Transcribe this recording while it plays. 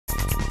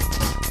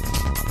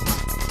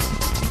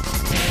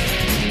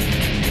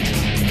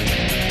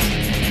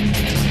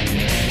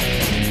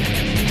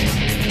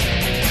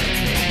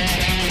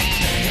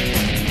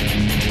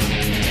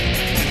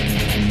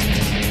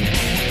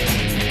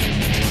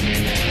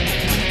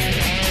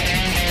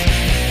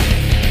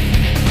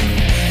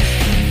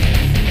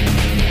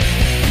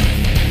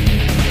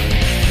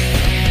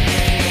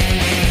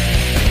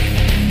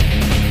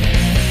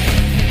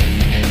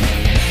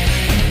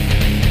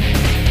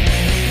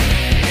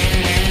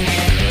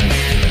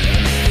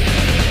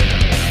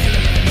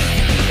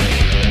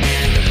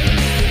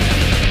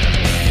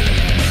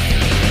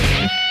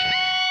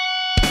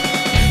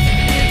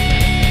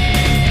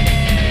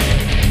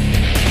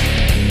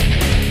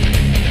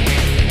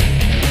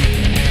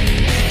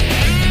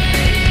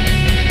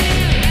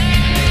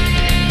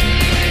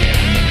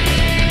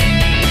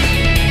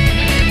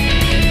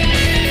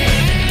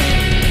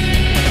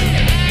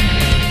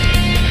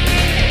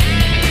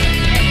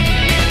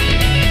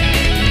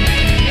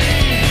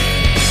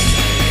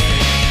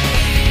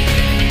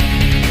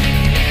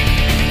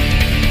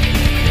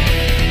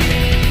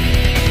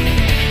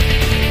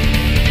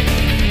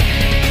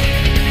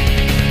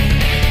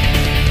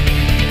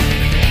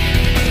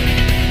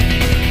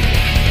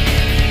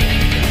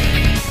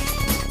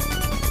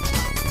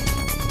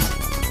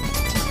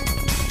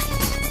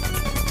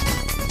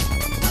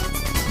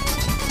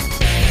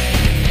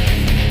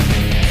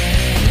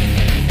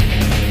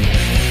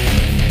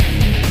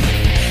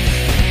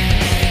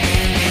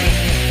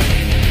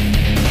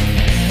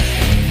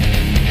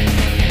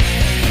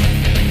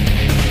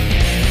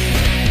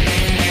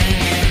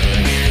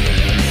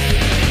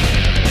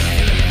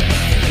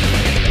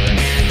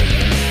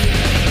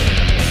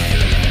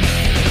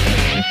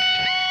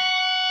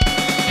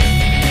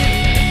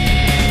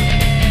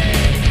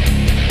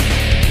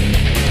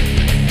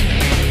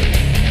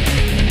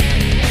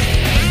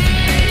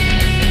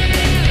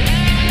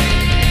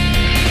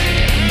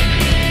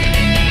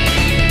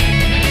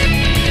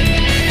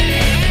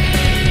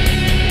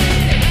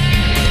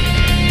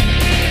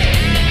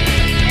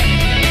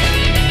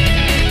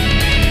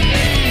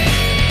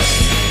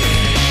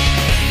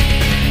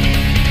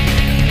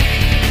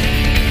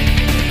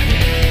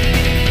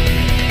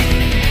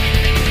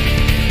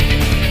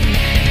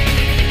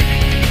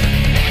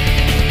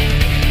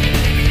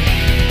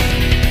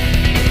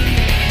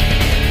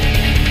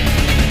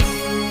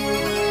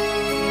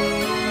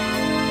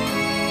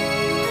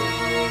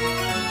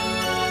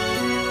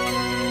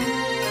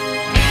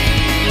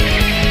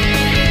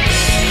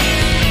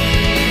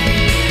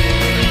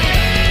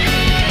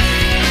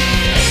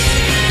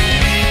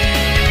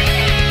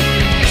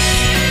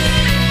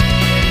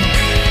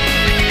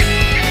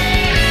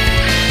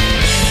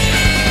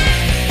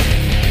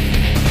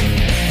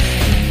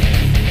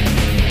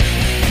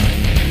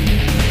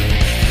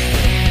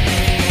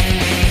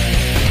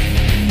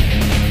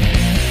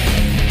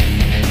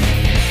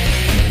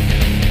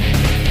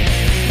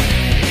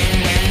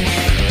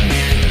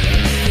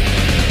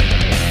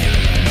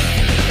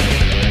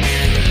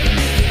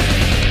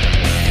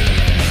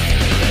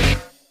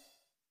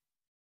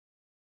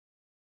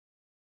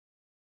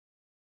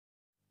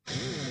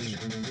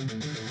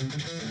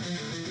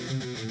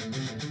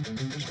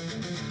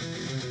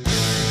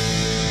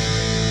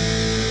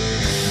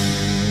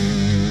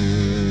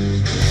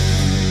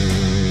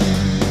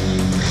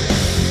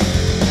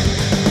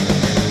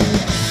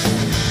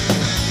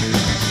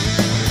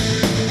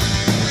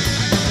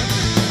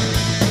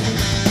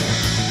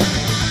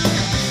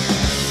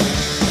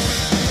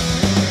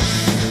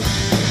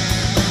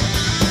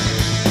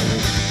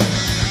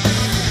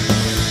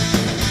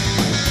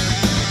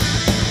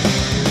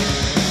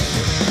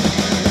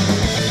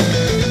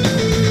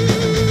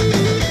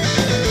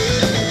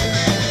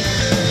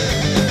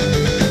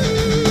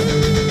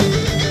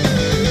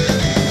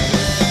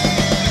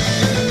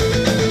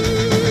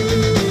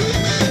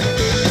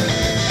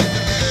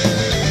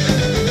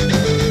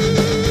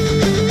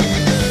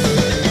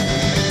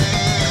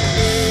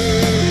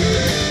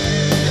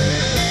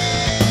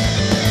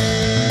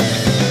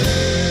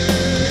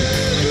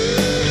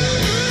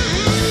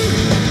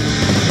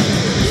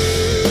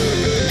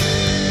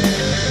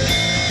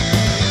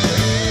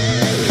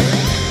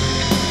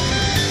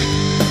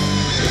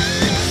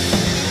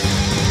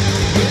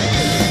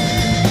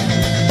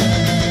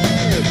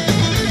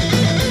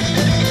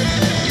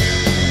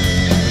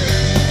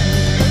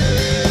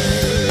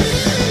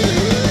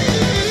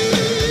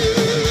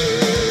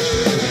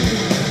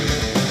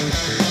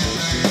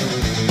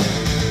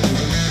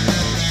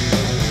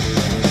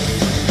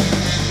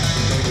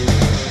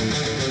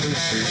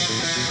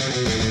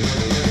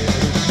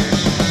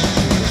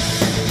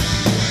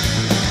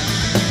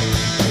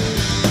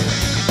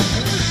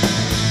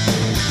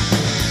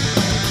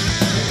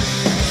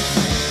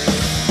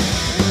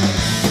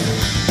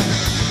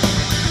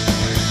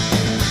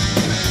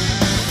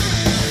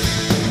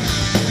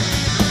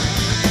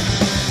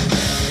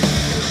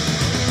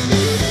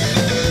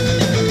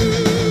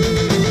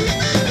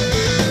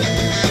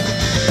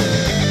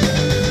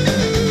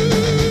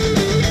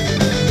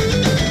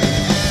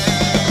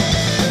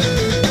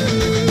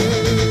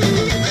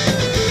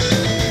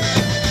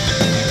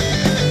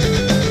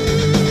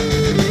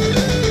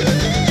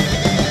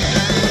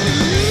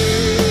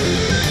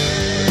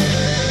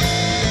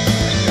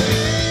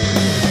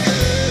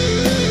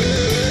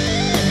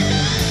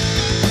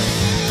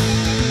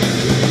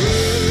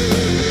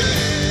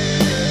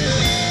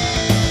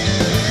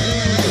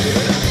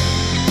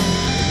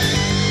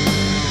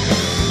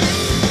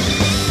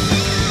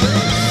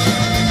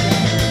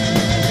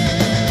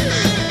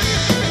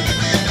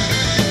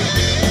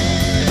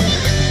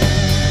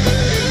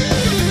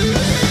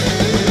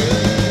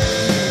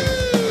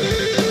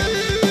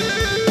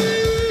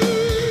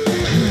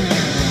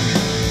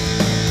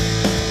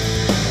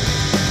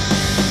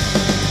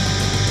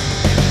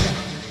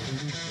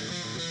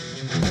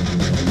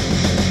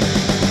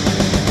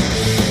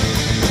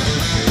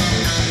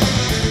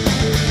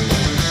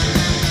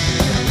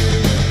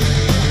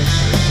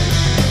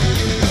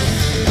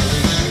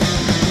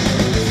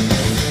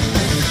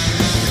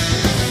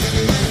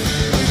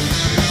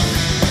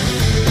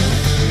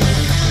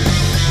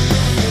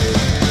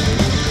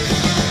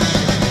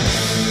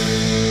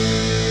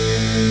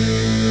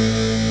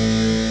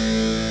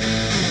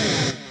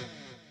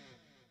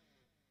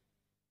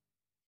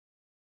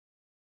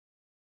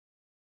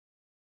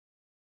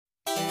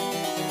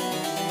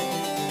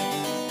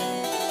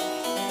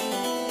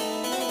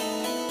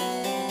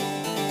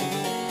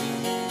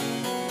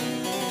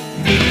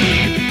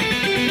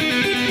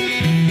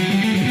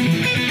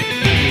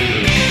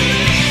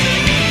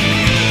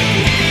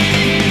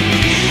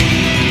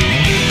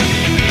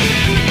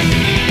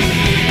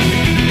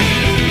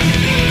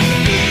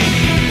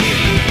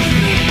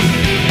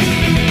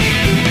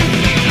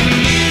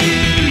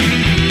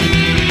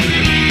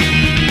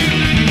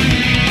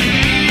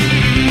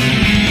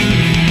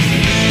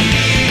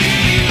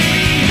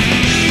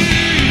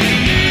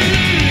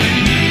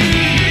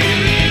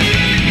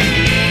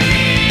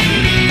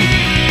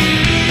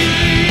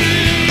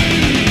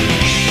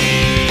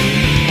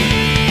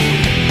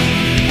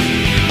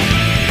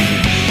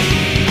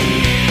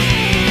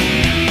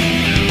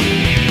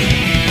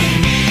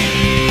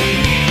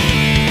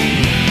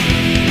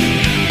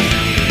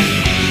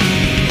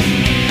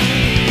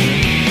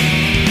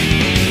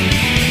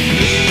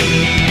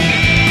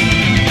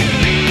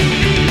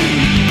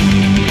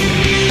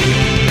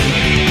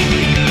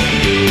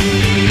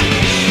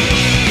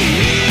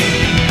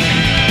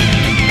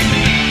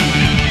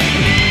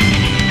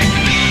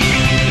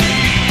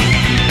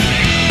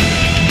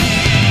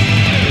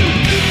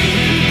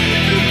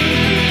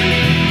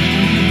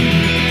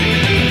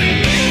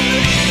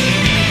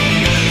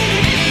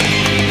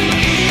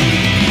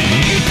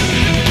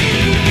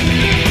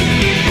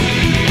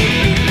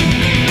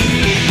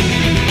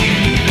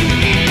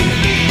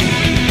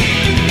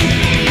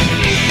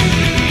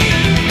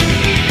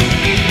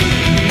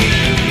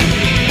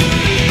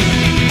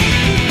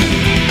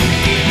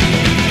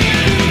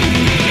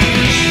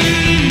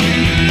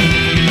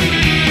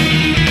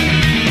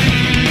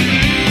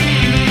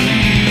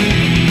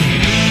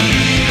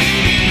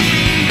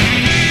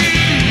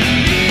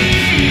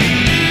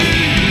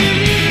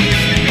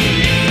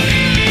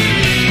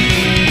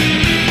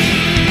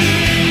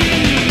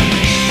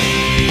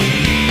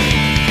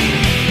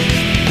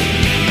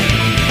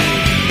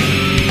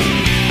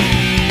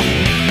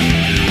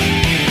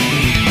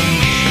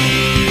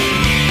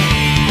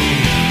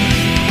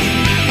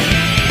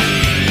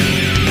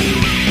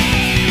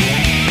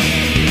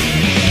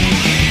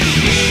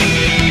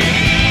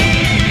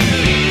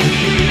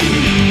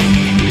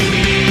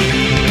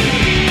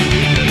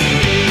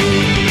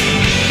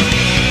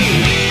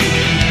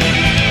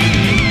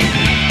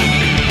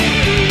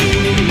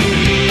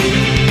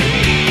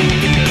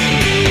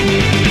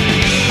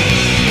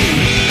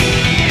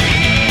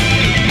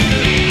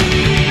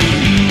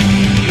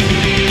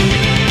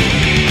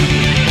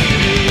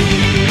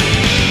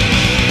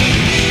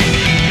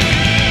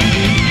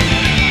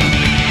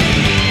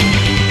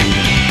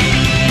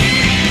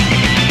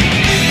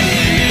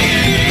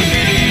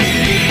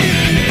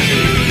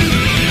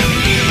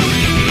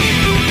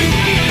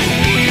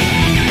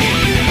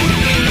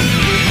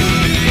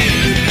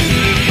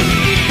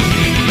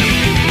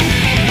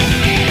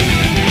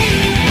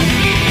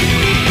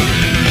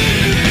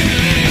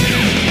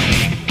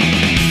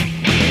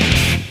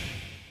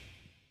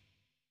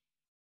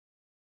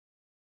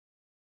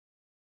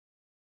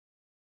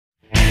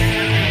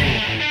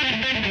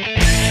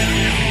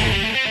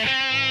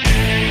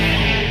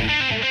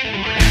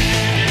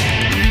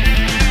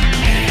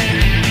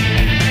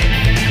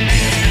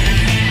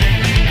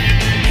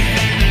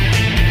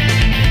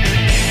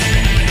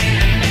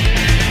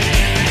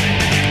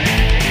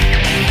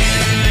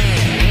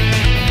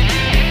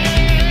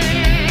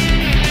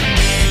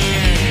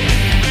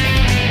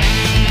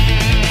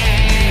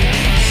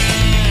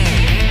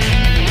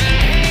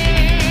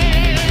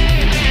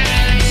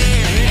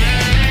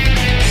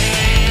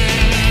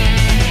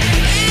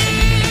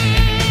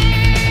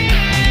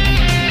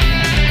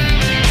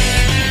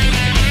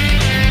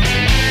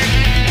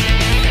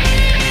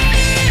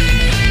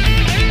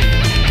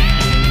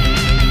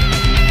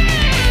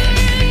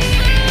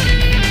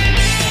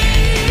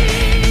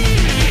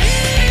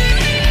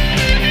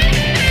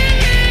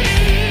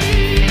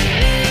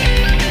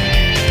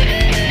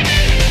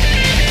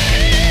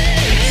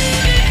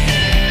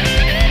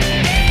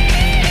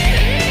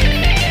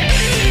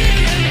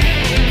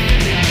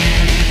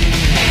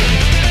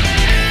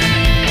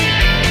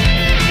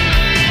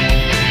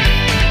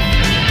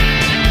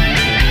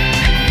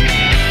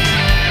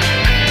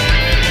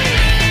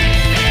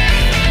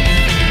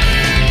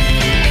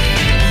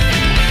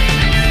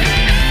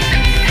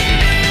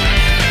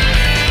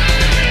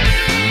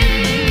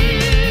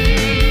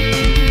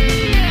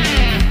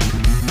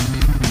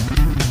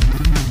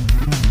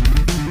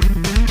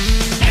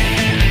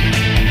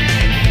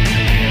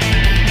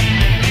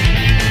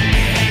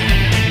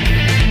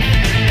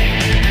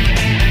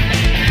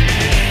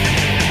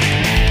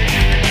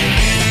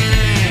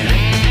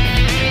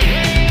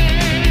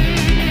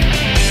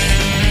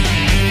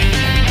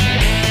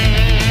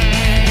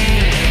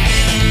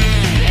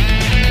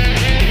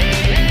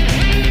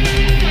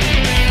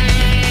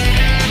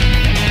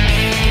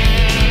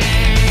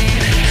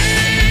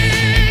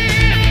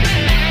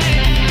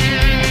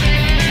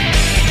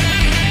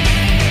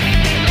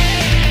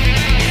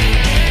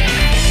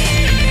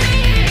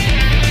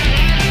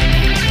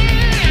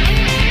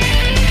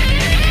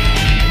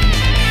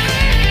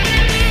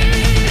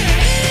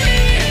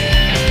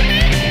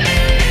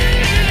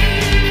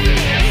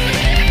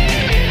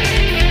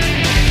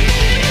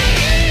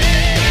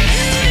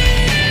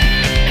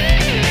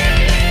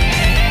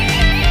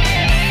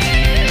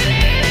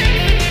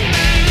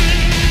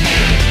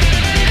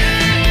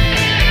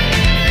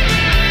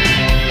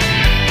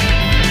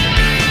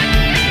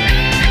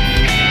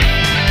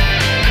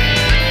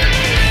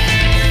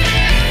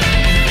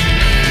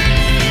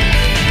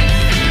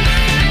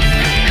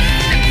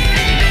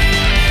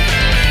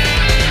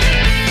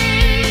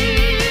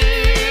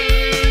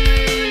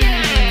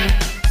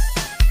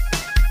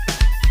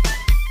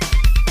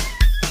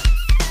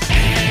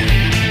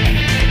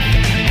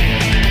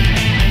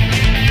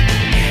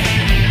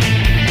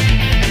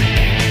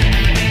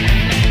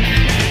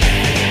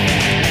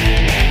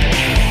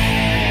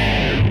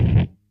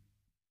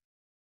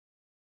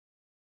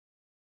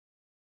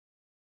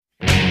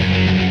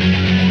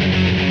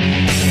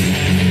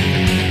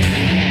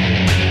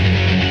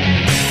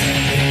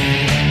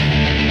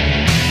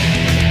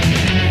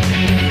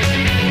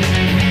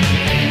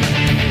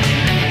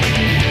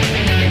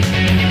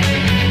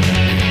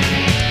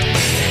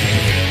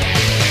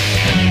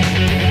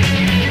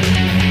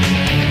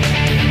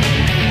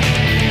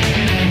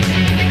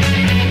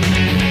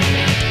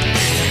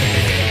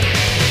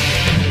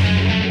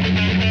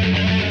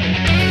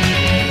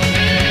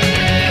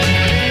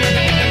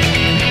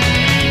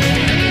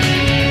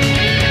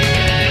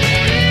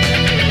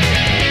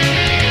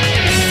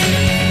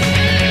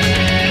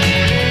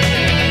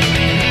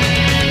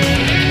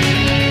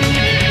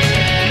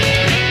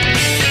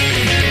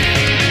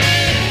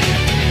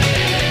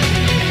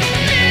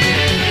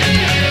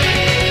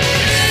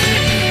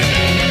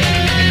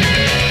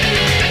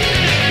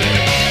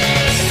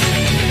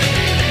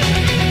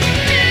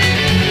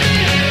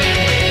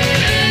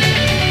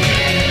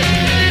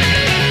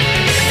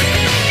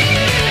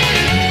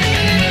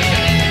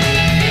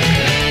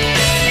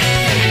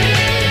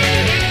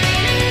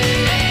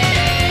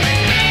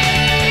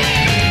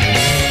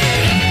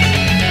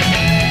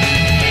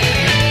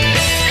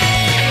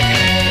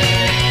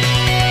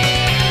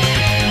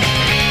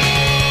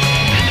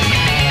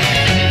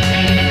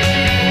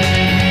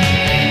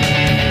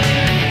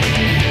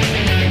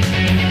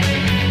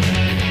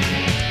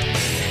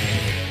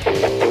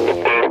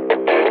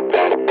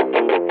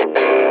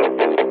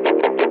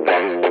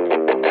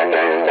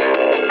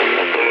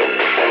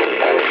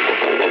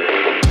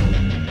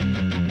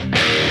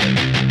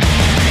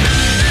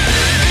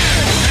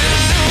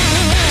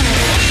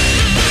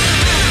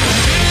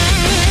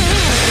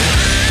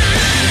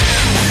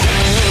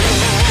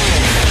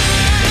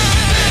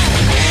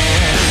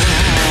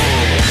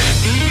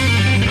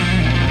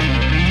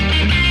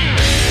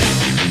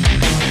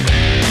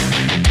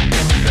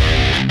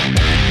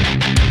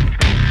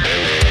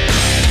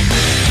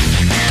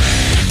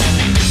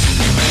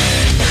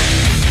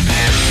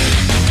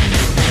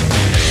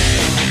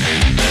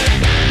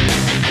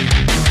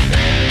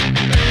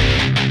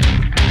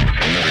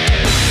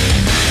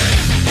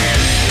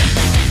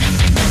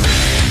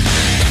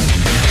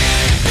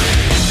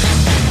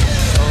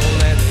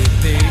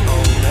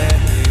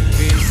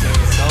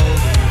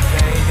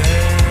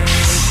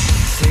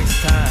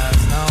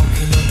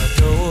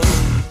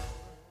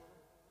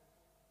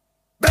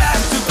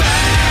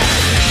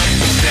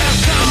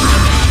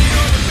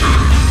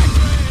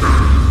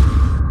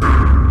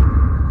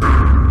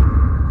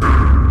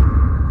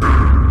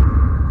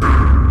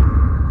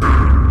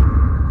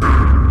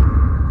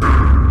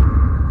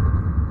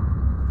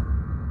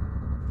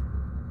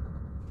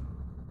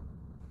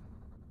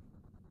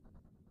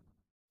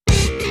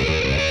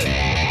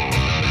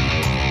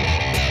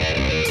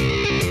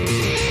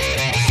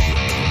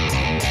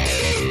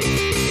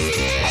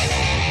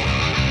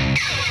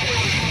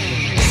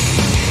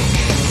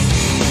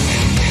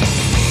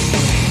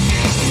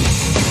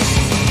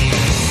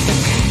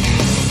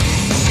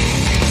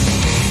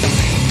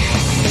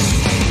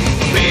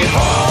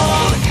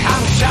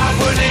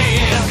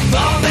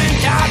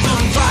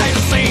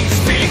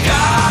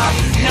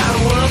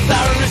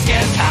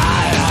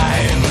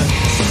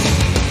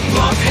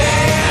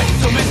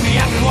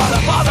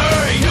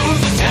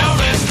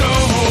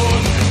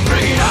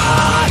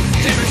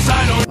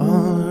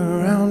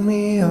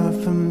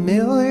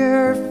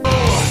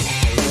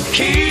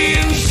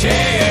kings,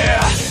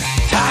 yeah.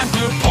 Time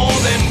to pull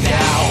them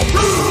down.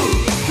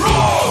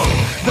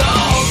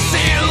 They'll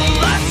seal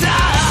the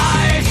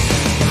tide.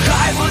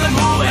 High for the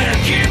moon and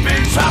keep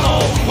in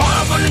trouble.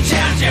 One for the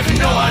chance if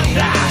no one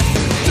dies.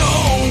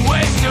 Don't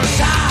waste your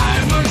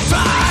time and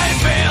try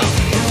fail.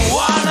 You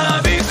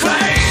wanna be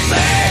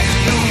crazy.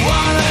 You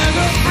wanna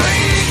go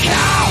freak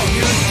out.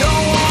 You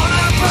don't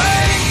wanna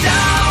break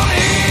down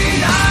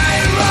in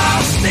a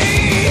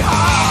rusty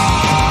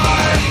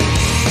heart.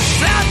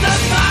 Let the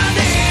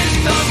bodies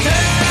don't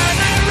turn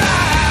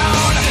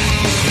around.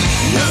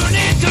 You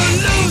need to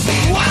lose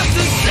what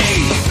to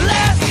see.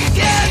 Let's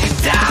get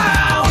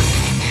down.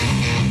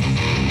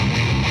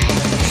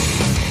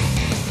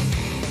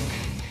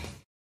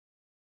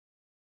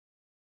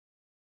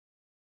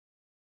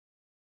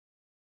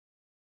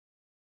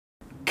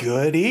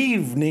 Good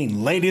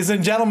evening, ladies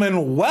and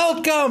gentlemen.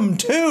 Welcome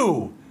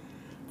to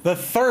the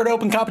third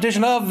open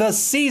competition of the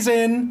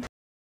season.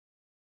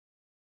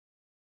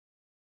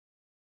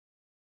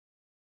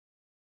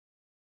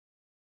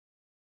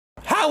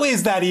 How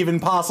is that even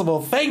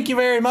possible? Thank you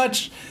very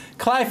much,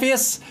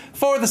 Clypheus,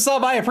 for the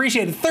sub. I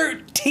appreciate it.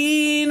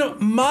 13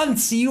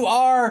 months. You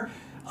are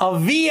a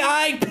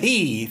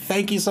VIP.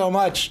 Thank you so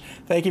much.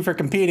 Thank you for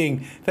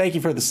competing. Thank you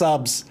for the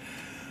subs.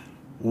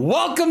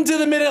 Welcome to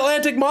the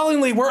Mid-Atlantic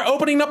Modeling League. We're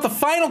opening up the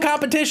final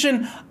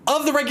competition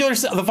of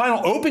the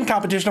final open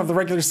competition of the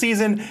regular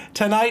season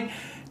tonight,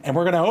 and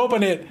we're going to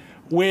open it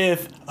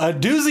with a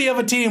doozy of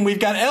a team. We've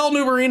got El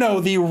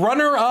Numerino, the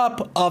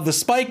runner-up of the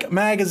Spike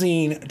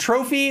Magazine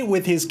trophy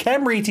with his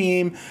Camry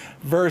team,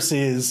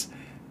 versus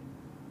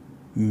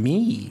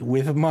me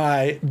with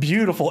my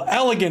beautiful,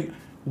 elegant,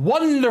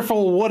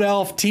 wonderful Wood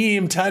Elf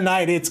team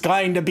tonight. It's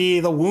going to be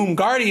the Womb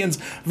Guardians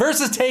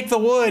versus Take the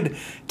Wood,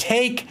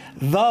 Take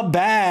the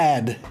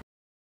Bad.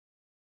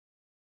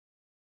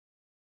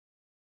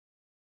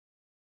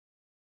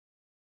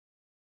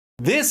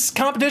 This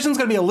competition is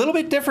going to be a little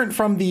bit different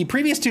from the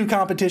previous two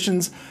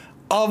competitions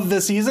of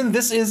the season.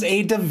 This is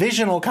a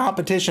divisional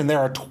competition. There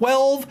are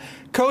 12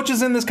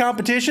 coaches in this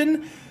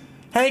competition.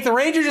 Hank the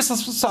Ranger just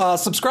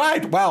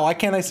subscribed. Wow, why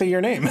can't I say your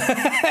name?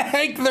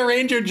 Hank the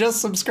Ranger just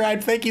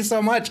subscribed. Thank you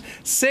so much.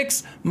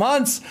 6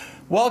 months.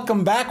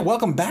 Welcome back.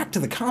 Welcome back to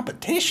the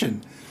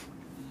competition.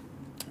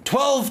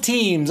 12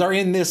 teams are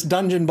in this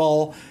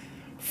Dungeonbowl.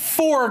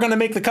 4 are going to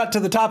make the cut to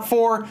the top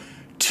 4.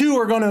 2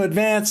 are going to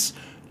advance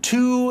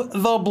to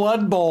the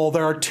Blood Bowl.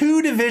 There are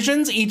 2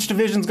 divisions. Each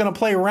division is going to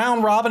play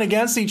round robin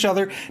against each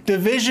other.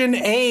 Division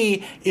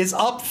A is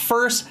up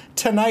first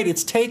tonight.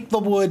 It's Take the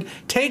Wood,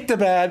 Take the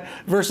Bad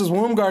versus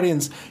Womb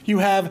Guardians. You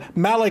have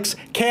Malik's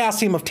Chaos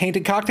team of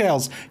Tainted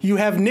Cocktails. You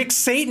have Nick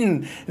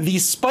Satan, the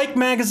Spike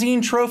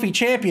Magazine trophy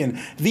champion,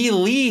 the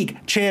league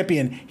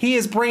champion. He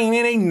is bringing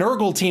in a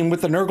Nurgle team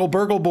with the Nurgle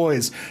Burgle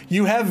Boys.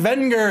 You have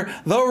Venger,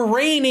 the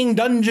reigning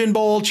Dungeon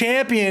Bowl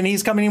champion.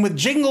 He's coming in with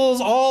jingles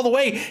all the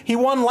way. He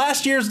won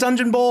last year's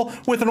Dungeon Bowl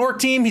with an Orc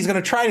team. He's going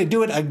to try to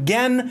do it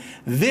again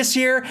this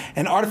year.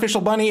 And Artificial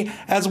Bunny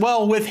as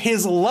well with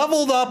his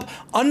leveled up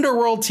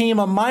Underworld team,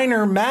 A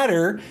Minor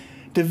Matter.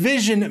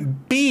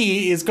 Division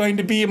B is going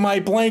to be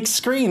my blank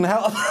screen.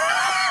 How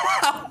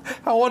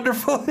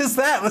wonderful is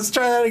that? Let's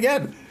try that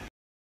again.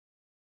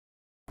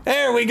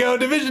 There we go,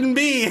 Division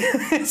B.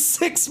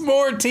 6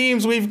 more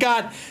teams. We've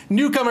got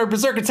newcomer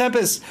Berserker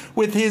Tempest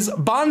with his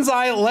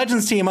Bonsai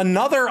Legends team,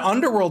 another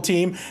Underworld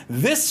team.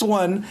 This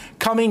one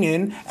coming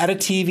in at a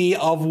TV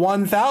of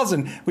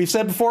 1,000. We've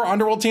said before,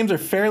 Underworld teams are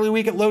fairly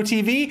weak at low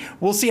TV.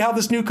 We'll see how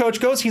this new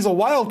coach goes. He's a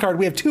wild card.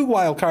 We have 2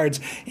 wild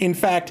cards, in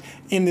fact,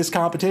 in this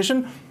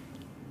competition.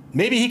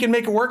 Maybe he can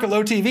make it work at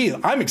low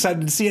TV. I'm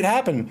excited to see it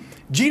happen.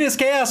 Genus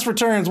Chaos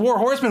returns. War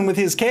Horseman with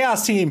his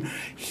Chaos team.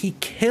 He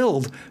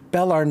killed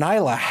Belar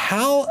Nyla.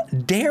 How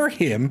dare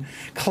him?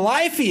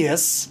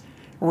 Clypheus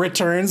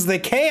returns. The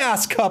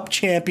Chaos Cup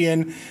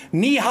champion.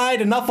 Knee-High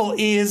to Nuffle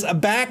is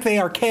back. They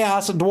are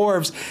Chaos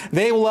Dwarves.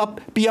 They will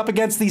be up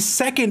against the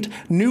second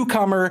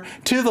newcomer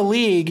to the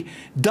league,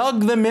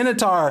 Doug the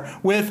Minotaur,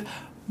 with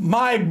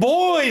my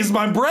boys,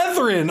 my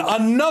brethren,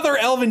 another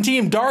Elven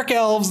team, Dark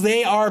Elves.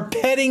 They are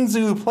Petting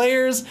Zoo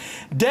players.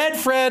 Dead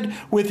Fred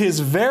with his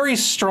very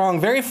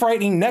strong, very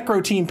frightening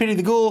Necro team, Pity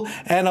the Ghoul.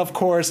 And of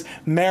course,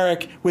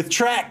 Merrick with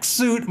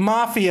Tracksuit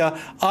Mafia,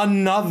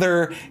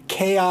 another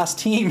Chaos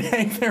team.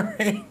 Hank the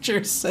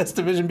Ranger says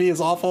Division B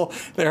is awful.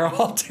 They're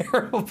all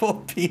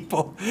terrible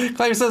people.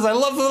 Claire says, I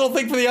love the little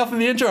thing for the elf in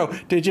the intro.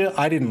 Did you?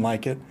 I didn't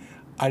like it.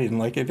 I didn't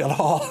like it at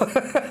all.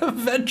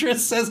 Ventress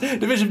says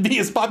Division B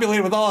is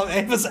populated with all of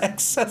Ava's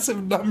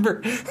excessive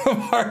number of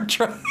hard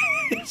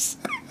drives.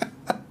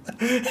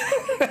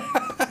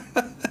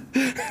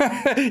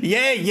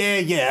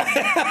 Yeah.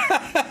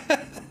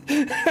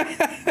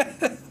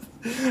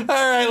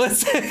 All right,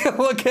 let's take a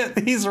look at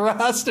these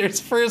rosters.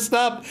 First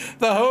up,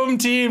 the home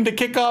team to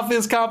kick off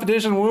this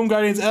competition, Womb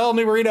Guardians, El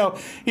Numerino.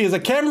 He is a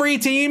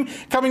Khemri team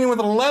coming in with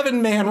an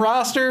 11-man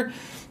roster.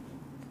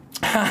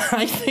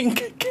 I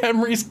think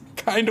Khemri's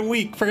kind of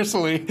weak,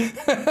 personally.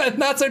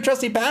 Not so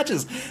trusty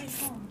Patches.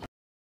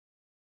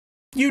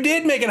 You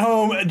did make it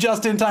home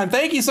just in time.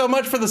 Thank you so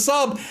much for the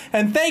sub,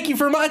 and thank you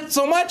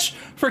so much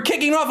for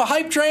kicking off a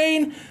hype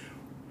train.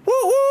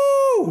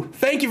 Woo-hoo!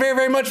 Thank you very,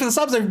 very much for the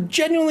subs. I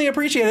genuinely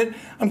appreciate it.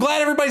 I'm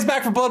glad everybody's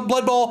back for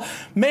Blood Bowl.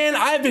 Man,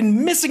 I've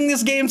been missing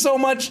this game so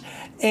much,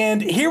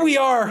 and here we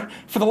are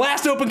for the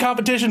last open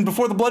competition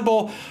before the Blood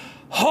Bowl.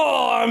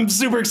 Oh, I'm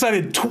super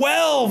excited.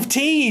 12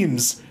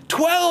 teams!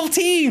 12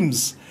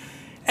 teams!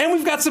 And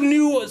we've got some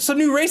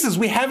new races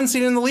we haven't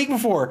seen in the league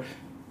before,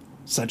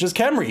 such as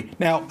Khemri.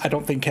 Now, I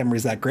don't think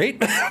Khemri's that great,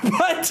 but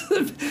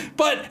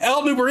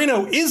El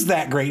Nubarino is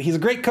that great. He's a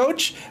great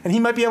coach, and he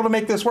might be able to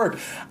make this work.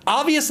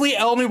 Obviously,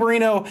 El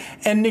Nubarino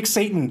and Nick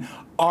Satan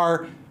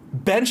are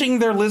benching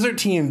their Lizard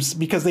teams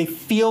because they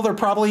feel they're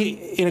probably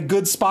in a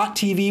good spot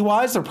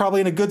TV-wise. They're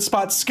probably in a good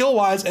spot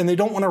skill-wise, and they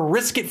don't want to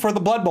risk it for the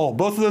Blood Bowl.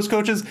 Both of those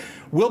coaches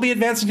will be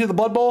advancing to the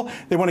Blood Bowl.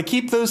 They want to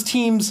keep those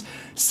teams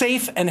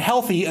safe and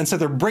healthy, and so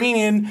they're bringing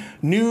in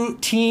new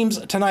teams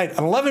tonight.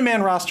 An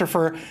 11-man roster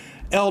for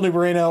El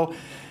Nubarino.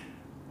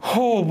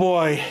 Oh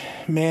boy,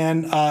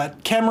 man.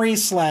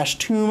 Khemri /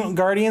 Tomb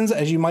Guardians,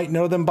 as you might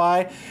know them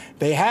by.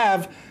 They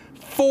have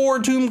 4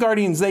 Tomb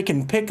Guardians they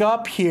can pick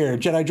up here.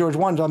 Jedi George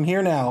 1, I'm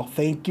here now.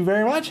 Thank you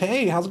very much.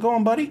 Hey, how's it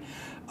going, buddy?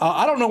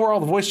 I don't know where all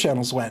the voice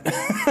channels went,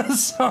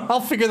 so I'll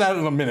figure that out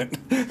in a minute.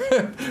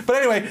 But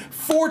anyway,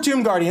 4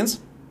 Tomb Guardians.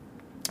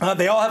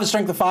 They all have a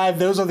strength of 5.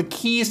 Those are the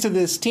keys to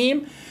this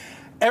team.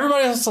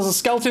 Everybody else has a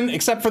skeleton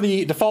except for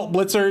the default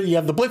blitzer. You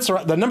have the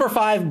blitzer, the number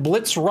 5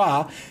 Blitz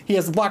Ra. He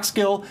has the block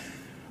skill,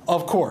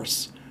 of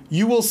course.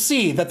 You will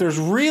see that there's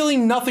really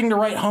nothing to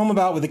write home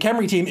about with the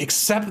Khemri team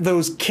except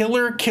those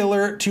killer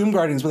Tomb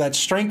Guardians with that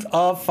strength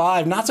of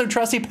 5. Not so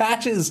trusty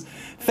Patches.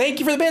 Thank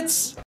you for the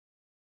bits.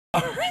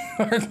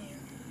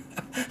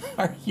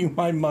 Are you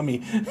my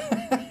mummy?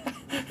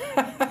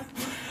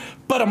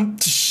 But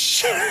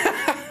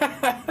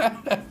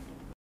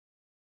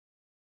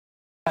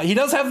he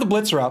does have the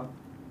Blitzer up.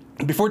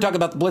 Before we talk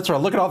about the Blitzer,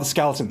 look at all the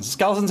skeletons. The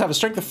skeletons have a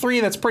strength of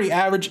 3, that's pretty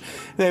average.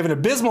 They have an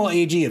abysmal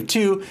AG of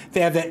 2. They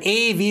have the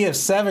AV of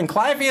 7.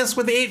 Clivius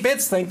with the 8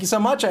 bits, thank you so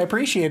much, I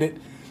appreciate it.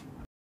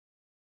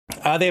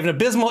 They have an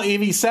abysmal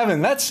AV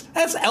 7. That's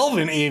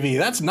Elven AV,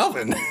 that's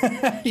nothing.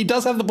 He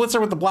does have the Blitzer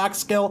with the block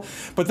skill,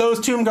 but those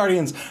Tomb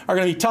Guardians are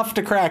going to be tough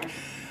to crack.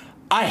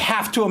 I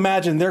have to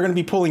imagine they're going to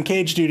be pulling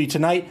cage duty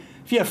tonight.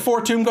 If you have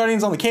 4 Tomb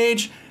Guardians on the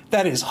cage,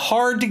 that is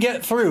hard to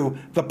get through.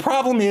 The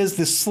problem is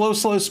this slow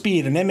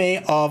speed, an MA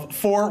of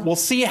 4. We'll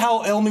see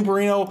how El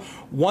Nubarino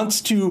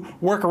wants to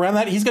work around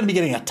that. He's going to be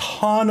getting a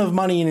ton of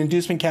money in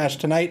inducement cash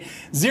tonight.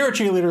 0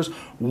 cheerleaders,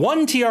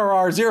 1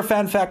 TRR, 0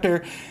 fan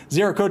factor,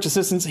 0 coach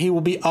assistance. He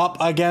will be up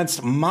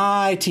against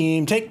my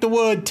team. Take the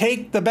wood,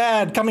 take the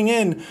bad, coming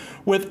in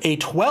with a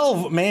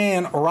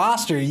 12-man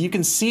roster. You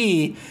can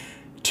see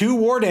 2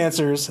 War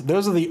Dancers.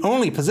 Those are the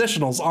only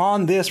positionals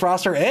on this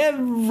roster.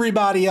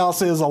 Everybody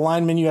else is a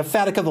lineman. You have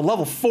Fatica, the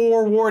level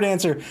 4 War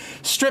Dancer,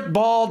 Strip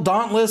Ball,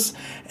 Dauntless,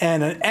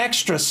 and an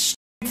extra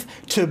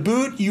strength to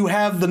boot. You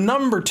have the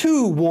number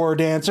 2 War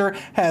Dancer,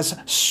 has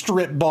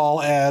Strip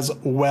Ball as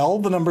well.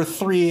 The number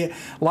 3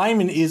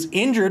 lineman is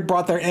injured,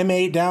 brought their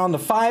MA down to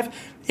 5.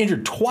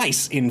 Injured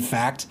twice, in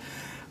fact.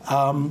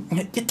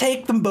 You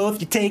take them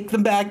both, you take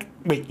them back.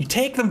 Wait, you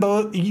take them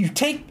both, you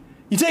take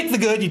the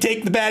good, you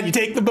take the bad, you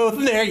take them both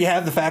in there, you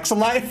have the facts of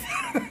life.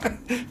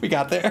 We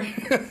got there.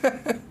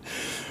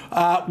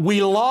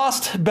 We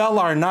lost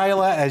Belar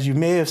Nyla, as you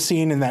may have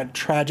seen in that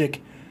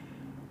tragic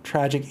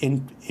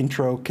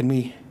intro. Can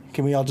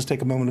we all just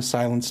take a moment of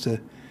silence to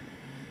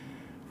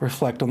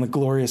reflect on the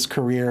glorious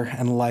career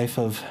and life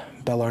of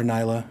Belar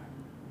Nyla?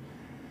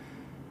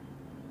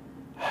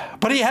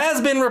 But he has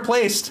been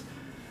replaced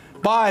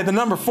by the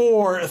number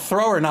 4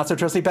 thrower, Not So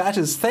Trusty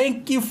Patches.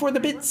 Thank you for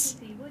the bits.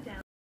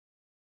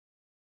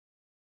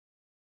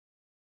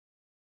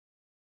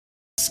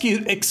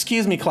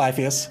 Excuse me,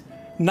 Clivius.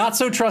 Not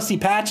So Trusty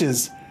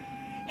Patches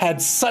had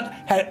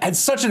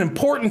such an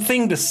important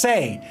thing to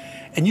say,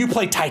 and you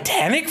play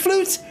Titanic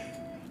flute?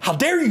 How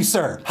dare you,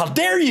 sir? How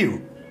dare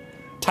you?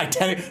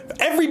 Titanic.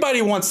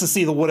 Everybody wants to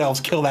see the Wood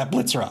Elves kill that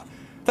Blitzra.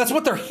 That's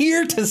what they're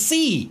here to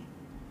see.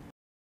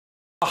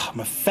 Oh,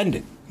 I'm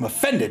offended. I'm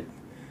offended.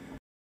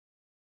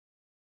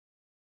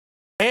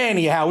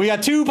 Anyhow, we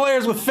got 2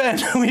 players with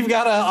Fend. We've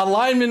got a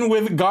lineman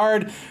with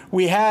guard.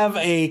 We have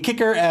a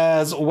kicker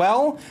as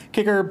well.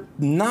 Kicker,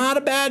 not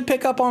a bad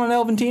pickup on an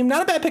Elven team.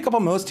 Not a bad pickup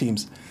on most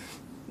teams.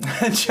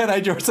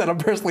 Jedi George said, I'm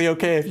personally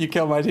okay if you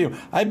kill my team.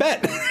 I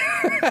bet.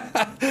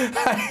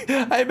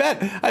 I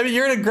bet. I mean,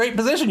 you're in a great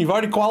position. You've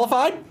already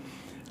qualified.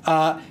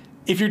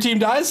 If your team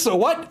dies, so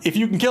what? If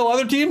you can kill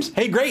other teams,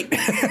 hey, great.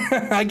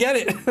 I get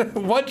it.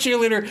 1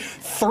 cheerleader,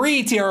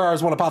 3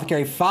 TRRs, 1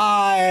 apothecary,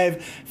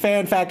 5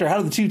 fan factor. How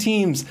do the 2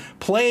 teams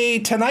play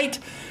tonight?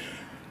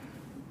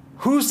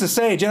 Who's to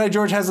say? Jedi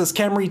George has this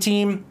Khemri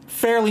team,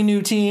 fairly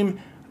new team,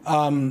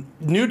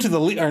 new to the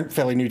league, or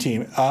fairly new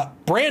team,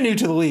 brand new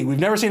to the league. We've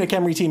never seen a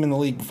Khemri team in the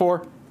league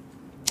before.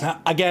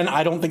 Again,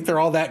 I don't think they're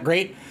all that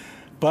great.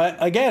 But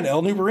again,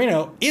 El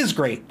Nubarino is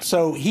great.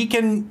 So he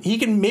can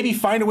maybe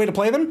find a way to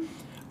play them.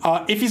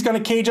 If he's going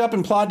to cage up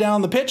and plod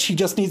down the pitch, he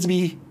just needs to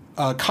be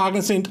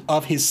cognizant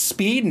of his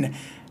speed and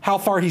how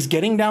far he's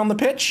getting down the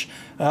pitch.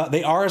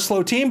 They are a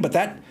slow team, but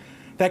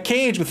that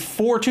cage with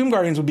 4 Tomb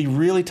Guardians would be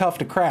really tough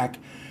to crack.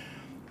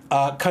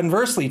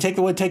 Conversely, take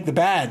the good, take the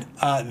bad.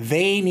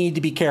 They need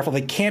to be careful.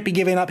 They can't be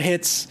giving up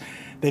hits.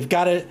 They've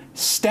got to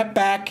step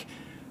back,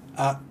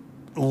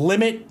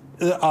 limit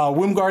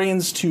Womb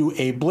Guardians to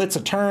a blitz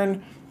a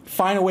turn,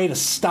 find a way to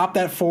stop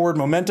that forward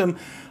momentum.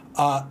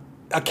 A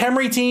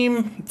Khemri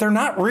team, they're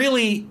not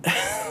really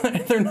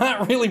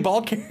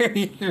ball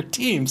carrier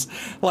teams,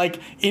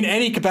 like in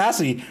any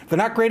capacity. They're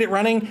not great at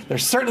running. They're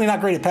certainly not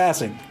great at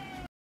passing.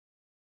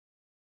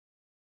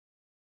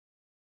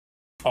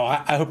 Oh,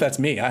 I hope that's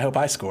me. I hope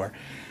I score.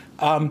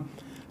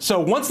 So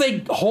once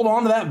they hold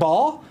on to that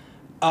ball,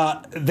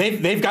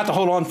 they've got to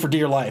hold on for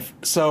dear life.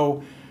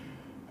 So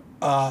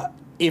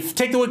if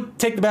take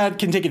the bad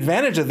can take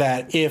advantage of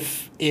that,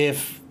 if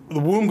the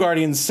Womb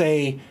Guardians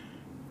say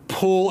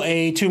pull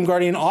a Tomb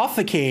Guardian off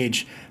the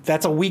cage,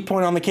 that's a weak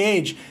point on the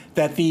cage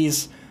that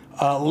these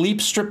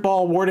leap strip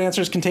ball war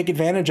dancers can take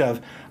advantage of.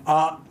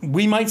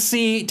 We might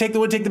see take the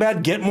wood, take the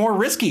bad get more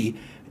risky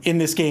in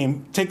this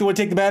game. Take the wood,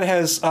 take the bad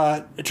has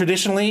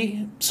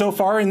traditionally so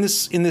far in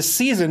this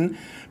season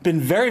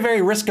been very,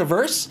 very risk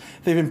averse.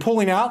 They've been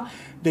pulling out.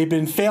 They've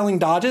been failing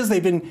dodges.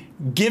 They've been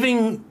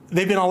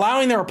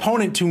allowing their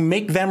opponent to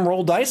make them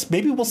roll dice.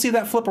 Maybe we'll see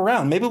that flip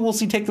around. Maybe we'll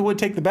see take the wood,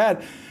 take the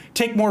bad,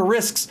 take more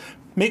risks,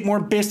 make more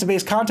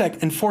base-to-base contact,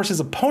 and force his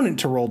opponent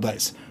to roll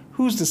dice.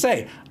 Who's to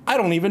say? I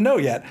don't even know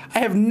yet. I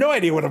have no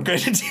idea what I'm going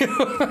to do.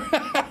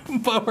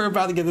 But we're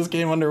about to get this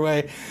game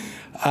underway.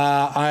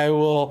 I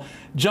will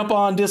jump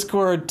on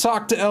Discord,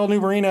 talk to El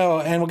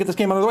Numerino, and we'll get this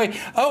game underway.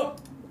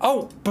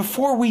 Oh,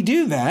 before we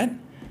do that,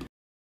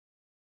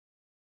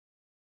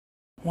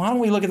 why don't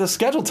we look at the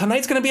schedule?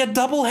 Tonight's going to be a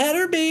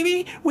doubleheader,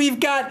 baby. We've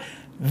got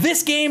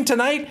this game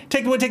tonight,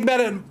 take the wood, take the bad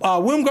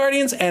at Womb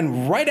Guardians,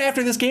 and right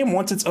after this game,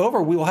 once it's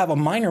over, we will have a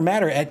minor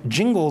matter at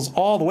Jingles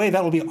all the way.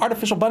 That will be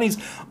Artificial Bunny's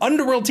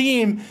Underworld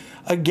team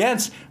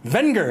against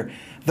Venger,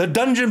 the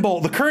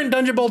Dungeonbowl, the current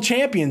Dungeonbowl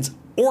champions,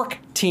 Orc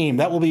team.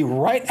 That will be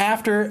right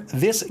after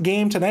this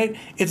game tonight.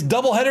 It's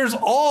doubleheaders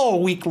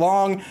all week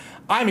long.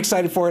 I'm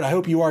excited for it. I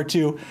hope you are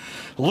too.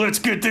 Let's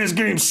get this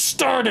game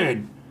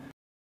started.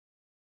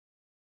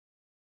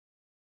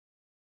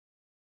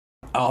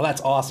 Oh,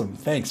 that's awesome.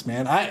 Thanks,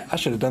 man. I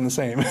should have done the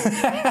same.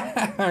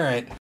 All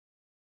right.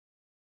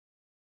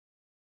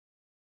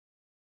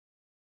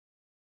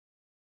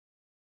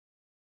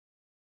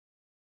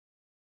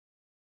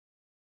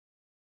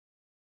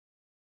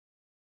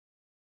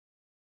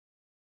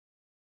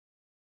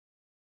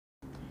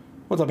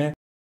 What's up, man?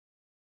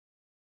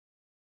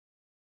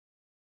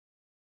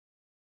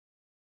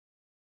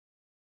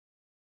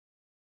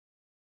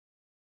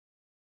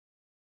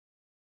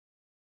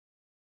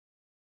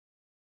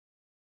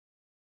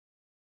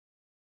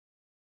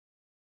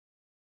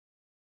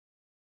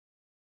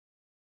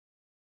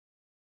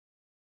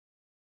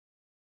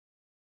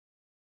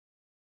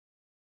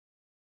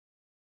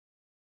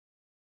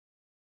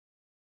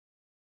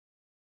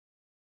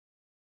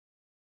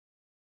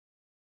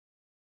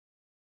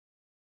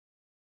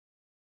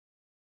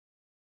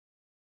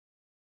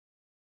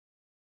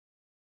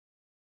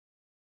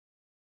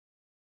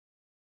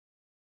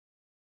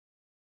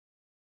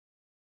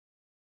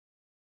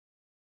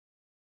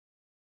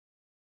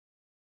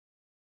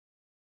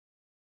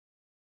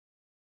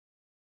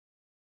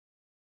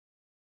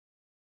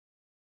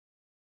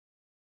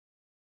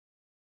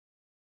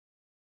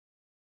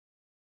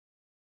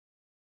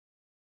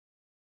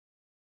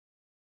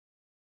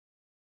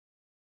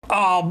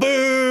 Oh,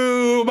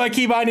 boo! My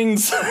key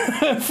bindings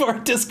for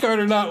Discord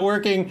are not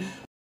working.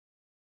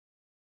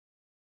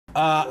 We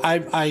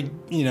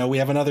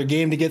have another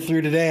game to get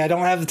through today. I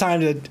don't have the time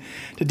to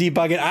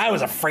debug it. I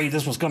was afraid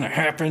this was going to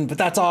happen, but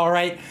that's all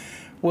right.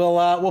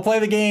 We'll play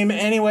the game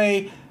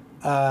anyway.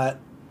 El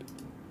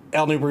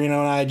Numerino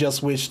and I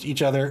just wished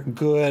each other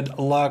good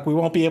luck. We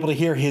won't be able to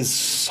hear his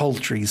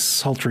sultry,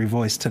 sultry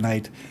voice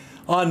tonight,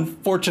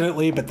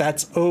 unfortunately, but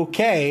that's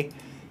okay.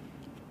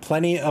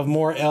 Plenty of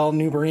more El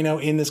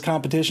Numerino in this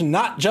competition,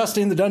 not just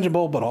in the Dungeon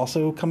Bowl, but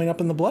also coming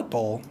up in the Blood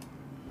Bowl.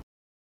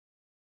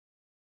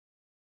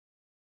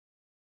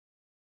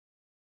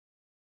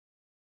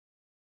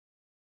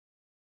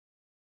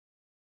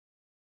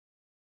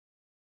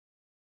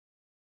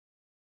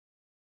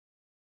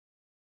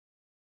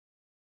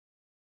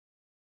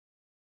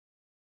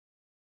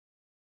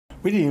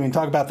 We didn't even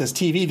talk about this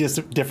TV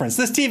difference.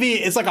 This TV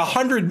is like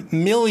 100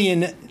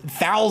 million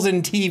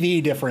thousand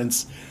TV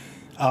difference.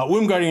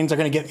 Womb Guardians are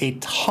going to get a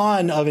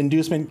ton of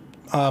inducement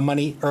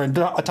money, or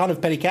a ton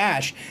of petty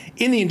cash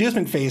in the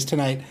inducement phase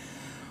tonight.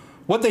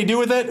 What they do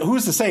with it,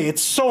 who's to say?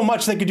 It's so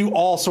much they could do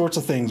all sorts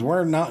of things.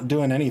 We're not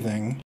doing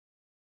anything.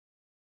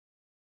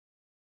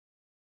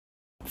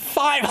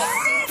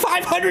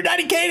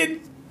 590K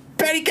in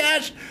petty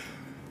cash.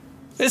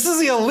 This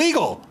is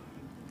illegal.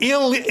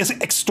 It's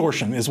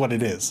extortion is what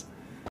it is.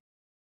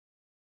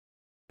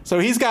 So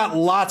he's got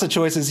lots of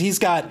choices. He's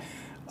got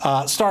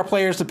star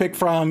players to pick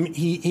from.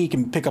 He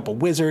can pick up a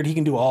wizard. He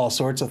can do all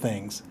sorts of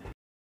things.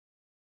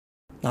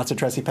 Not So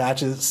Trusty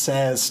Patches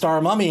says, Star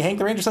Mummy. Hank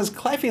the Ranger says,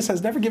 Clypheus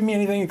has never given me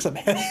anything except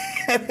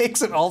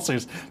headaches and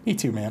ulcers. Me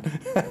too,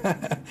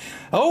 man.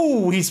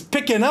 Oh, he's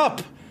picking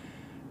up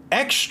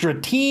extra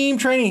team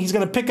training. He's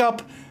going to pick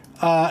up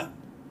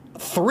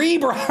 3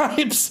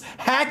 bribes,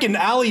 Hack and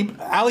Ali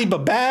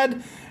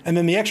Babad, and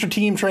then the extra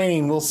team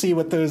training. We'll see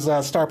what those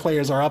star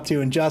players are up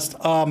to in just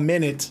a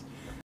minute.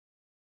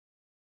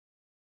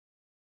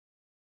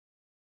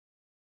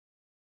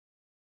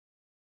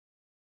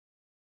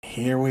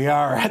 Here we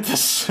are at the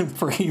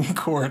Supreme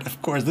Court. Of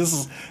course,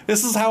 this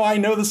is how I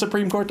know the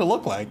Supreme Court to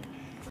look like.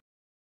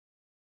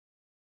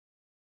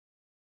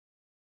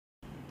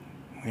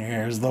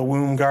 There's the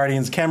Womb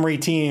Guardians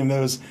Khemri team,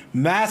 those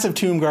massive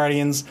Tomb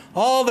Guardians,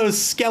 all those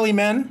skelly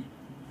men.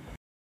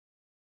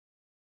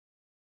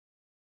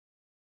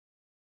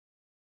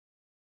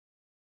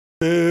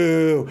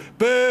 Boo!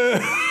 Boo!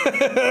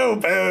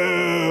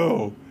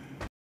 Boo!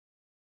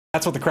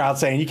 That's what the crowd's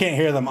saying. You can't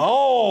hear them.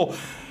 Oh!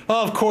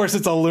 Of course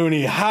it's a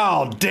loony.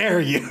 How dare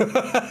you?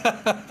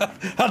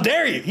 How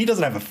dare you? He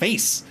doesn't have a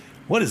face.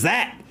 What is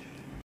that?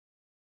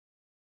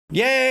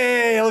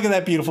 Yay! Look at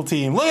that beautiful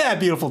team. Look at that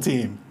beautiful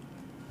team.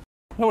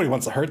 Nobody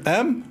wants to hurt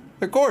them.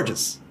 They're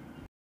gorgeous.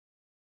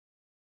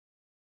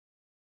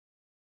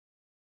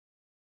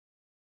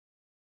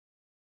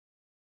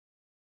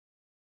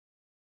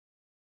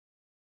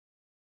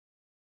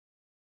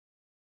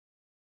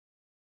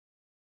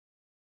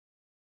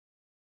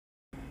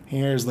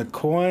 Here's the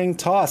coin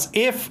toss.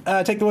 If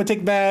Take the Wood, Take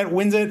the Bad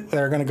wins it,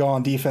 they're going to go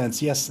on defense.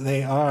 Yes,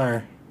 they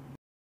are.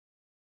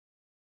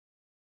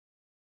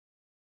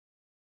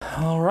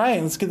 All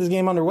right, let's get this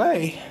game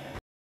underway.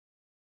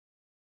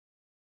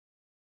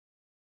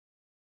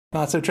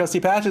 Not So Trusty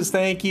Patches,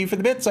 thank you for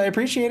the bits. I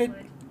appreciate it.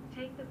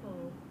 Take the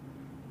ball.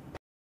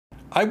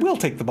 I will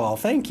take the ball,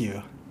 thank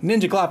you.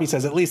 Ninja Gloppy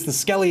says, at least the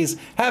Skellies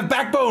have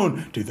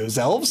backbone. Do those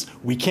elves?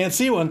 We can't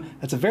see one.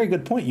 That's a very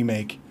good point you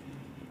make.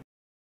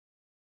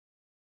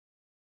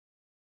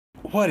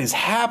 What is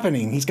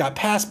happening? He's got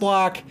pass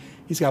block.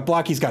 He's got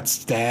block. He's got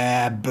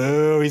stab.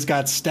 Boo. He's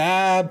got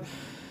stab.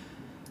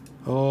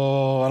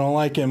 Oh, I don't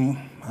like him.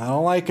 I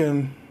don't like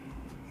him.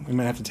 We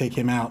might have to take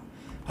him out.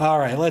 All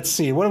right, let's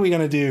see. What are we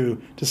going to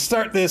do to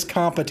start this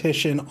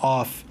competition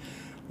off?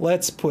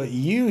 Let's put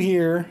you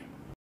here.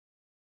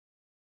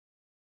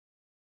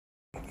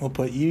 We'll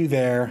put you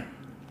there.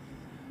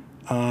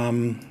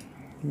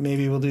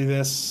 Maybe we'll do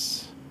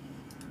this.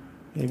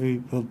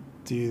 Maybe we'll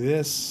do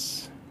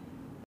this.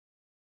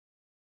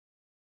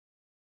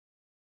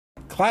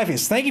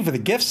 Clivius, thank you for the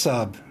gift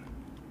sub.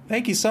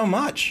 Thank you so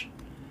much.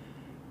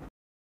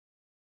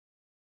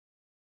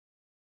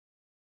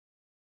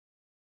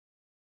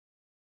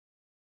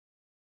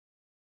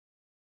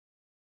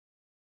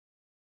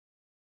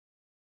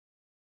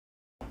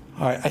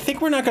 All right, I think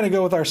we're not going to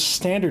go with our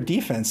standard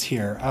defense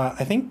here.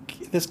 I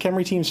think this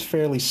Khemri team's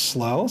fairly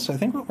slow, so I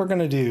think what we're going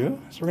to do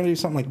is we're going to do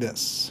something like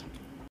this.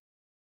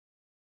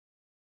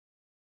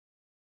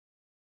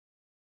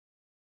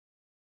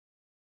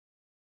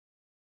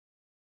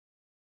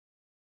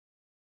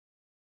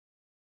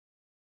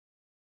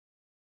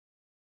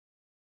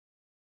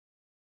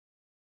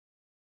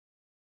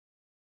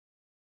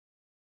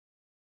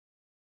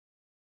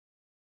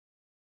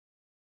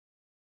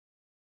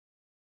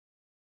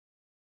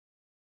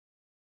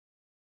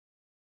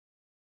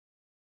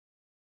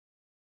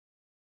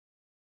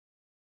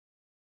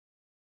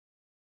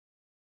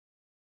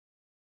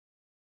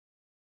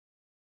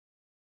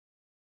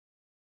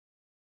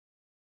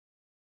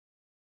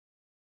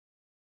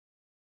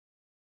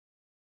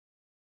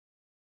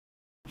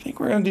 I think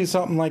we're going to do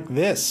something like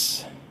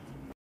this.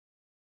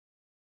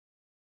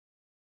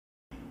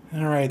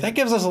 All right, that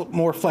gives us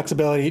more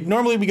flexibility.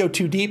 Normally we go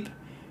too deep,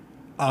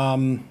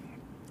 and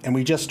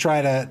we just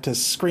try to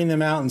screen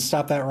them out and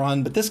stop that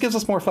run, but this gives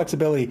us more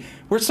flexibility.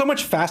 We're so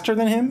much faster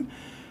than him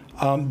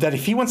that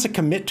if he wants to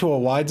commit to a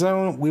wide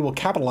zone, we will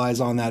capitalize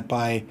on that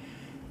by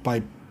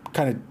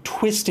kind of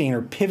twisting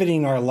or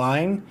pivoting our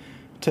line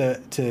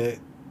to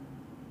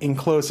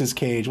enclose his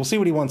cage. We'll see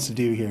what he wants to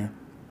do here.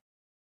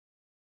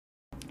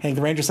 Hank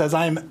the Ranger says,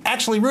 I'm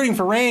actually rooting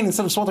for rain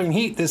instead of sweltering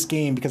heat this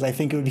game because I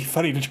think it would be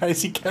funny to try to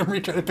see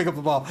Khemri try to pick up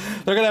the ball.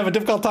 They're going to have a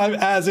difficult time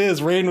as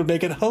is. Rain would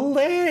make it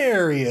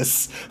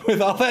hilarious with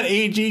all that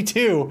AG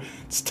too.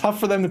 It's tough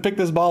for them to pick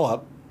this ball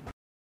up.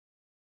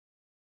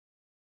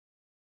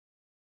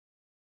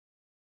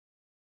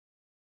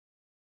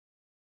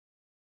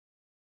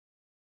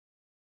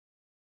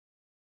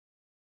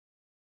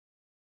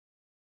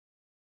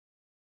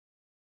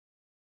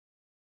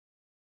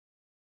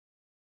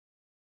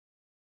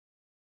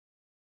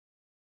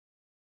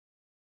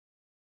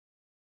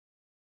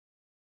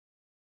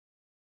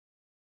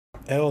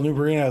 El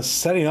Nubarino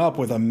setting up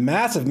with a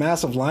massive,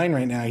 massive line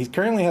right now. He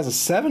currently has a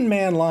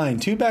 7-man line,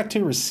 2 back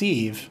to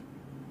receive.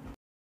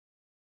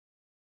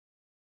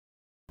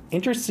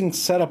 Interesting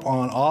setup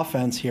on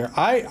offense here.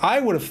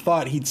 I would have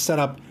thought he'd set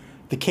up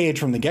the cage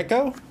from the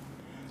get-go,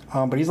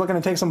 but he's looking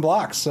to take some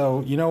blocks.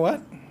 So you know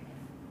what?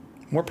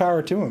 More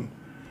power to him.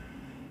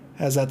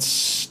 As that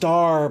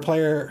star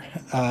player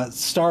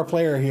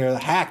here,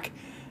 Hack,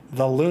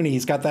 The loony.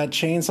 He's got that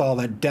chainsaw,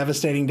 that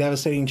devastating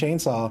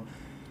chainsaw.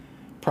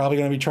 Probably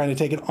going to be trying to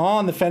take it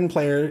on the Fen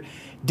player.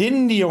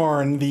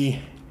 Dindiorn, the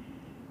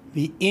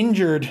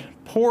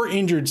poor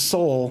injured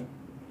soul.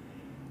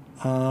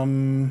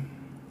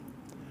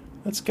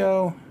 Let's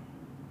go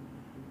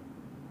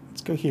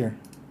here.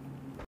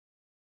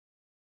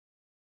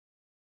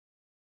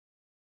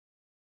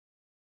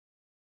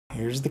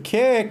 Here's the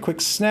kick. Quick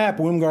snap.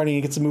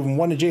 Wombguardian gets to move in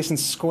one adjacent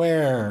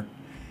square.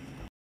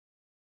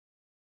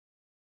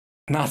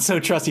 Not so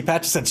trusty.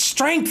 Patch said,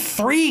 Strength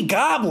 3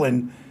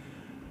 Goblin?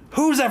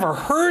 Who's ever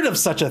heard of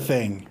such a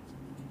thing?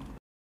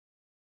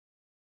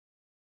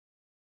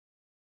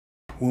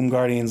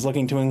 Wombguardian's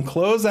looking to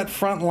enclose that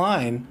front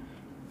line.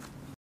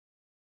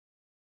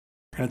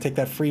 Gonna take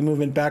that free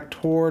movement back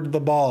toward the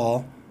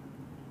ball.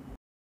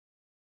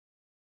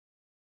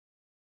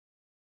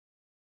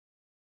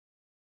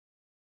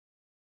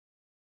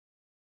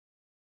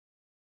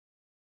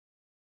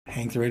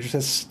 Hank the Rager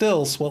says,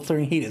 still,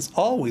 sweltering heat is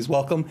always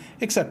welcome,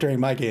 except during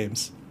my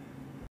games.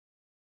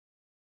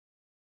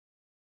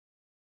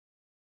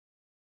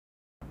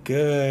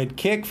 Good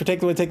kick for take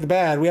the good, take the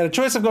bad. We had a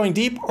choice of going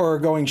deep or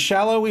going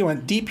shallow. We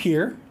went deep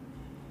here.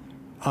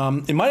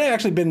 It might have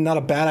actually been not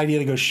a bad idea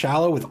to go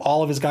shallow with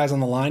all of his guys on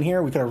the line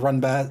here. We could have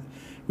run back.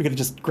 We could have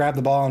just grabbed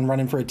the ball and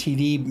run in for a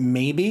TD,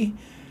 maybe.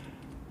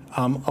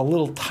 A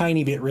little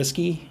tiny bit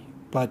risky,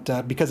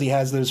 but because he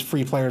has those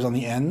free players on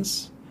the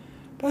ends.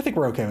 But I think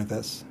we're okay with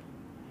this.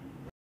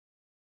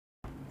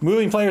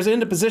 Moving players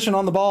into position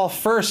on the ball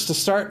first to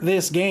start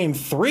this game.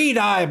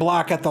 3-die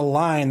block at the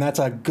line. That's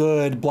a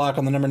good block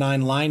on the number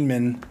 9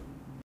 lineman.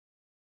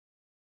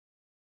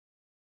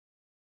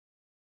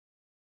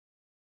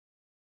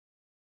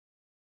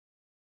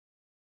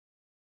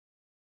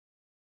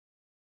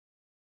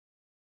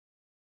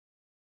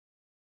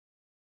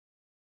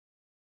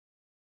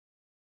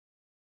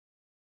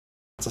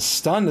 It's a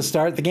stun to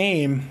start the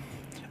game.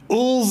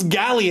 Ulz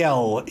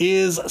Galliel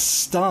is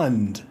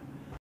stunned.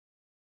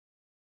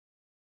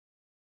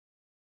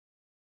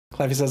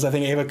 Cleffy says, I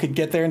think Ava could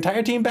get their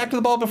entire team back to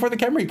the ball before the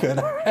Khemri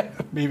could.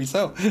 Maybe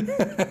so.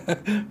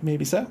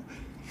 Maybe so.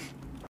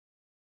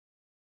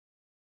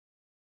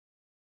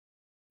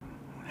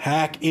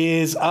 Hack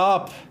is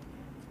up.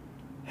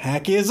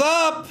 Hack is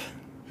up.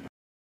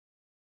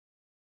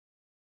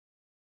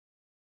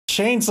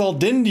 Chainsaw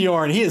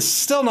Dindiorn. He is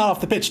still not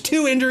off the pitch.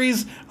 2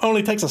 injuries.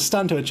 Only takes a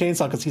stun to a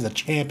chainsaw because he's a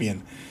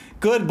champion.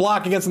 Good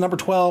block against the number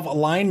 12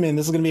 lineman.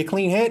 This is going to be a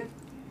clean hit.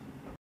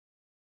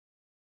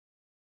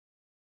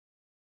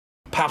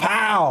 Pow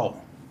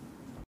pow!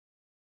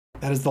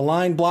 That is the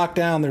line blocked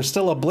down. There's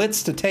still a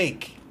blitz to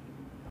take.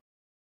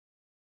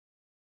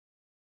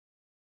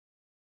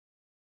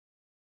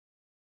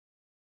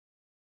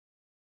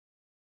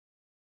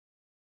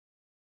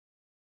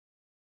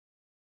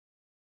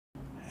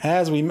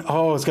 As we...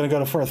 Oh, it's going to go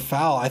to for a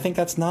foul. I think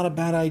that's not a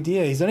bad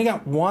idea. He's only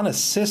got 1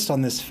 assist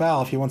on this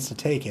foul if he wants to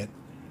take it.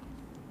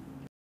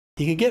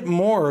 He could get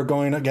more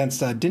going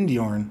against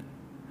Dindiorn.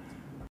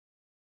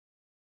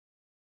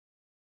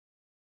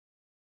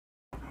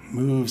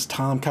 Moves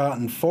Tom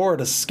Cotton forward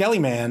to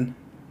Skellyman.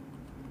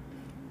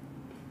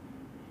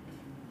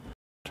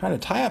 Trying to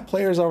tie up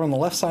players over on the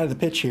left side of the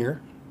pitch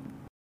here.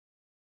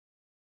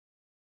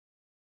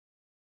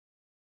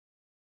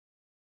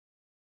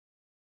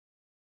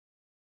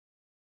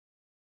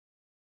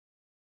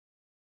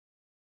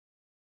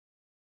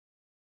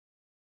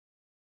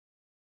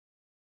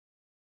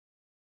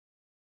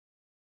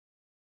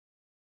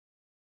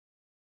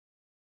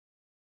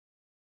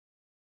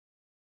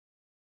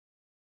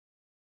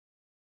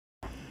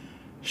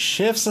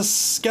 Shifts a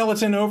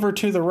skeleton over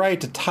to the right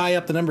to tie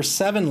up the number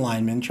 7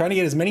 lineman, trying to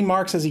get as many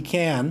marks as he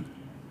can.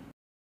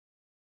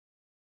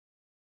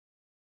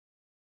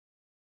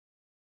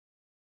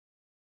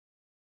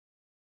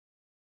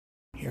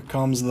 Here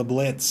comes the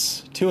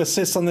blitz. 2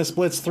 assists on this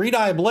blitz.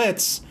 3-die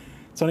blitz.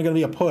 It's only going to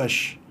be a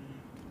push.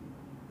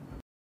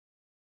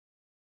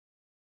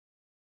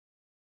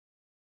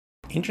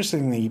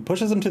 Interestingly, he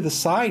pushes him to the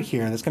side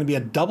here. That's going to be a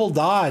double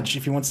dodge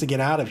if he wants to get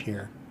out of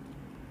here.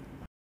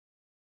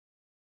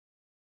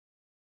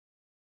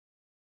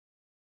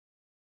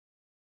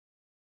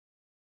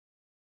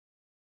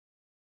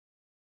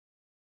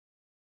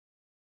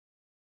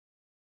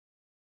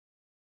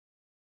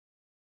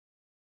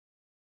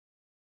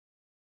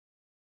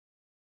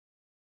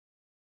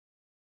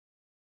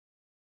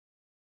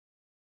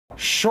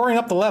 Shoring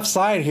up the left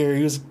side here.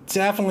 He was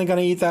definitely going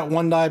to eat that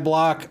 1-die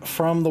block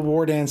from the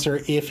War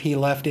Dancer if he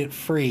left it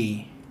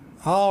free.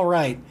 All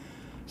right.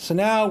 So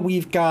now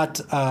we got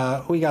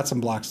some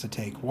blocks to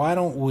take. Why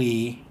don't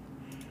we...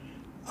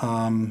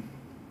 do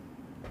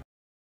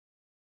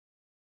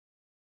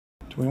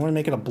we want to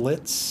make it a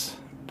blitz?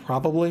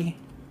 Probably.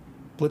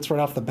 Blitz right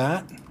off the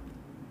bat?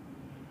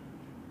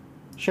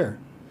 Sure.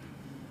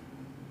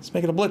 Let's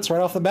make it a blitz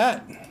right off the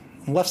bat.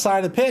 Left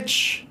side of the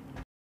pitch.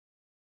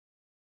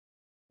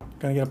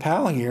 Gonna get a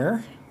pal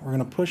here. We're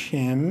gonna push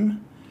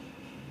him.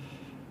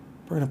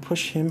 We're gonna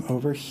push him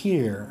over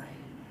here.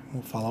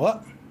 We'll follow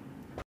up.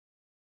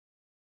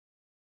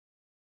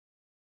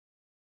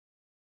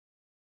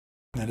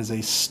 That is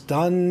a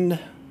stunned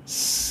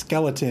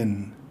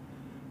skeleton.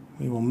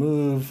 We will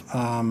move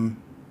down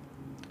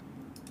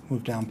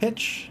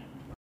pitch.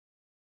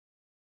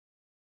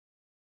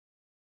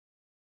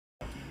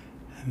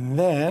 And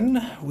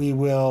then we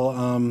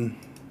will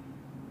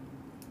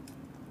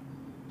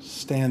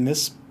stand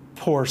this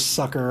poor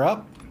sucker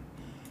up.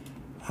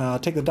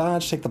 Take the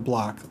dodge, take the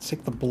block. Let's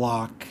take the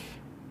block.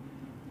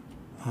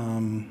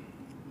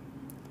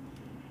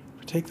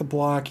 Take the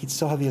block. He'd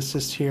still have the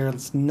assist here.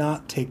 Let's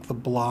not take the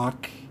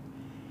block.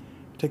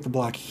 Take the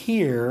block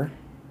here.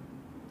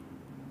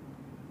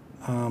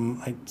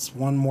 It's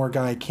one more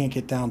guy I can't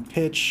get down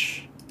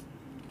pitch.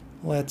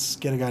 Let's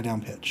get a guy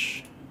down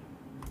pitch.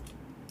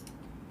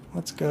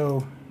 Let's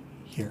go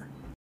here.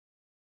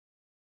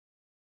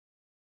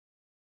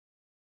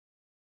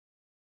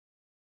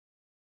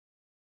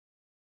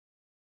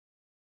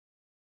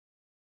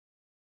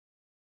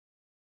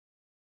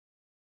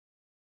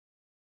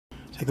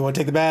 Take the one,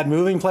 take the bad.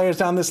 Moving players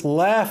down this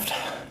left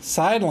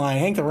sideline.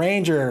 Hank the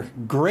Ranger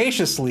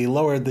graciously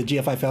lowered the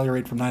GFI failure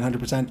rate from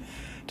 900%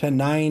 to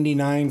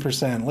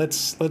 99%.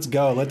 Let's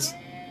go.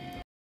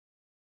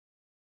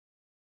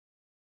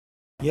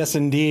 Yes,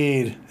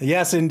 indeed.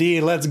 Yes,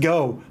 indeed. Let's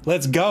go.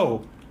 Let's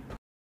go.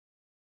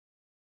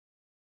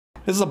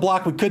 This is a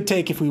block we could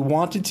take if we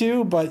wanted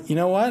to, but you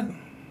know what?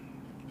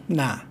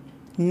 Nah.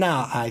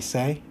 Nah, I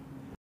say.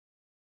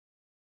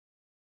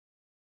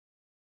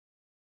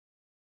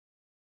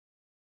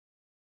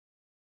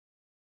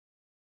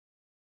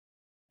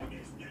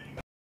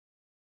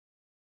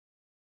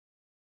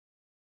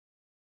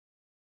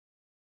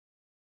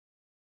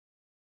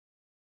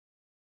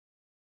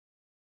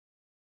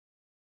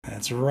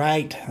 That's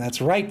right.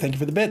 That's right. Thank you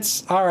for the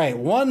bits. All right,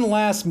 one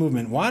last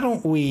movement. Why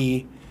don't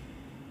we...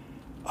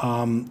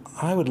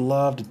 I would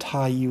love to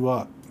tie you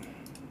up.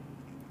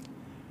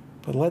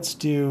 But let's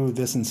do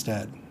this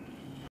instead.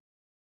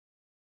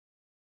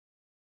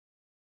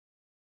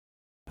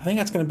 I think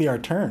that's going to be our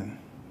turn.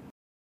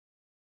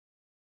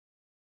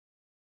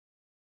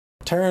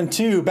 Turn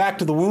 2, back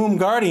to the Womb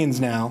Guardians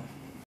now.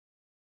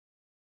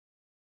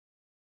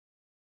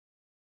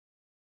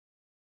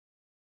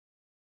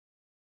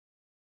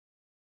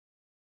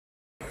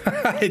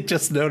 I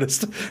just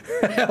noticed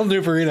El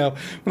Nuperino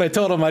when I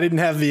told him I didn't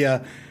have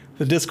the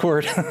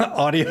Discord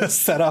audio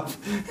set up.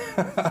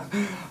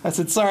 I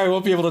said, sorry, I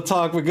won't be able to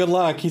talk, but good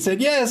luck. He said,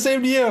 yeah,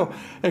 same to you,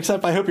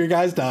 except I hope your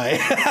guys die.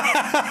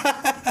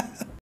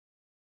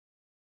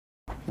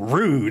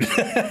 Rude.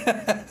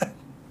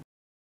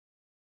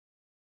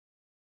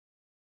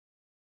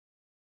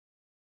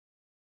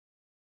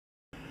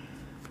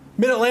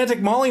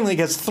 Mid-Atlantic Mauling League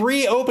has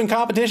 3 open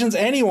competitions.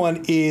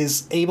 Anyone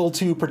is able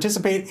to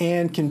participate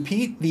and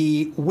compete.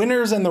 The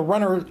winners and the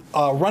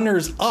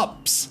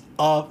runners-ups,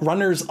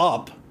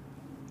 runners-up,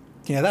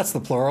 yeah, that's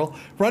the plural,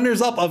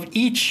 runners-up of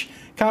each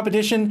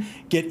competition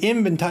get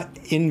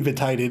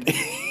invited.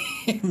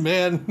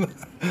 Man,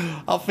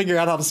 I'll figure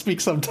out how to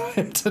speak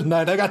sometime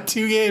tonight. I got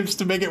 2 games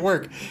to make it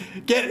work.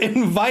 Get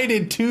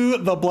invited to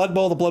the Blood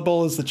Bowl. The Blood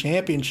Bowl is the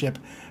championship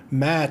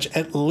match.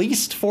 At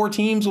least 4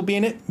 teams will be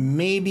in it,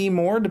 maybe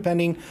more,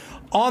 depending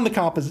on the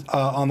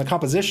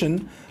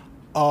composition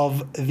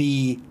of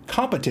the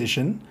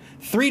competition.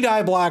 3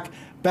 die block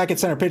back at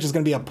center pitch is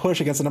going to be a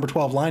push against the number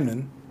 12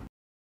 lineman.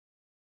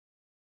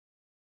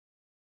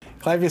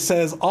 Clivius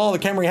says all the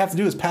Camry have to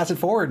do is pass it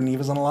forward, and he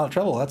was in a lot of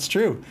trouble. That's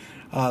true.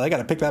 They got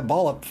to pick that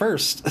ball up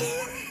first.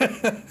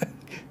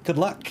 Good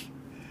luck.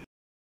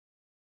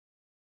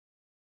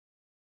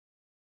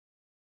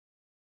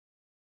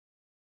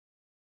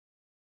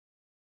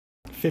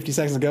 $50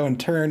 seconds to go and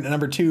turn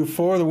number 2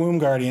 for the Womb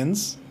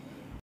Guardians.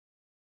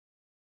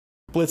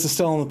 Blitz is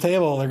still on the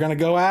table. They're going to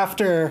go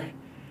after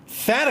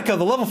Fatica,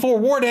 the level 4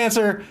 War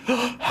Dancer.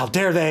 How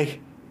dare they?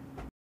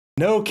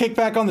 No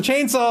kickback on the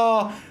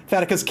chainsaw.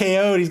 Fatica's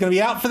KO'd. He's going to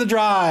be out for the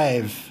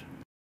drive.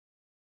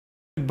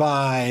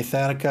 Goodbye,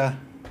 Fatica.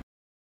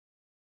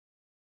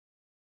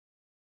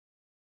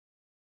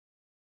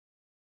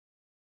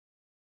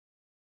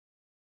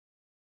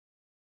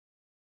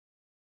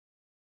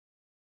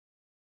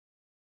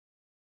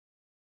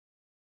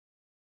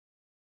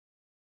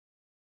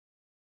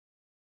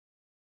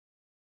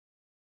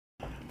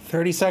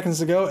 $30 seconds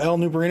to go. El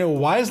Nuperino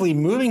wisely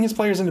moving his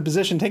players into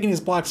position, taking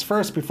his blocks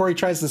first before he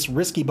tries this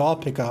risky ball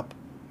pickup.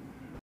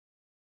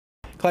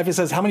 Clive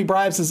says, how many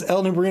bribes does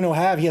El Nuperino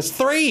have? He has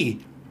 3!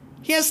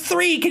 He has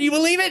 3! Can you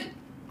believe it?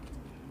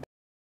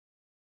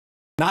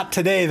 Not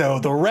today, though.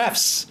 The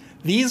refs,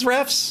 these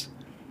refs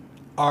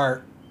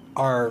are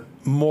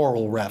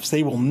moral refs.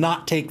 They will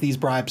not take these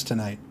bribes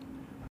tonight.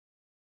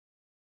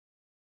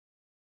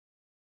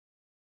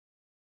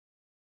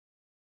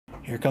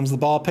 Here comes the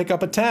ball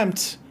pickup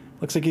attempt.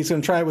 Looks like he's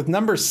going to try it with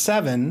number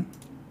 7.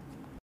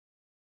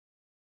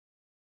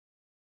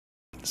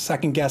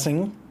 Second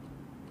guessing.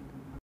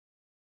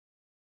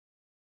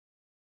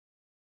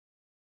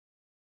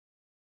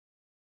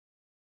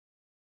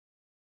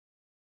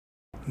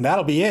 And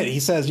that'll be it. He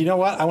says, you know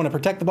what? I want to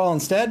protect the ball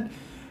instead.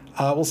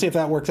 We'll see if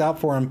that works out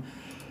for him.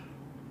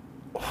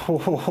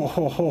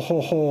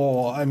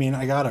 I mean,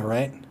 I got it,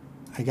 right?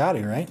 I got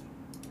to, right?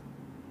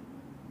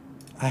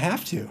 I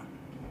have to.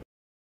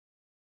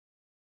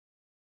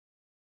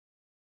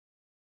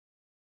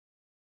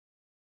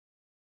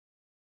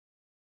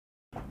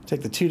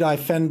 Take the 2-die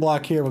fend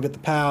block here. We'll get the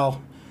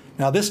POW.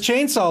 Now this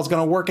chainsaw is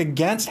going to work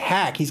against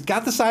Hack. He's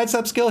got the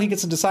sidestep skill. He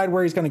gets to decide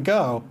where he's going to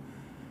go.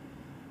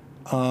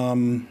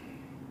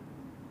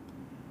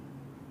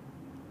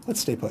 Let's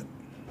stay put.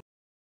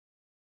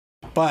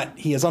 But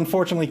he is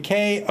unfortunately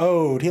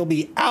KO'd. He'll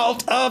be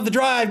out of the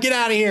drive. Get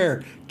out of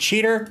here,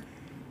 cheater.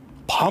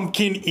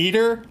 Pumpkin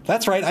eater.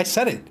 That's right. I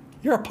said it.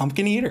 You're a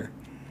pumpkin eater.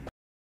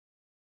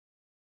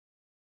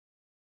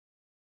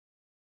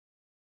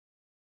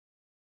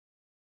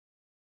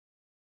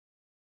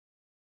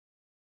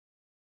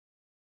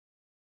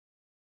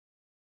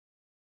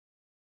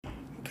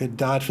 Good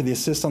dodge for the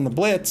assist on the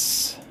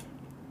blitz.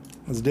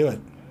 Let's do it.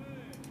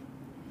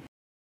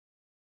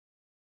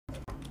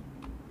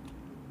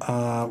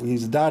 We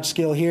use the dodge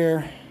skill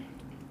here.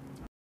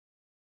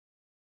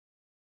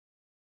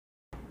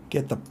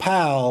 Get the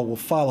POW. We'll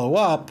follow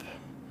up.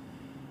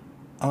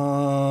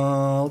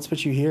 Let's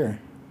put you here.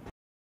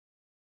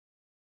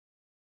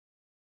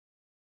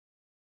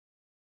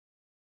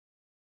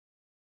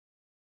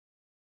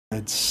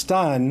 Good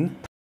stun.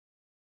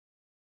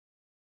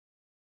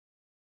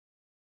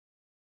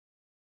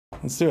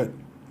 Let's do it.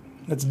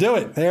 Let's do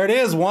it. There it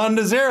is.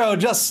 1-0,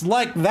 just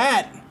like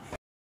that.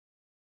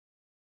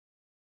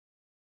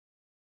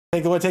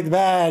 Take the good, take the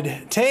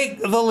bad. Take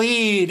the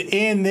lead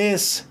in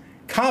this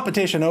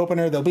competition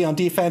opener. They'll be on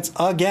defense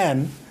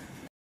again.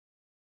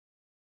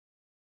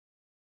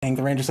 And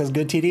the Ranger says,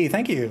 good TD.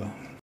 Thank you.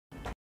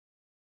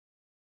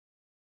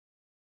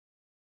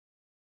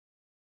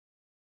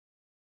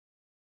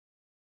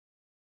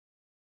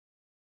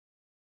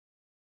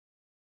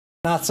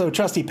 Not so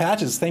trusty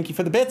Patches. Thank you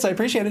for the bits. I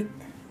appreciate it.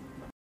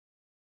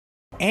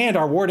 And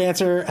our War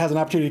Dancer has an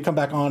opportunity to come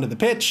back onto the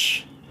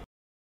pitch.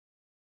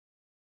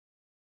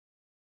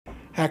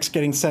 Hack's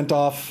getting sent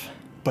off,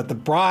 but the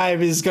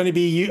bribe is going to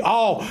be you.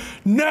 Oh,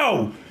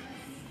 no!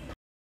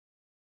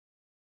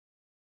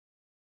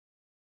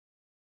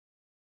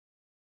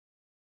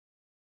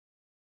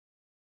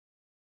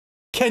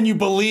 Can you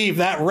believe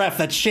that ref,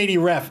 that shady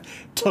ref,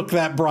 took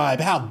that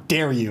bribe? How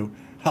dare you?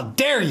 How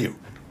dare you?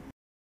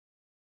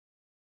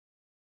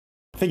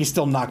 I think he's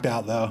still knocked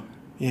out, though.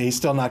 Yeah, he's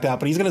still knocked out,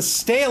 but he's going to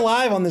stay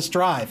alive on this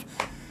drive.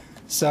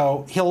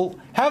 So he'll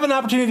have an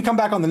opportunity to come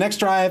back on the next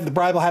drive. The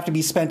bribe will have to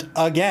be spent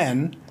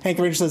again. Hank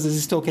the Ranger says, is he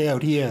still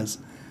KO'd? He is.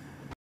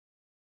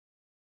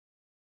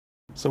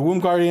 So Womb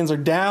Guardians are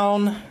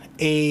down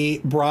a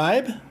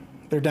bribe.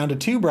 They're down to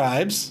 2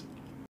 bribes.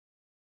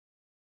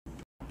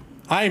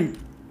 I'm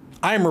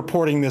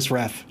reporting this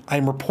ref.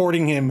 I'm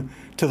reporting him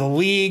to the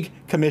league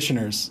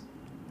commissioners.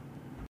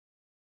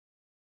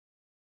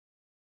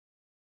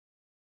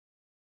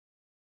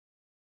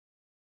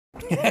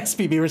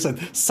 SP Beaver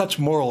said, such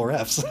moral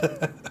refs.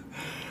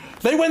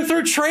 They went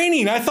through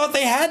training. I thought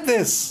they had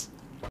this.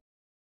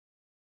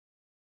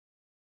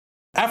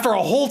 After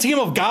a whole team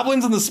of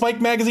goblins in the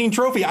Spike Magazine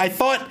trophy, I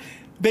thought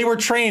they were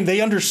trained. They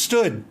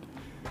understood.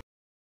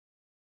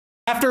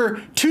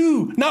 After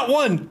 2, not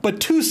 1, but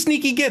 2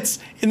 sneaky gets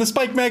in the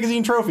Spike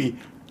Magazine trophy,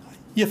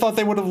 you thought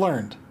they would have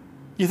learned.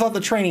 You thought the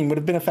training would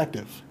have been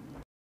effective.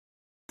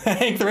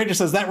 Hank the Ranger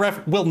says, that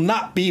ref will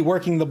not be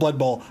working the Blood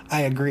Bowl.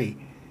 I agree.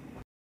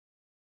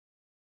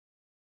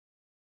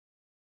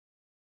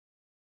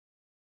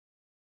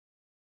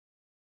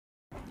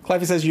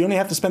 Clivey says you only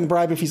have to spend the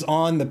bribe if he's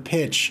on the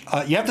pitch.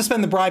 You have to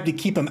spend the bribe to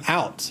keep him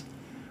out,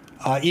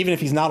 even if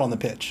he's not on the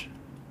pitch.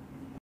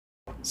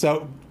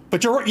 So,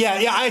 but you're,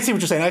 yeah, I see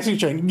what you're saying. I see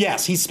what you're saying.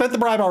 Yes, he's spent the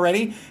bribe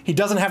already. He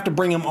doesn't have to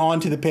bring him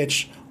onto the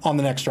pitch on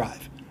the next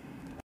drive.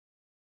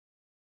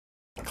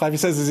 Clivey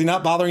says, is he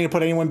not bothering to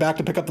put anyone back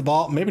to pick up the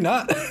ball? Maybe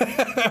not.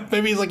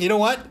 Maybe he's like, you know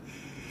what?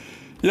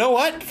 You know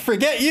what?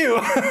 Forget you.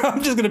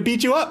 I'm just going to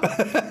beat you up.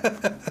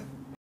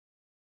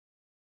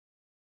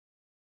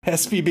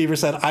 SP Beaver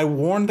said, I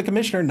warned the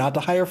commissioner not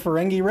to hire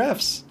Ferengi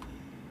refs.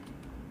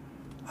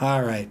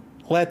 All right.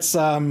 Let's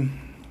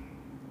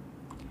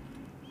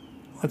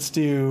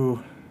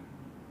do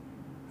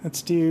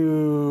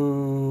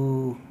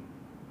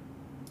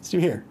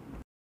here.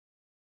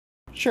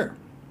 Sure.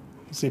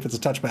 Let's see if it's a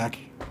touchback.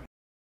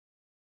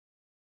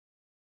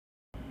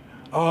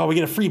 Oh, we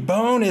get a free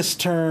bonus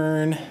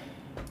turn.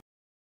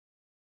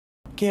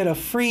 Get a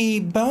free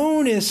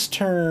bonus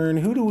turn.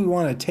 Who do we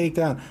want to take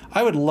down?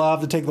 I would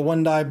love to take the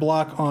 1-die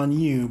block on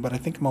you, but I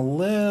think I'm a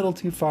little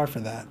too far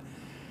for that.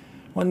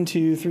 1,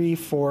 2, 3,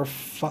 4,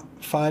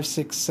 5,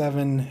 6,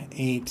 7,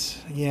 8.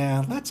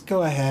 Yeah, let's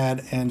go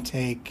ahead and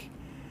take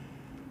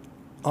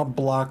a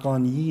block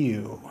on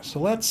you.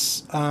 So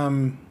let's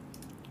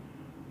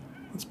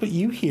put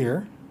you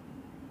here.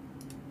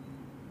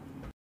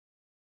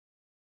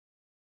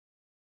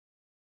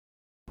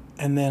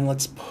 And then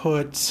let's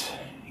put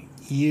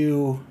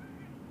you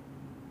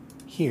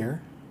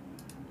here.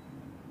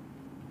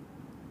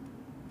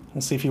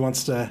 We'll see if he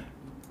wants to,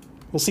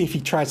 we'll see if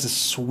he tries to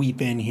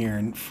sweep in here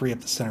and free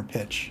up the center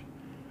pitch.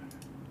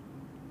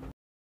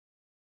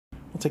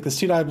 We'll take this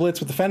 2-die blitz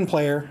with the Fen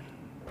player.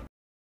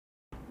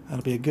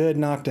 That'll be a good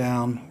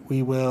knockdown.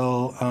 We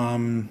will,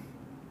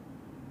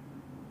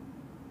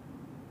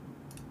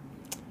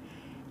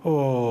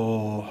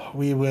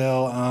 we'll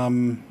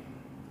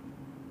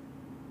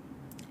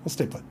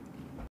stay put.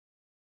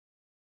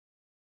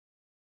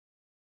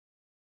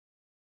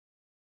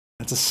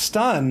 That's a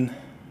stun.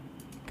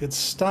 Good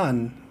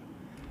stun.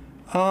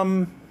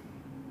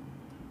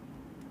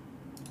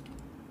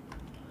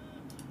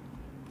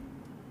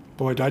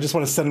 Boy, do I just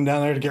want to send him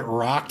down there to get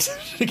rocked?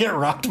 To get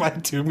rocked by a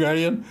Tomb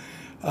Guardian?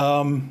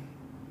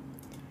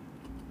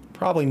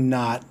 Probably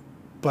not,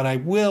 but I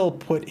will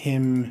put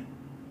him...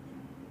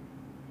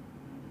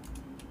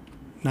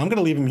 No, I'm going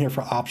to leave him here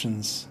for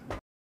options.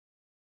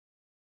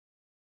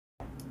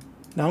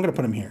 No, I'm going to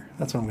put him here.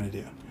 That's what I'm going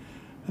to do.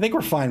 I think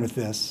we're fine with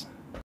this.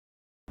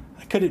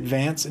 I could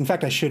advance. In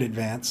fact, I should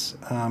advance.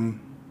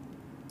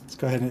 Let's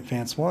go ahead and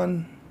advance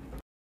one.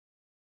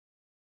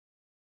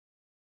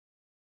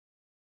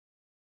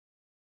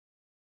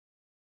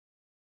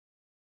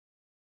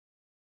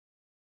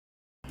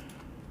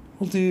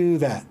 We'll do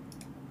that.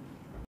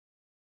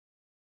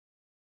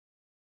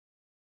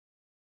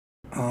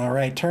 All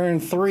right, turn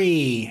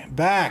 3.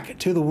 Back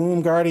to the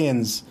Womb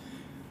Guardians.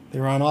 They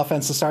were on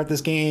offense to start this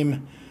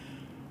game.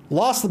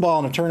 Lost the ball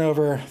in a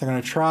turnover. They're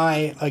going to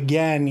try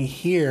again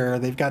here.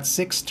 They've got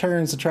 6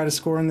 turns to try to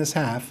score in this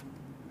half.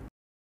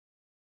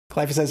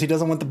 Cliffy says he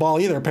doesn't want the ball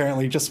either,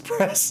 apparently. Just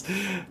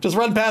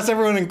run past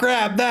everyone and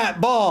grab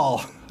that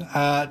ball.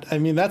 I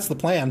mean, that's the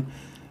plan.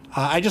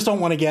 I just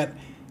don't want to get...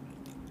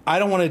 I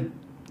don't want to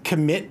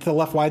commit to the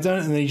left wide zone,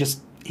 and then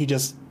he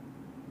just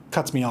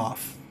cuts me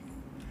off.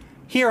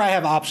 Here I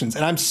have options,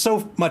 and I'm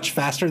so much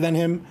faster than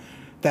him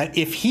that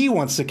if he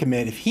wants to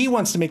commit, if he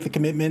wants to make the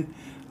commitment,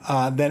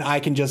 then I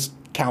can just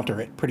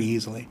counter it pretty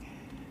easily.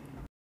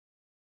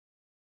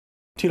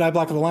 2-die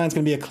block of the line is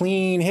going to be a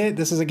clean hit.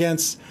 This is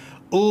against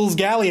Ulz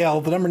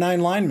Galliel, the number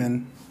 9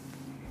 lineman.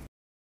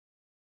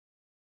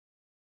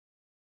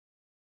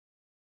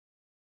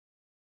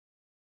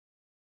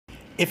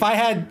 If I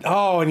had...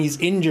 Oh, and he's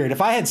injured.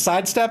 If I had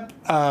sidestep,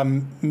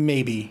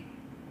 maybe.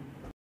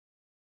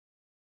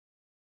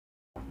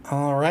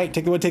 All right,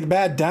 take the wood, take the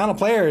bad. Down a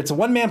player. It's a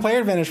one-man player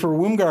advantage for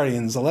Womb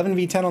Guardians.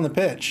 11v10 on the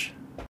pitch.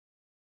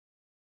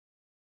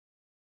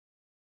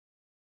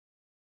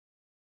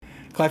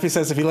 Cliffy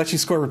says if he lets you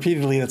score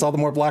repeatedly, that's all the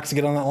more blocks to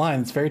get on that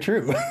line. It's very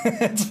true.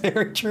 It's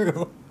very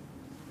true.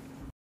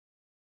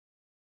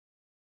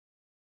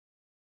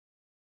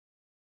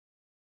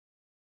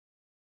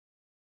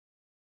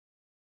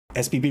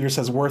 SB Beaver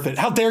says worth it.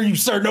 How dare you,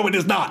 sir? No, it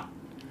is not.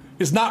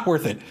 It's not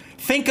worth it.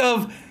 Think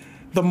of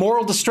the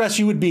moral distress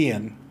you would be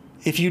in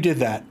if you did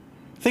that.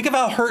 Think of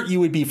how hurt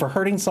you would be for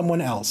hurting someone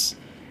else.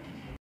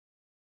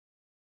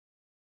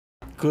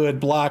 Good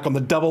block on the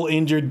double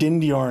injured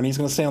Dindiorn. He's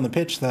going to stay on the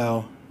pitch,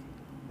 though.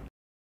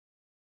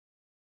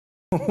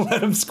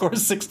 Let him score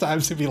 6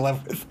 times if he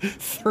left with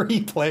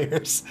 3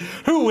 players.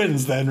 Who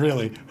wins then,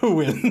 really? Who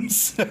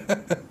wins?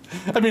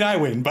 I mean, I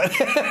win, but...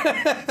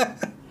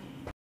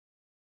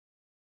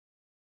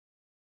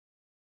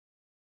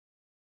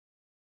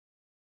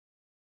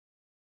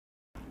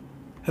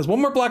 Has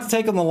one more block to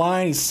take on the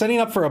line. He's setting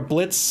up for a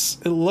blitz,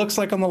 it looks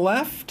like on the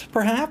left,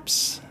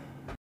 perhaps?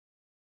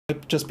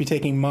 Might just be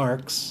taking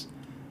marks.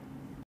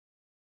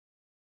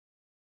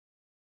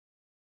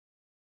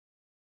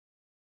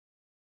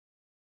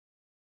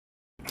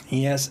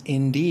 Yes,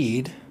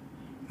 indeed.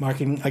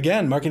 Marking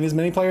as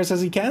many players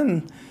as he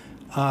can.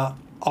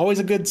 Always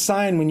a good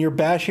sign when you're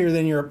bashier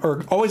than your...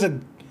 Or always a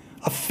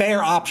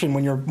fair option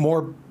when you're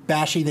more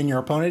bashy than your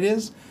opponent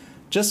is.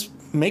 Just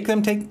make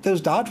them take those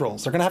dodge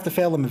rolls. They're going to have to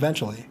fail them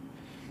eventually.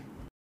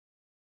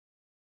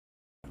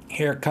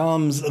 Here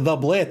comes the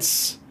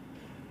blitz.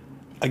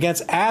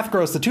 Against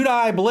Athgros, the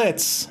 2-die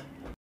blitz.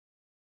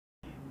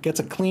 Gets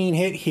a clean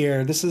hit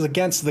here. This is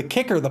against the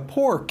kicker, the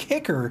poor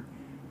kicker.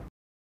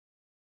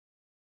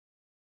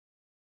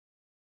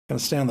 Going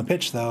to stay on the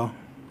pitch, though.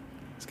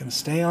 He's going to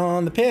stay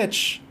on the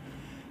pitch.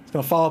 He's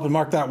going to follow up and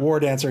mark that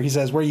war dancer. He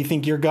says, where do you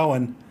think you're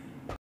going?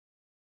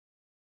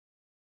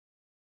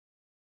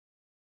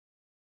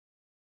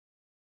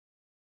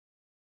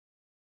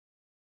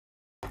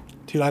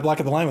 Two-die block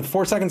at the line with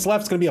 4 seconds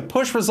left. It's going to be a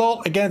push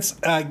result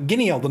against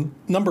Guineal, the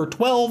number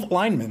 12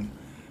 lineman.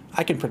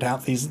 I can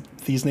pronounce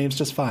these names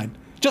just fine.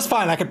 Just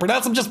fine. I can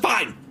pronounce them just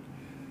fine.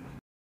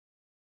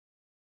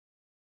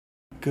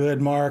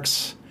 Good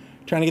marks.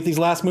 Trying to get these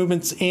last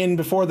movements in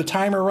before the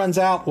timer runs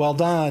out. Well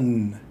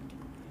done.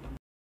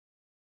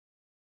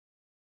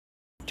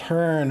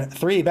 Turn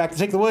 3. Back to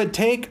take the wood.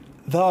 Take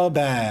the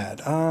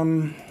bad.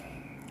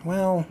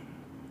 Well,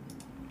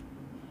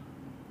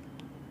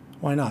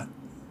 why not?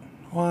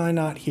 Why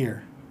not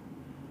here?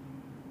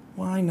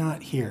 Why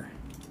not here?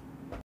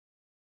 I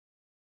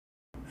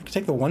could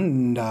take the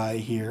 1-die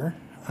here.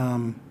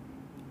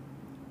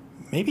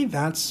 Maybe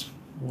that's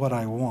what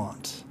I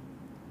want.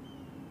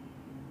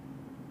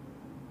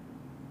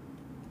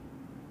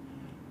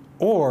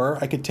 Or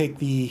I could take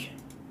the...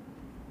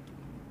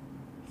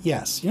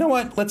 Yes. You know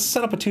what? Let's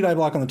set up a 2-die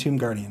block on the Tomb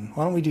Guardian.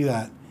 Why don't we do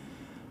that?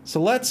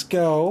 So let's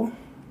go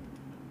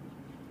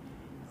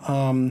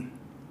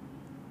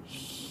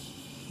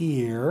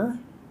here.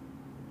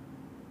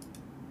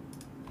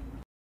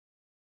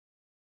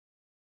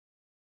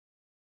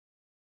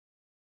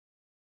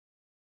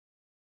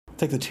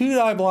 Take the 2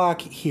 die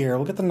block here.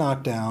 We'll get the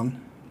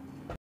knockdown.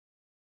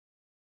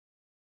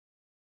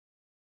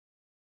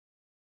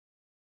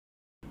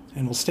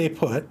 And we'll stay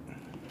put.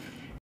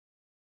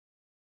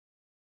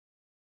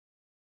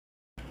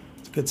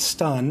 It's a good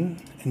stun.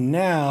 And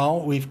now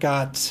we've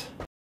got...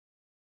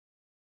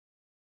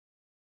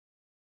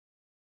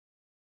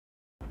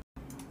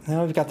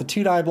 Now we've got the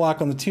 2 die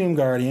block on the Tomb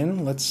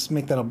Guardian. Let's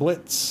make that a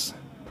blitz.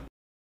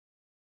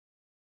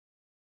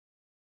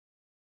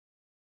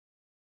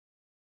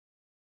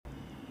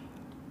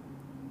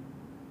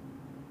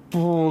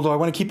 Oh, do I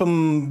want to keep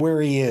him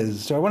where he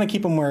is? Do I want to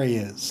keep him where he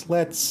is?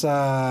 Let's,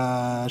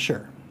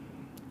 sure.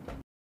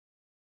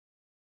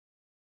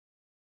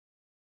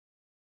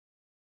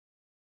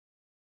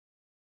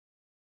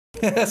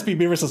 SB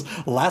Beaver says,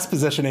 last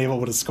possession Abel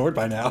would have scored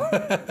by now.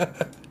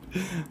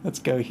 Let's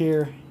go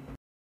here.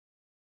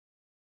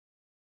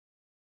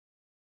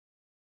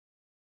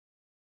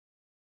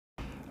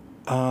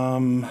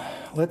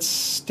 Let's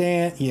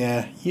stand.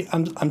 Yeah,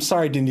 I'm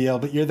sorry, Dindiel,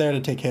 but you're there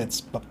to take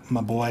hits,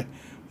 my boy,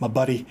 my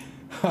buddy.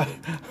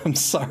 I'm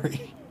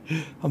sorry.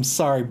 I'm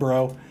sorry,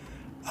 bro.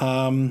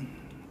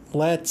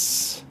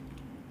 Let's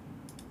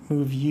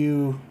move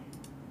you.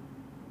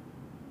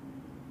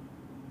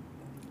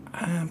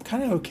 I'm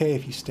kind of okay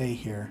if you stay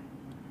here.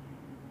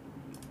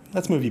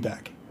 Let's move you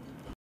back.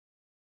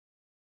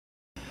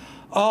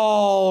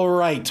 All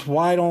right.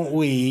 Why don't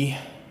we?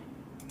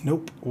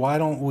 Nope. Why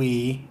don't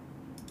we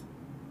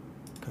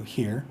go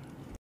here?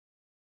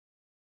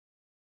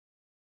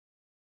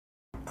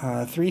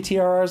 3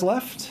 TRRs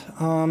left.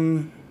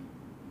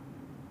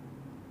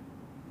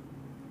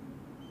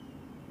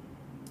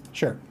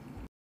 Sure.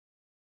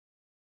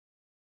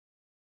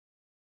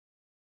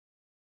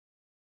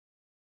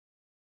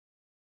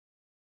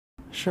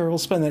 Sure, we'll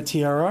spend that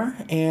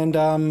TRR,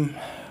 and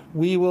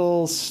we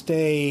will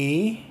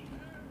stay.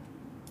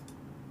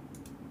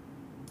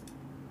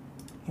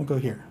 We'll go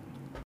here.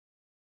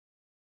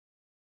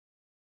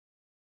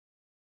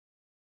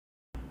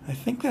 I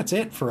think that's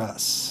it for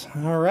us.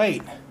 All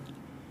right.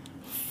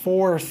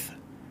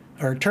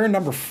 Turn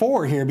number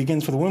 4 here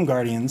begins for the Womb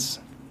Guardians.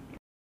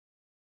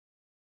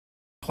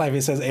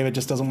 Clive says Ava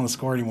just doesn't want to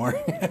score anymore.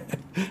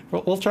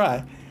 We'll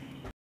try.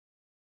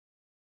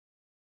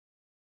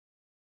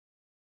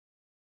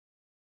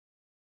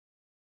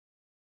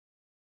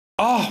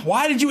 Oh,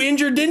 why did you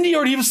injure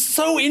Dindiord? He was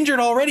so injured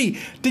already.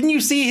 Didn't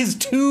you see his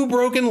 2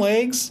 broken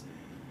legs?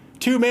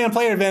 2-man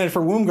player advantage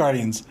for Womb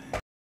Guardians.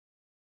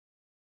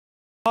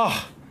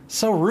 Oh,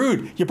 so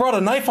rude. You brought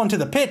a knife onto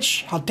the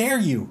pitch. How dare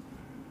you?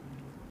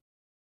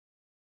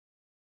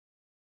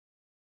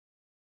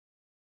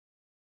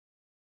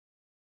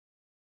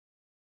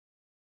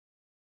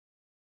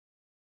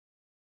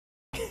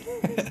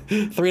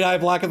 Three die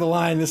block of the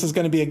line. This is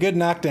going to be a good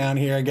knockdown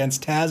here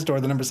against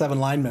Tazdor, the number 7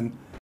 lineman.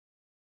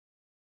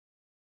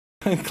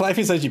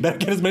 Clifey says you better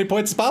get as many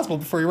points as possible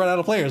before you run out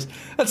of players.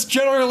 That's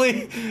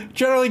generally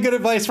good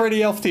advice for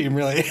any elf team,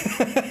 really.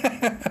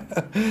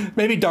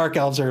 Maybe dark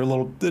elves are a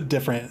little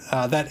different.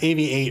 That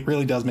AV8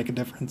 really does make a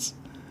difference.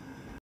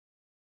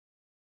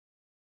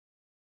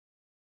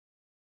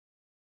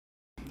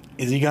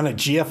 Is he going to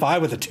GFI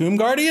with a Tomb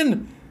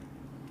Guardian?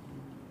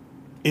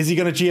 Is he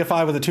going to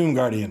GFI with a Tomb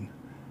Guardian?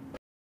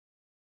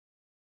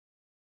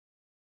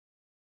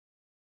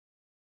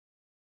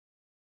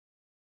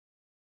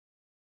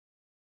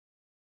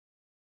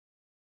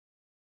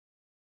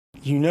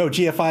 You know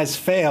GFIs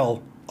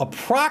fail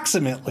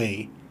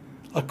approximately,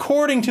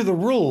 according to the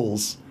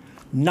rules,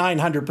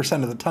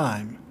 900% of the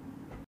time.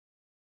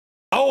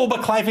 Oh,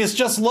 but Clypheus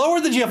just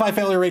lowered the GFI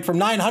failure rate from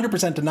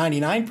 900% to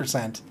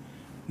 99%.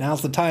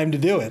 Now's the time to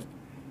do it.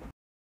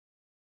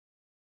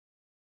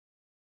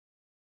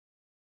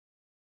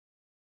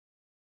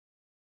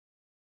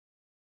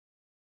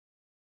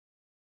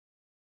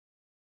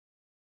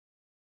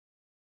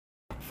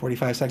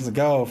 "45 seconds to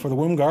go for the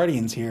Womb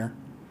Guardians here.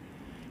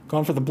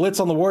 Going for the blitz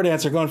on the War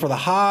Dancer, going for the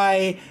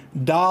high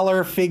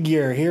dollar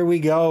figure. Here we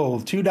go.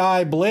 2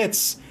 die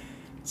blitz.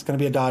 It's going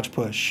to be a dodge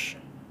push.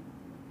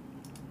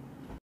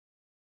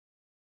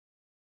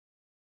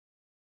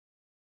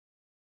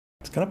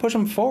 It's going to push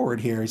him forward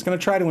here. He's going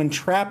to try to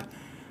entrap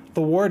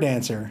the War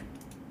Dancer.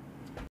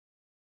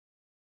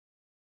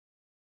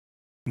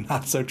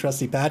 Not so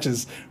trusty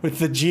Patches with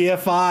the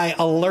GFI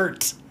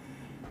alert.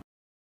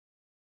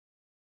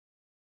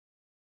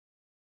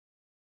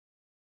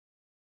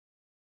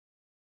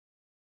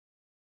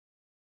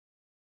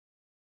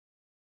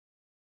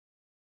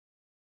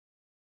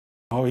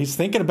 Oh, here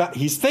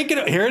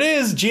it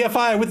is,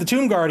 GFI with the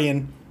Tomb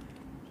Guardian.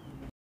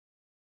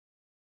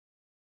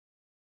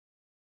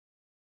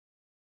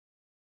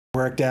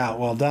 Worked out,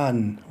 well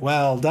done,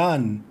 well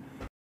done.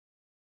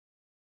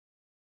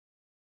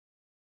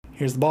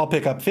 Here's the ball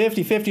pickup,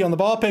 50-50 on the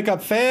ball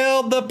pickup,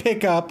 failed the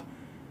pickup.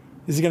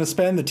 Is he gonna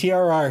spend the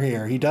TRR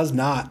here? He does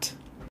not.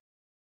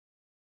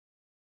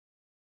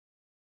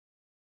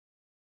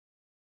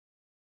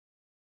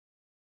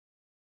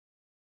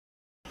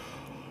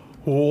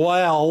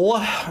 Well,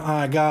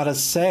 I gotta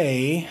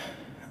say,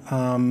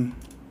 I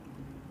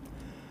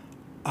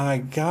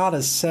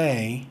gotta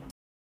say,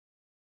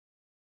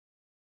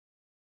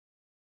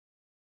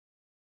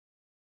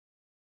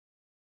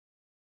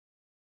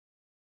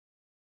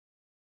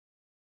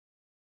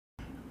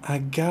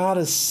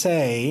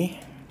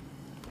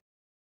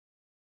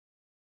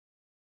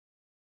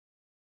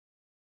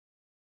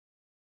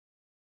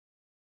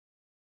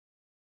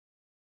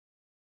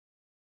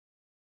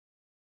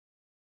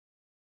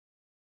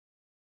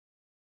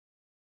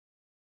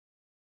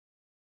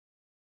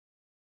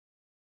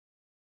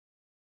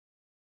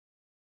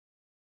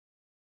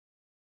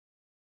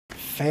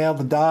 failed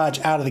the dodge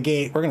out of the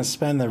gate. We're gonna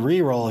spend the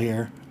reroll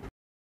here.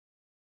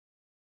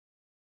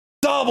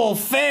 Double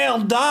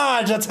failed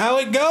dodge. That's how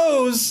it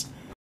goes.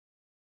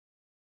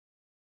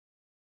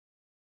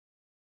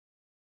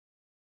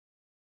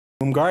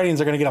 Guardians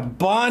are gonna get a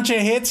bunch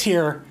of hits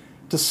here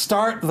to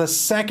start the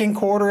second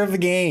quarter of the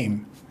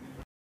game.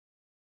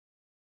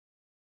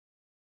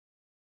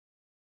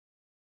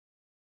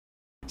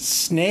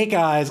 Snake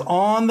Eyes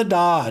on the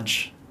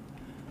dodge.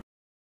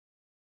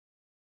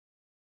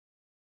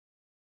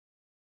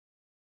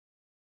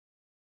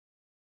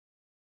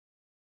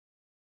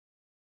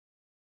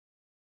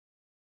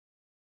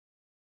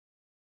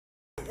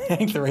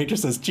 Hank the Ranger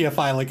says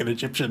GFI like an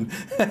Egyptian.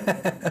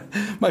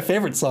 My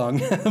favorite song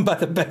by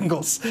the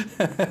Bengals.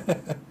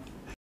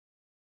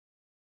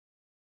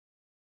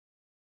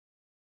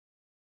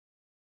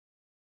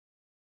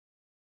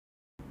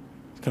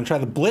 Gonna try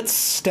the blitz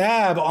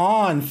stab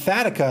on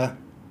Fatica.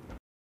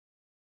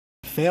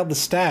 Failed the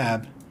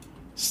stab.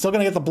 Still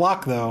gonna get the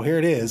block though. Here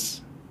it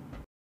is.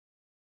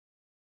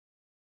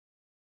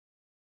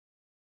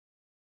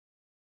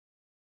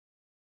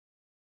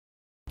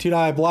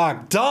 Two-die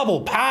block.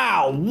 Double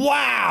pow!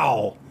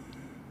 Wow!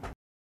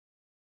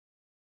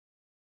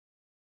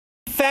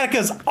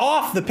 Fatica's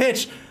off the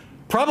pitch.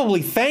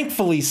 Probably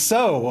thankfully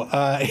so.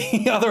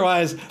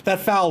 Otherwise, that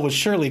foul was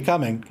surely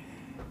coming.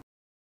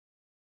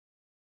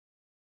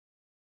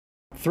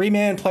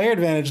 Three-man player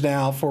advantage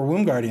now for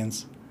Womb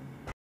Guardians.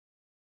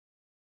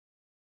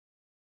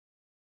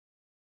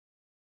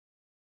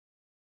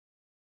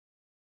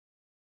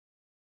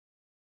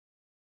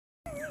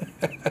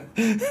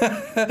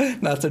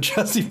 Not so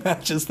trusty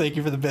matches. Thank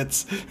you for the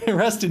bits.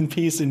 Rest in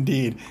peace,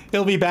 indeed.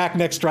 He'll be back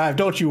next drive.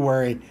 Don't you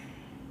worry.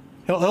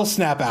 He'll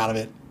snap out of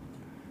it.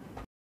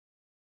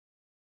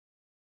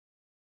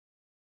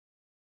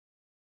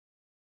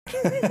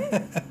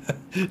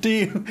 Do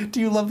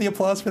you love the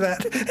applause for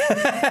that?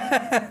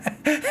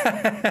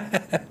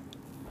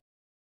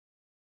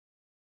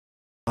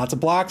 Lots of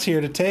blocks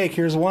here to take.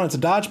 Here's one. It's a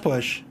dodge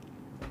push.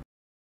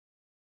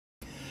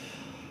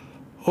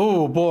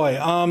 Oh boy.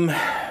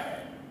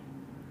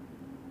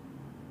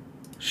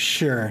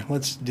 Sure,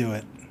 let's do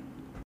it.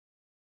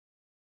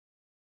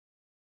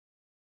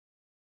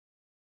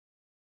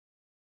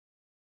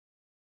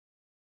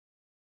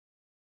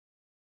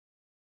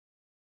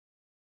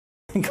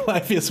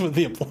 Glyphius with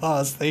the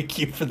applause. Thank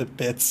you for the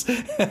bits.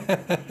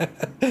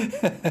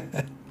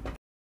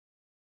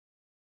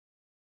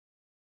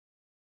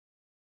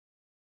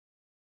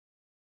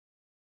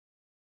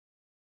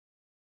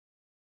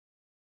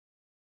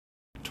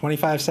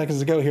 25 seconds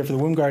to go here for the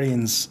Womb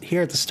Guardians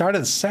here at the start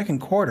of the second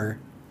quarter.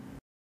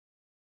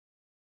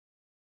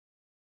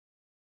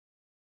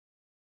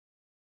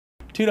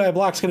 Two-die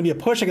block's going to be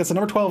a push against the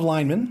number 12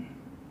 lineman.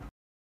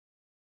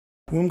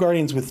 Womb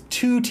Guardians with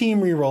 2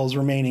 team rerolls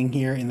remaining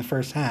here in the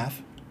first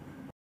half.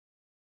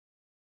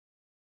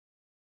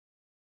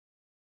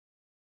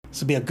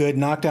 This will be a good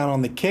knockdown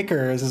on the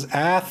kicker. This is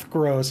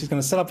Athgros. He's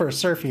going to set up for a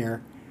surf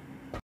here.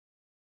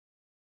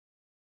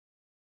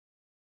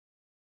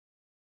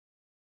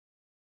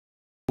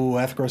 Ooh,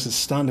 Athgros is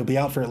stunned. He'll be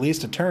out for at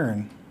least a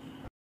turn.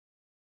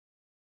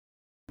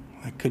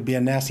 That could be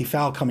a nasty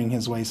foul coming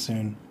his way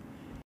soon.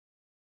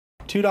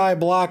 Two-die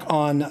block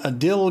on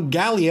Adil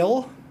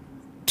Galliel.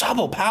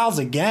 Double pals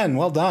again.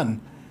 Well done.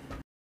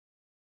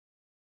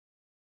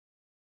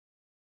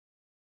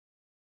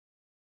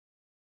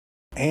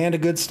 And a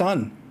good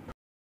stun.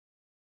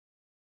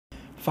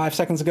 5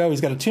 seconds to go.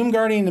 He's got a Tomb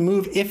Guardian to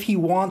move if he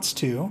wants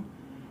to.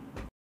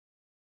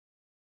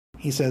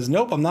 He says,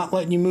 nope, I'm not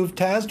letting you move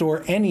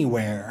Tazdor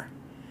anywhere.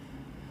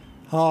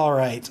 All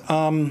right.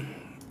 I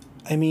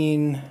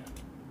mean,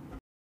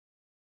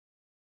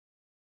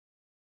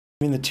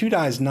 the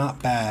two-die is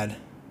not bad.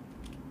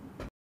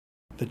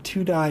 The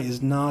two-die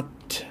is not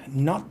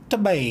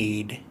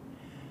bad.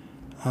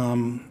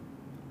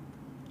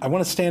 I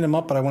want to stand him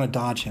up, but I want to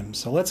dodge him.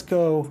 So let's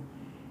go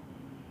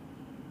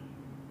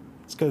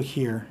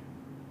here.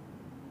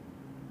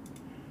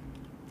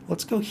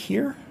 Let's go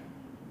here.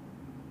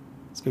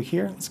 Let's go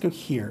here. Let's go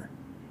here.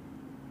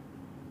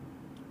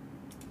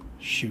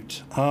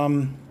 Shoot.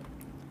 I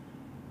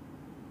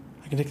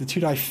can take the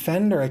two-die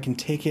fend, or I can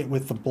take it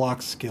with the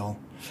block skill.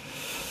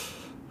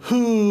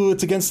 Ooh,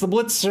 it's against the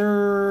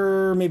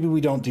blitzer. Maybe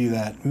we don't do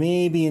that.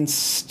 Maybe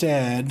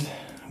instead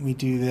we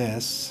do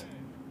this.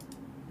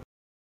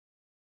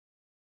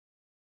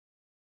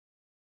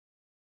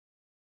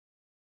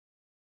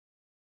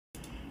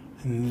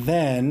 And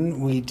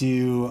then we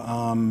do,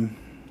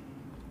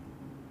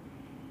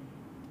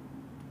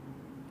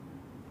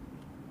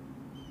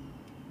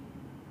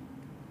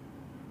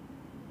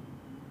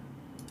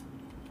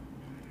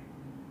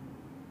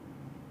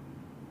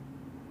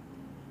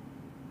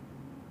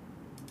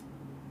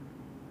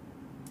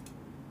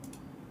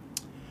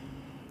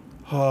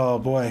 oh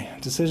boy,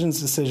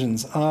 decisions. This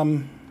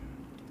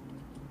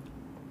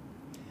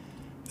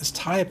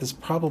tie-up is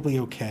probably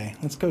okay.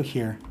 Let's go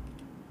here.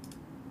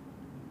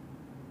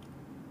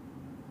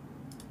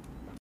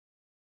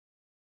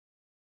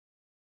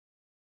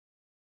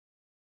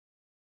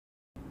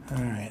 All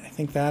right, I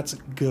think that's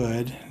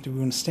good. Do we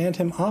want to stand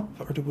him up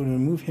or do we want to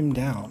move him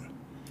down?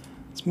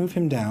 Let's move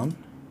him down.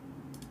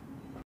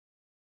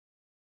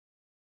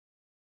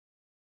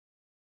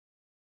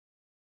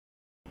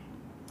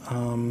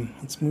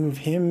 Let's move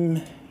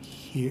him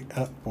here.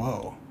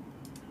 Whoa.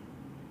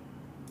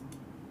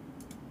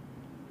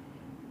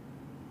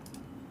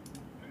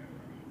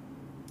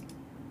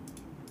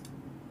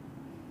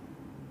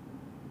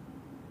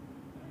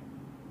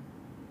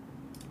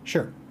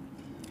 Sure.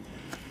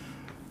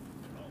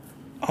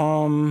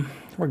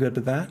 We're good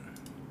with that.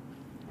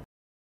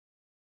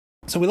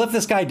 So we left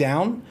this guy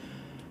down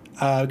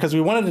because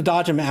we wanted to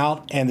dodge him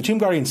out, and the Tomb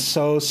Guardian's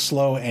so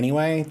slow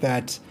anyway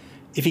that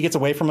if he gets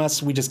away from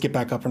us, we just get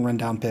back up and run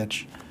down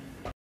pitch.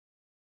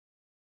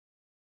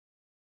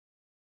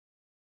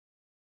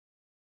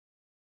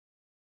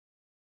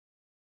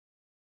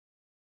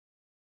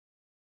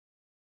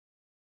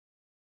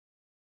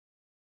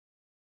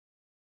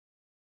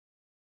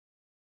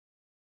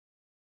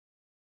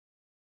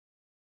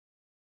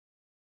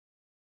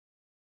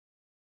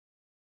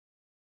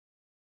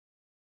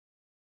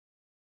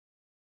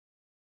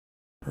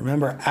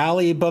 Remember,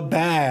 Ali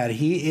Babad.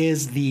 He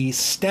is the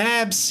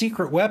stab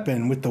secret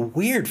weapon with the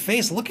weird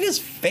face. Look at his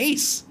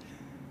face.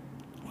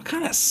 What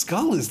kind of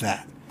skull is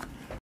that?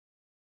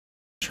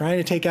 Trying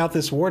to take out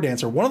this War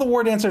Dancer. One of the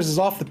War Dancers is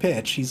off the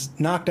pitch. He's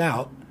knocked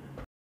out.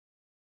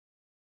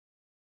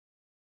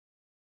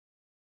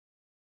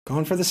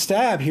 Going for the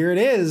stab. Here it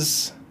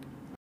is.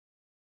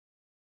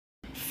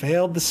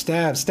 Failed the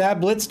stab. Stab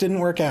Blitz didn't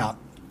work out.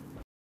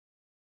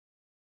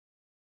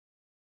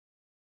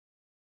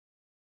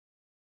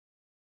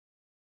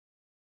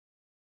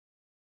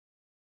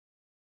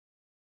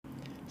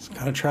 Just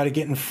gotta try to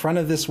get in front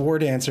of this War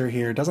Dancer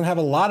here. Doesn't have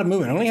a lot of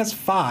movement. Only has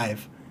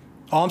 5.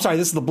 Oh, I'm sorry.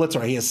 This is the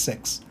Blitzer. He has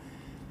 6.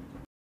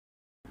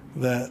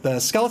 The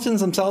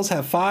skeletons themselves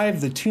have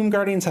 5. The Tomb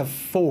Guardians have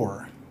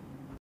 4.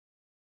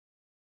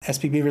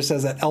 SP Beaver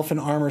says that elfin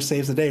armor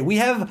saves the day. We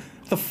have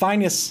the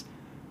finest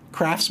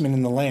craftsmen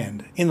in the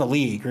land, in the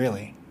league,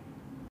 really.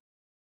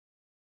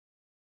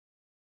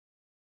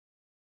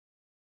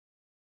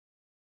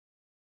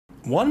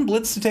 One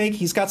blitz to take.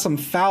 He's got some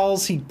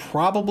fouls. He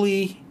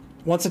probably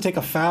wants to take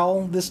a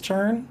foul this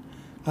turn.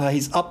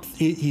 He's up.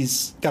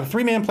 He's got a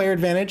 3-man player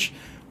advantage.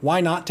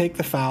 Why not take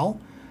the foul?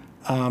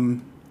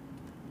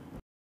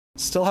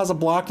 Still has a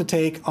block to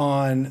take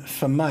on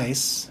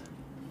Famice.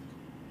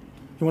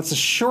 He wants to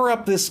shore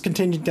up this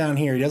contingent down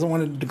here. He doesn't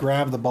want it to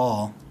grab the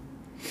ball.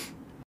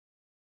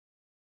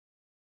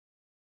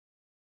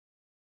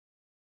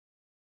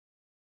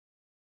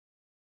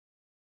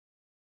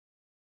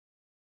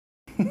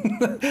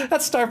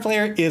 That star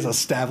player is a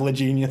Stavla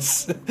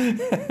genius.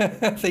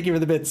 Thank you for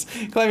the bits.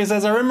 Clavia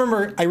says, I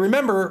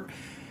remember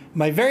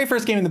my very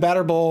first game in the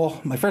Batter Bowl,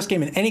 my first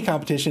game in any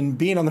competition,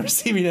 being on the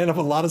receiving end of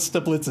a lot of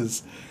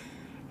Stiblitzes.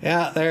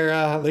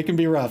 Yeah, they can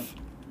be rough.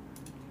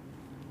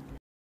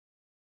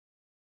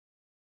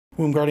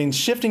 Womb Guardians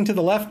shifting to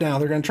the left now.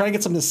 They're going to try to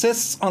get some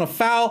assists on a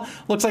foul.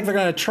 Looks like they're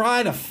going to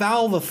try to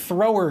foul the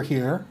thrower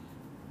here.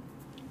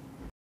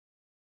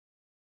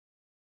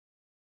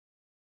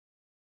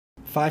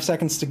 5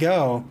 seconds to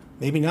go.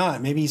 Maybe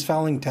not. Maybe he's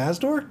fouling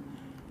Tazdor?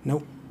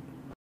 Nope.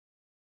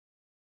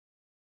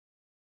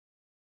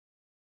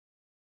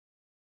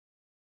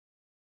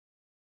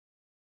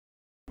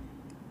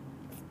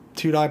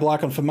 Two-die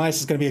block on Famice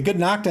is going to be a good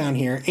knockdown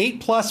here.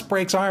 8+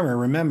 breaks armor,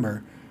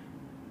 remember.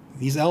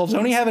 These elves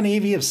only have an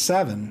AV of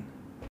 7.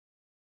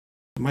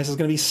 Famice is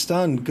going to be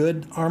stunned.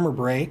 Good armor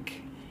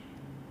break.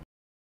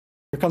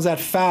 Here comes that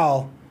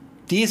foul.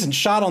 Decent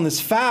shot on this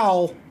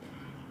foul.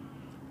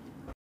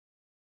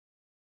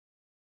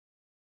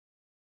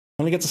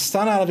 Only gets a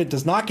stun out of it,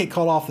 does not get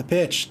called off the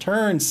pitch.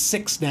 Turn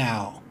 6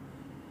 now.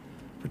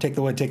 For take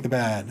the wood, take the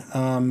bad.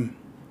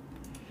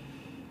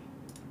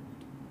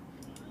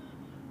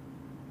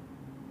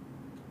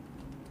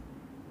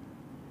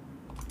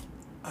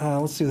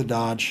 Let's do the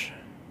dodge.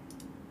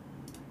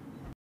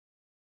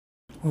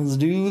 Let's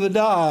do the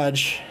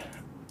dodge.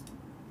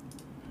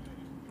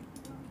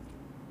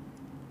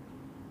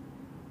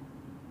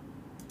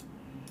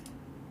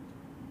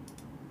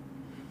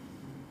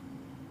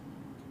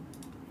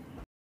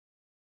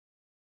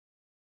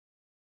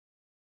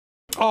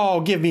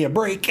 Oh, give me a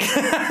break.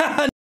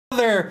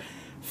 Another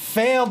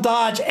failed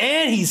dodge,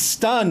 and he's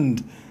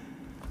stunned.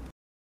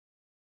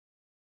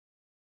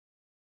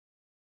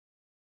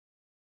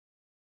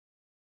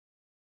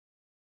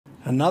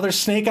 Another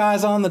Snake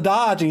Eyes on the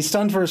dodge, and he's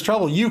stunned for his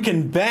trouble. You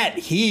can bet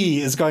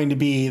he is going to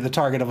be the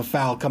target of a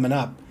foul coming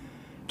up.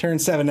 Turn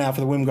 7 now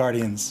for the Womb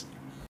Guardians.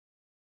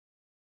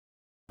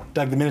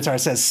 Doug the Minotaur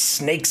says,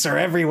 snakes are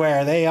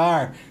everywhere. They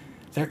are.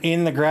 They're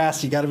in the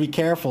grass. You got to be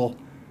careful.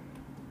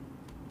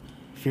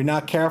 If you're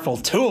not careful,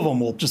 2 of them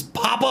will just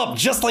pop up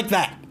just like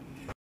that.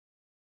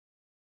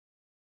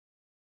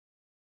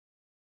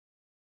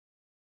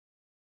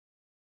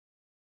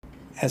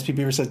 SP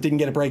Beaver says, didn't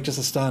get a break, just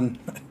a stun.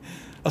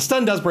 A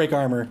stun does break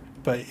armor,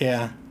 but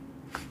yeah.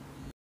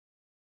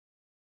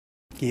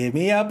 Give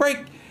me a break.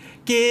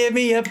 Give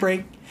me a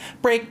break.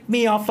 Break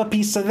me off a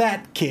piece of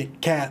that Kit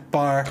Kat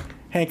bar.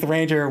 Hank the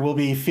Ranger will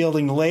be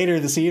fielding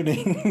later this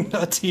evening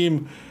a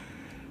team.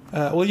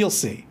 Well, you'll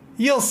see.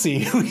 You'll see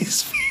who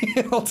he's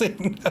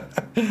fielding.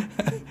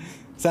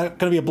 Is that going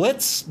to be a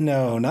blitz?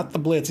 No, not the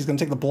blitz. He's going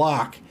to take the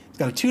block. He's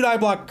got a 2-die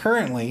block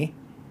currently.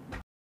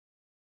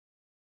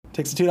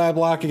 Takes a 2-die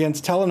block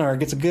against Telenor.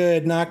 Gets a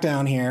good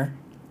knockdown here.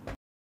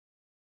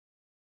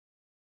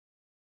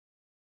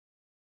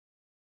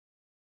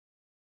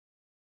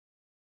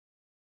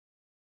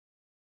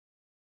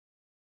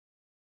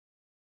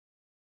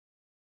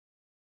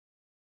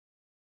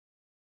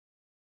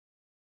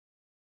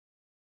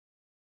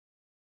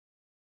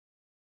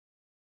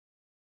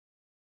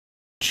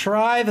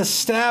 Try the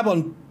stab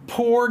on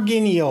poor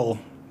Guineal.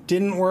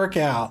 Didn't work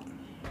out.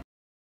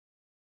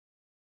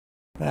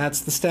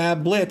 That's the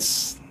stab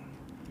blitz.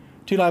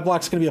 2-die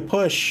block's gonna be a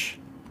push.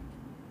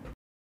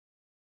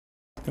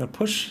 Gonna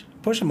push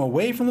him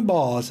away from the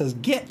ball. It says,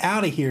 get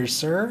out of here,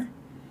 sir.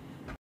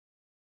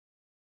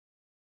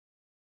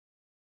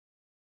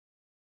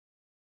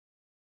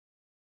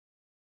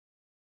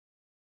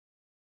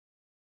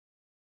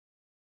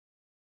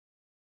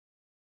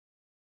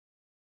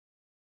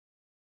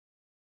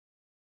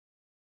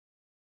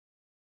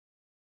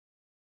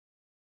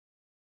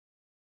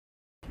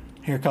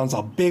 Here comes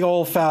a big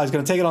old foul. He's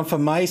going to take it on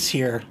Famice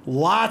here.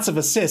 Lots of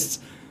assists.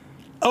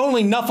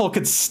 Only Nuffle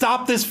could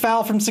stop this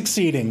foul from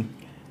succeeding.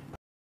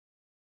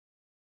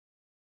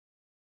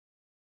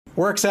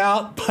 Works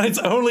out, but it's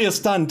only a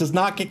stun. Does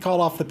not get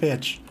called off the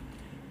pitch.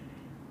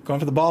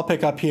 Going for the ball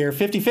pickup here.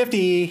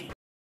 50-50.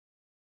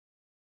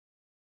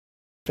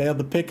 Failed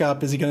the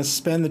pickup. Is he going to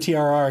spend the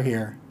TRR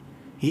here?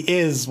 He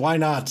is. Why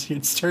not?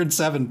 It's turn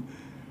 7.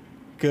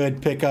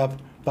 Good pickup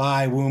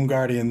by Womb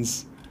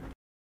Guardians.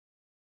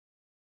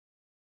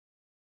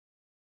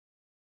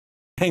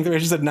 I think the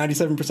Ranger said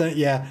 97%.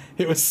 Yeah,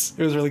 it was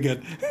really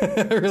good.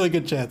 Really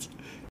good chance.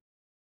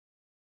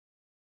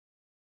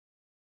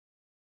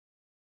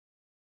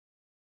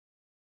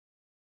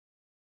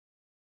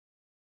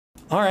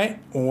 All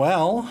right.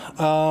 Well,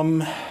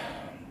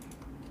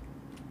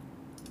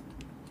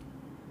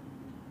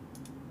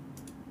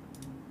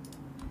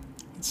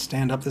 let's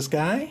stand up this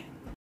guy.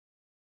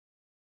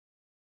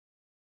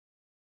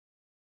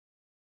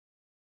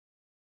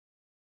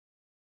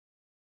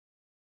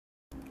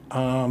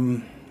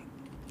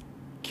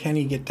 Can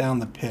he get down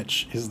the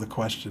pitch is the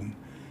question.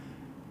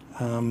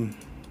 I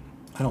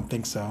don't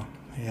think so.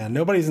 Yeah,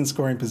 nobody's in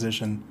scoring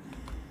position.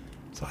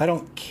 So I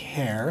don't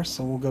care.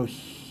 So we'll go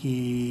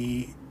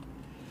here.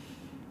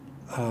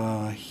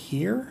 We'll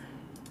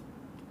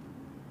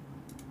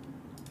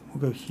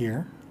go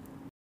here.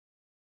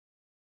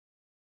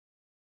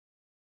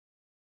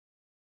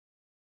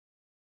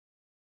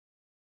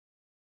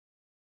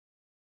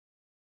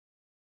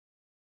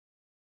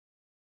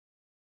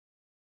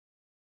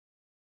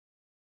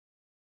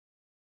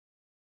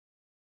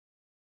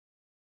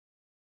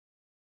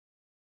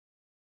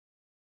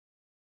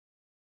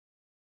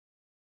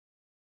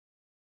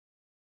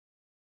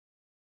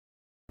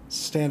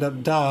 Stand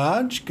up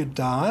dodge, good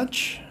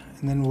dodge,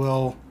 and then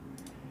we're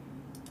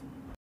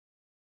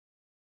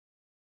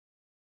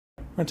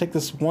gonna take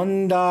this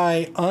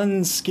 1-die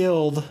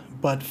unskilled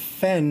but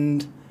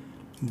fend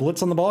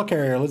blitz on the ball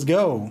carrier. Let's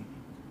go.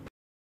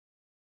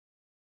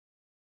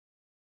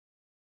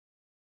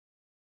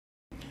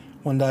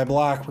 One-die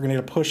block, we're gonna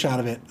get a push out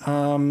of it.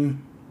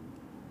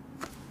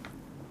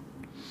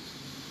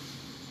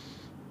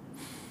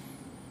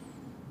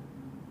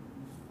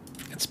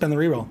 Let's spend the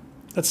reroll.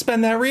 Let's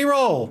spend that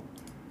reroll.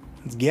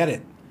 Let's get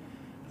it.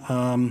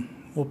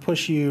 We'll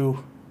push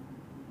you.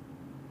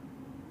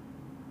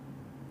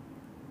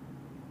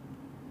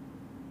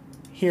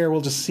 Here,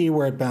 we'll just see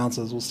where it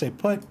bounces. We'll stay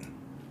put.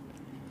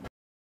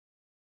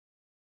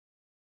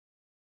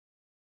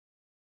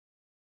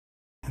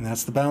 And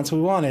that's the bounce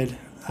we wanted.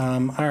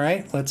 All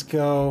right, let's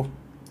go.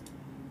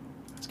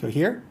 Let's go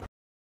here.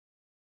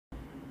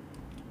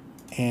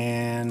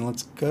 And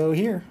let's go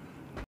here.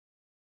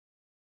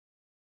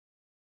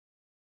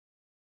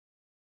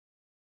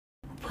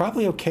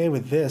 Probably okay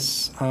with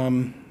this.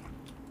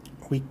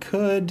 We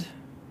could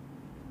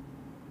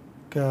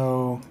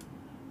go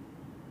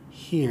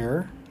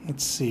here.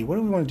 Let's see. What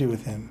do we want to do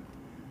with him?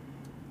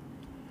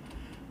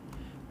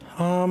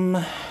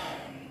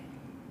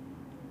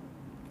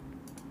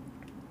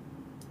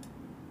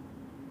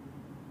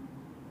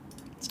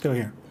 Let's go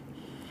here.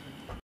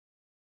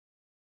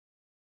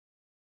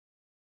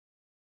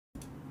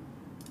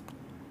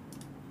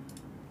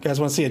 You guys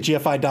want to see a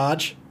GFI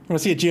dodge? Want to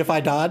see a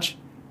GFI dodge?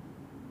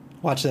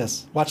 Watch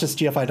this. Watch this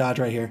GFI dodge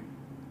right here.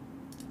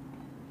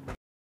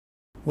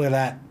 Look at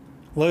that.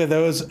 Look at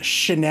those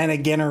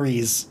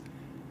shenaniganeries.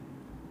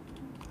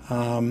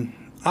 All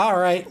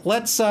right,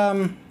 let's,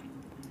 do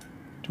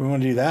we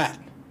want to do that?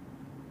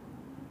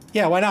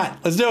 Yeah, why not?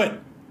 Let's do it.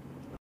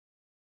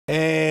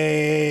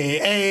 Hey,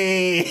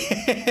 hey,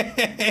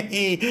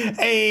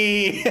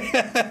 hey,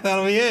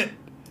 that'll be it.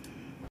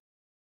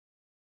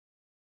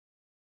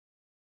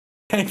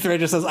 Hank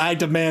Threader says, I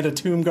demand a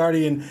Tomb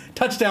Guardian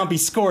touchdown be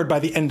scored by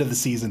the end of the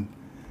season.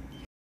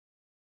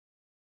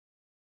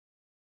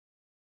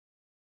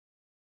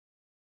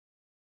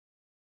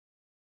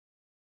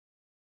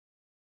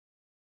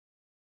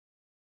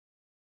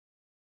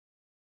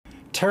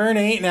 Turn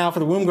 8 now for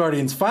the Womb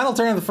Guardians. Final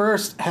turn of the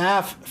first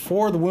half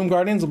for the Womb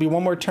Guardians. Will be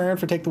one more turn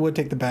for Take the Wood,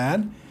 Take the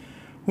Bad.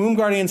 Womb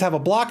Guardians have a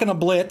block and a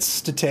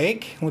blitz to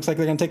take. Looks like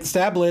they're going to take the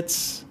stab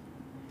blitz.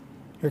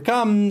 Here it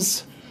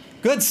comes.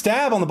 Good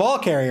stab on the ball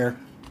carrier.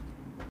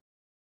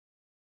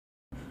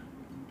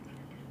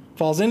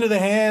 Falls into the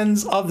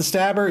hands of the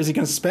stabber. Is he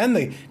going to spend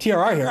the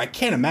TRR here? I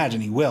can't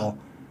imagine he will.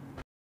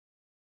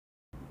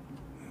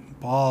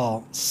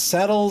 Ball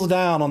settles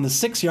down on the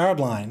 6-yard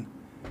line.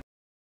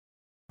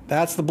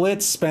 That's the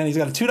blitz spin. He's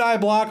got a 2-die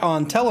block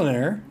on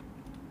Telener.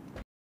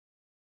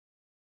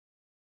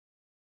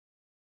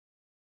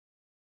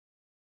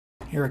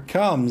 Here it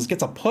comes.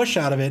 Gets a push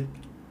out of it.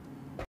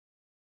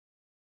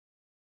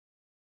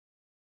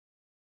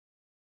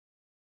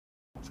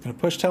 He's going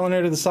to push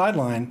Telener to the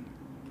sideline.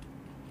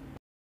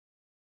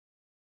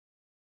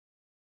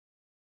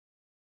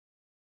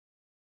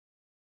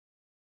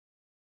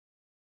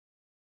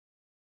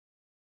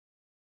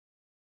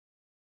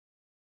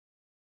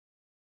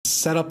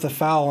 Set up the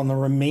foul on the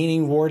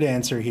remaining War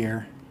Dancer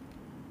here.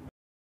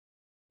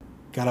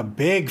 Got a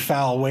big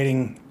foul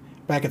waiting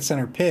back at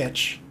center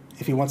pitch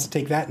if he wants to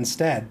take that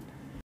instead.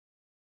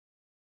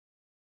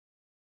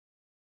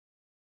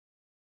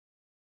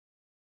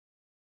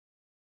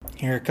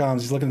 Here it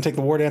comes. He's looking to take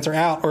the War Dancer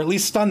out, or at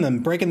least stun them.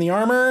 Breaking the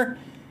armor.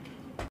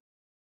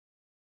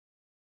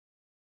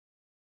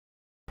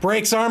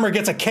 Breaks armor,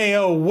 gets a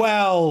KO.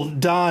 Well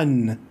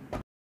done.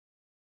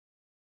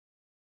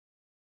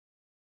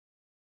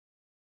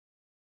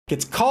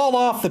 Gets called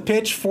off the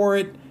pitch for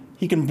it.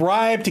 He can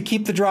bribe to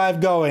keep the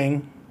drive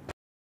going.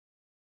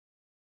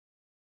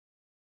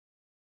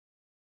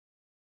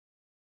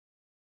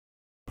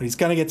 But he's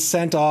going to get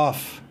sent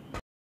off.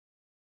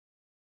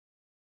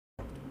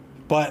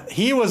 But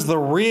he was the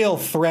real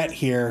threat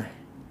here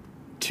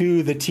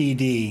to the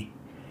TD.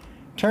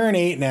 Turn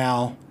 8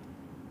 now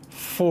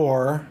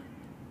for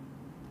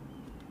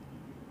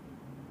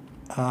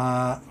Take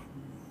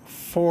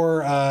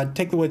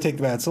the Wood, Take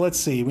the Bad. So let's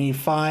see. We need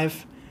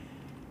 5.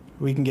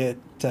 We can get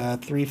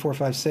 3, 4,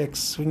 5,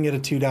 6. We can get a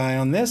 2-die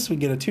on this. We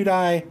get a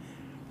 2-die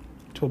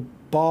to a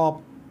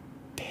ball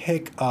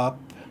pick up.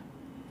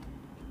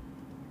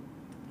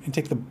 And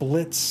take the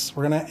blitz.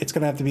 It's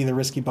gonna have to be the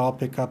risky ball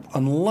pickup,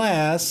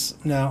 unless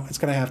no, it's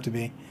gonna have to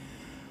be.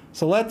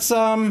 So let's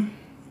do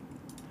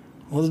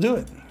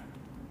it.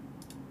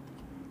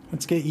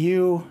 Let's get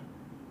you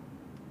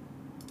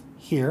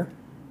here.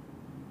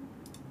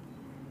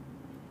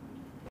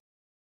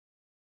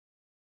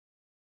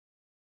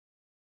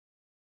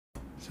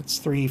 So it's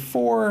 3,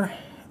 4.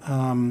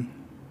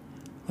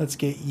 Let's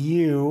get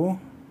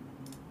you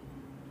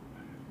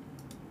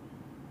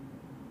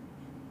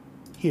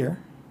here.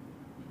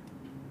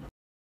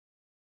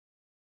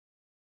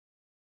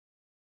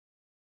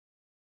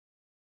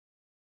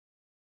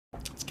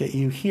 Let's get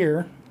you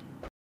here.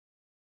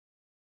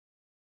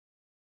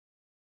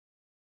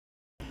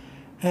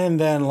 And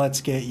then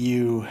let's get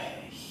you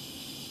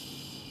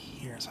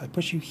here. So I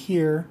push you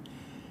here.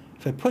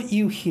 If I put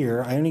you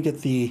here, I only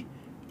get the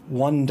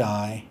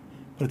 1-die,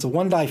 but it's a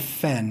 1-die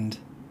fend.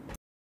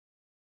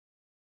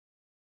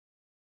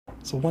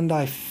 So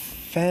 1-die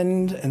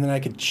fend, and then I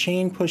could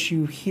chain push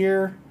you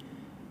here,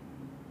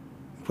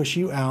 push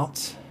you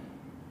out.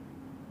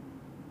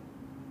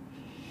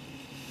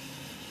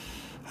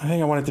 I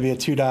think I want it to be a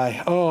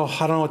 2-die. Oh,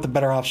 I don't know what the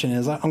better option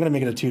is. I'm going to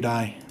make it a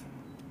 2-die.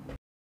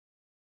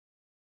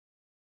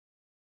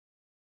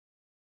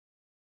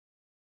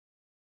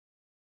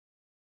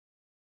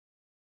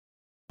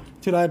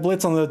 Two-die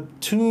blitz on the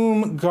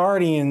Tomb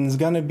Guardians.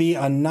 Going to be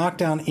a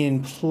knockdown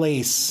in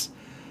place.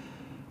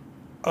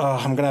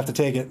 I'm going to have to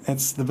take it.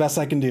 It's the best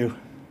I can do.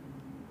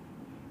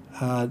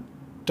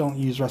 Don't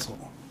use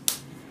wrestle.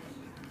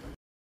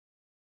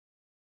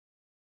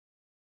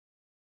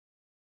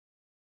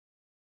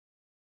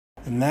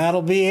 And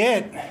that'll be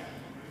it.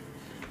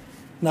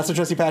 Not so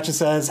trusty Patches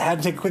says, had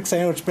to take a quick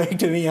sandwich,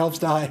 baked and any elves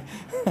die.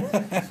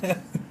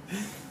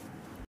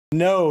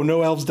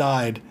 No elves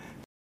died.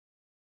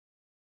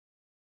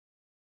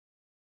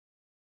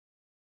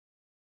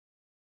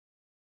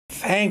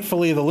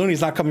 Thankfully, the Looney's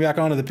not coming back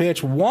onto the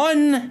pitch.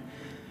 One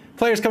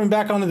player's coming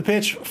back onto the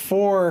pitch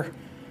for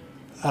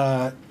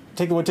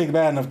Take the Wood, Take the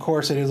Bad, and of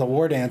course it is a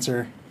War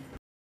Dancer.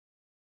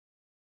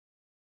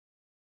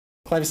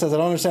 Clive says, I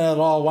don't understand it at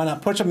all. Why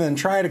not push him and then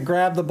try to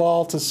grab the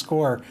ball to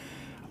score?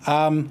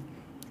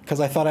 Because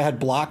I thought I had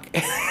block.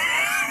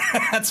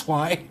 That's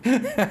why.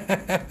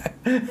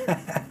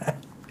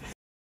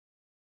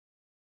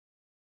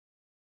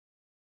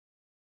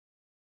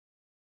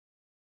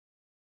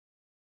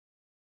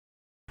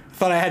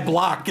 Thought I had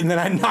block, and then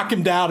I'd knock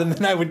him down, and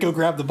then I would go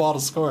grab the ball to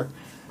score.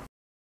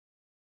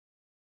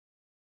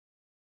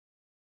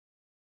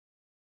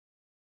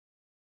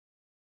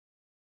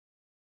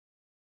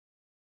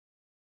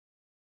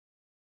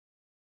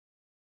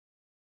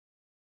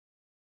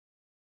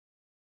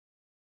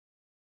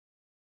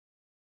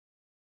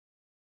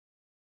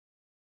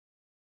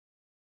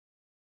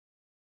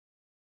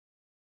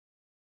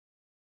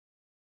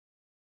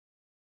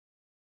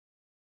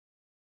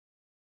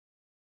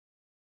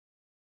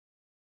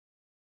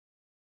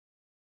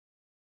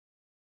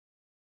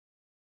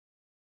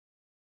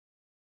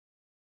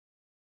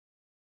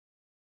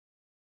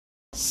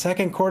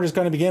 Second quarter is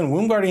going to begin.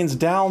 Womb Guardians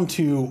down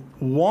to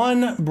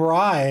 1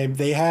 bribe.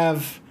 They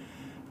have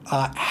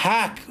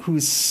Hack,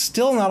 who's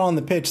still not on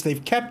the pitch.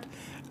 They've kept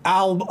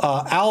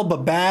Alba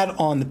Bad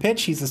on the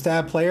pitch. He's the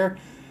stab player.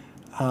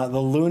 The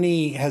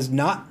Looney has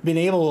not been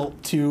able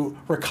to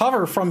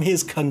recover from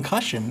his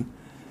concussion.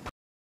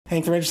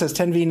 Hank the Ranger says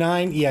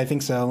 10v9. Yeah, I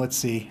think so. Let's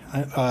see.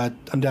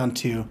 I'm down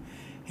 2.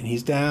 And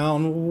he's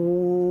down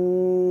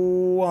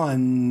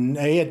 1.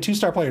 He had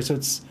 2-star players, so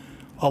it's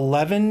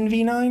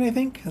 11v9, I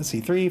think. Let's see.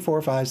 3,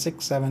 4, 5,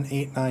 6, 7,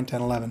 8, 9,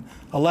 10, 11.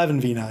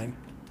 11v9.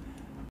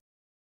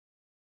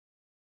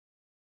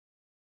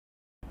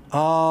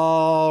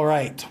 All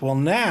right. Well,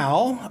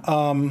 now,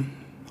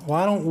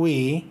 why don't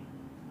we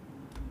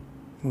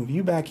move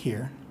you back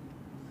here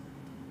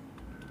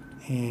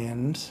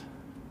and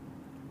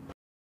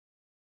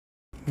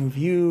move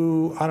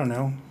you, I don't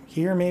know,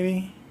 here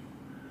maybe?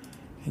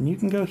 And you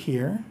can go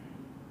here.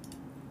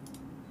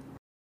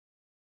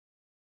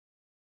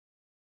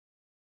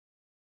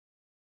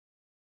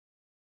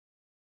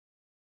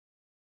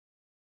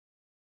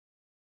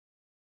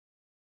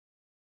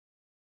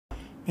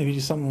 Maybe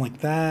do something like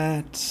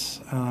that.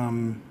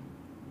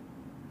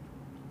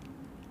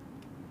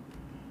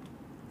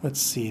 Let's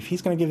see. If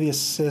he's going to give the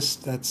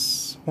assist,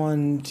 that's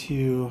 1,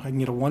 2. I can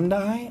get a 1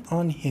 die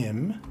on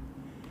him.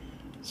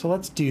 So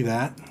let's do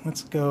that.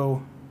 Let's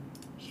go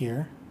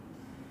here.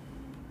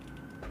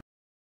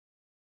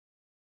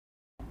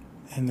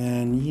 And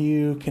then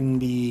you can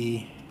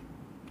be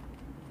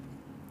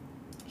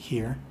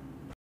here.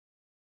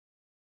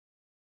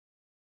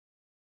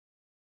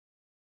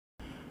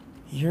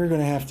 You're going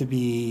to have to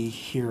be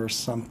here or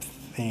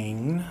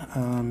something.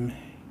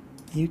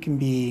 You can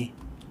be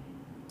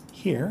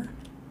here.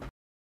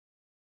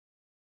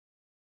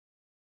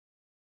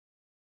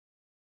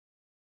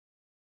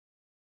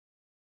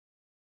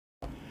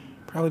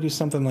 Probably do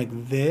something like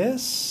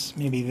this.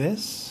 Maybe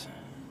this.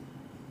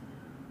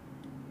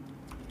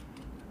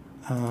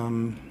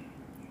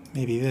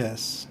 Maybe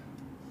this.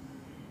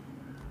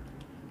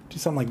 Do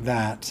something like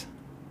that.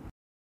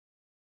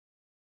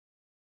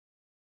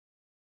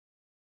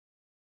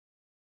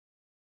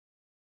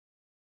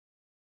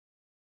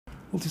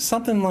 We'll do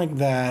something like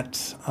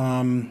that.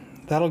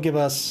 That'll give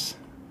us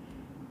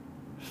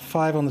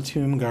 5 on the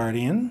Tomb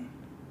Guardian.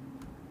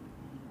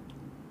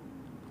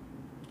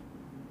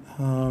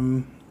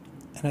 And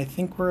I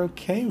think we're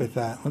okay with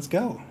that. Let's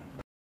go.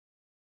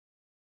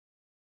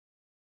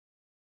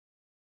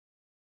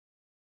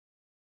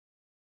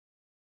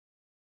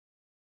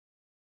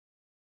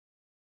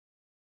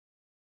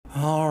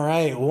 All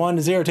right,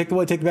 1-0. Take the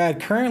wood, take the bad.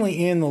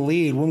 Currently in the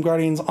lead. Womb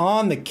Guardians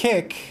on the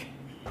kick.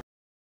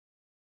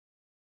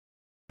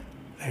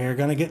 They're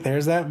going to get,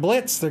 there's that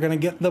blitz. They're going to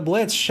get the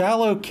blitz.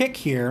 Shallow kick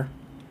here.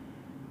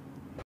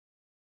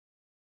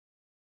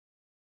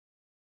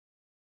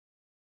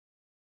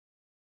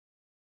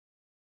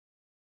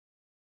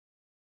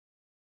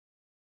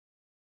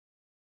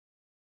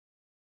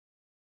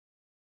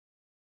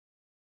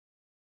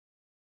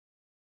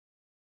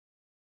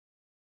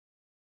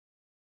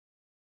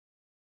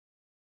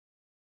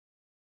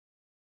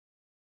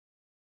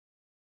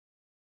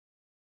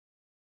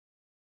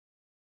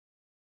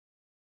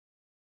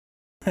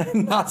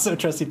 Not so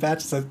trusty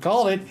Patch says,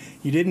 called it.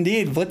 You did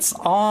indeed. Blitz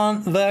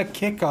on the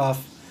kickoff.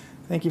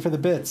 Thank you for the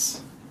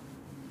bits.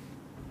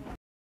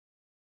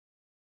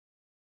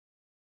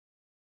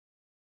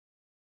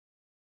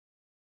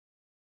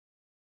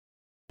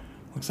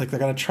 Looks like they're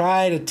going to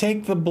try to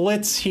take the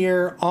blitz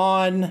here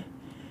on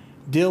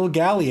Dil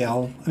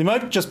Galliel. They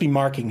might just be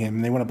marking him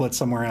and they want to blitz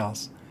somewhere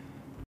else.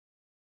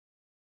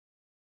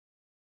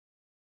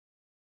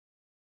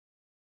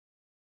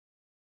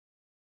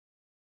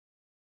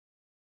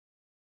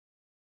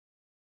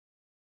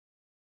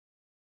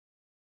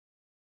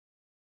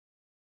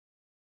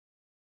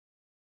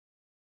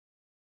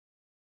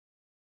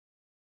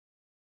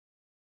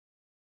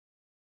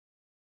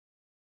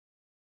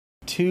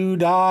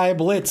 Two-die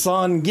blitz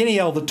on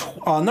Guineal,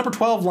 the number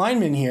 12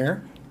 lineman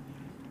here.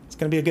 It's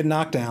going to be a good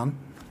knockdown.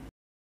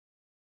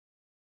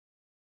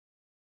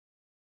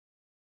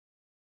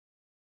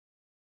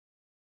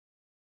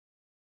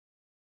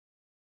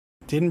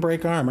 Didn't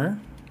break armor.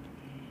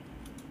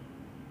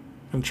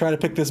 I'm gonna try to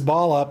pick this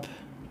ball up.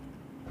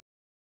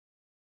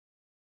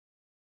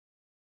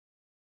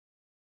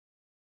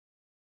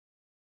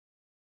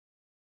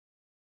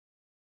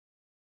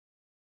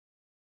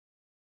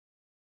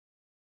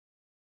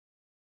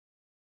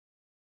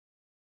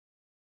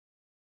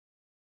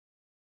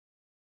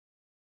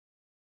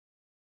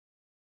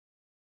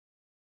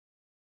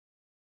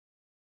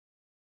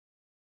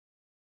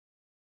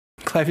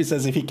 Clivey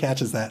says if he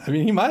catches that. I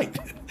mean, he might.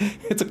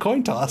 It's a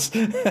coin toss.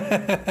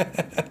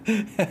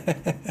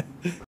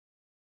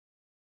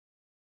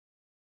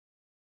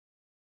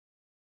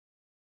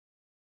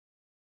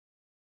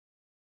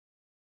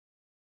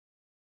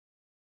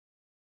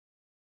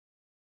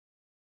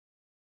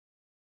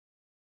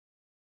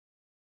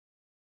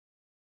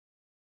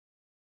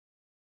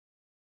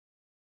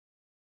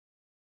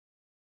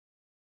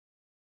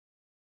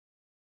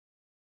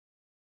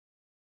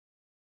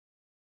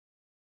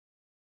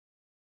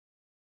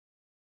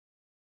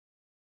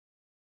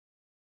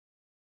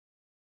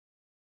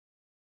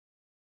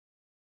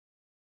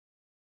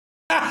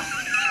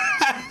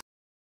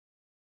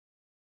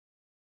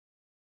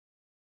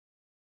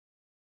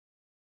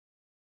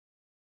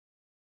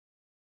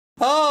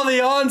 Oh, the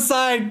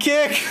onside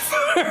kick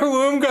for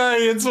Womb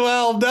Guardians.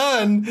 Well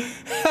done.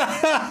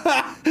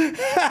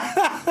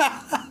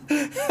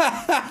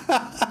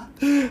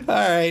 All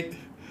right.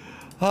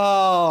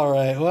 All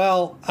right.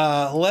 Well,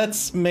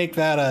 let's make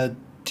that a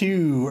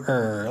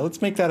two-er.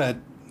 Let's make that a...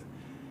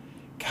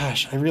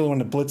 Gosh, I really want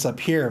to blitz up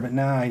here, but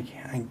now I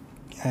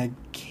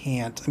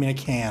can't. I mean, I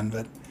can,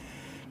 but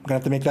I'm going to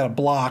have to make that a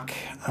block.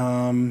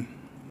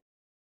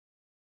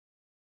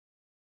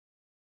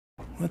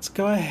 Let's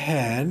go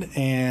ahead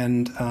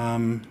and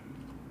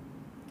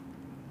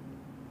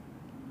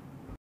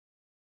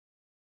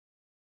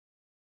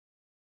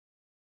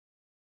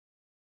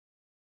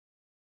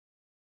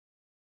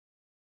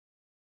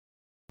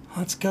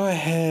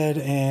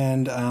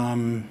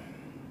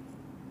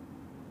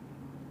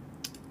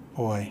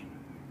boy.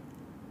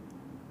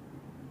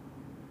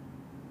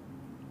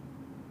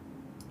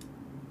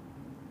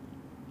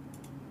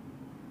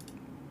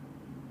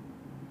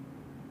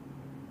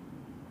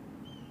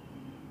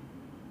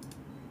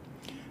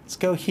 Let's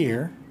go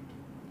here.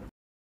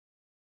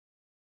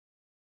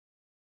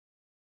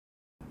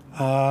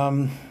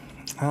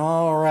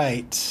 All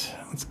right,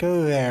 let's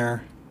go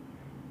there.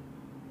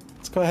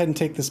 Let's go ahead and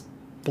take this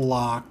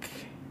block.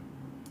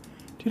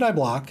 Two-die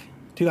block.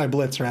 Two-die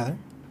blitz, rather.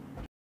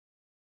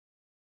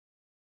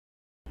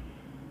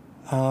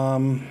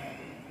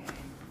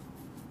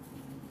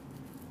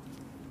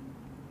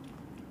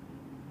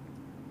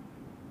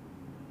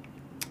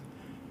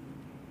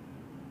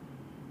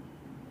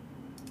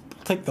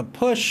 Take the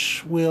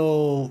push,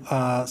 we'll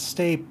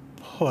stay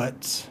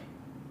put.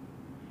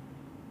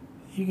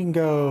 You can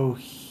go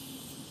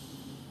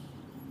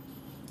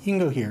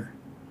here.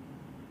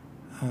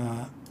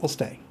 We'll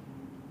stay.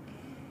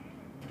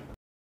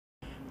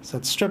 So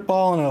it's strip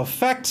ball in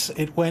effect.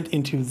 It went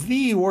into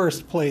the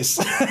worst place.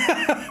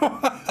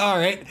 All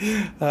right.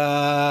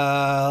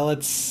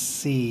 Let's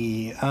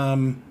see.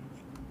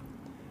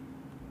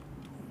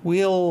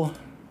 We'll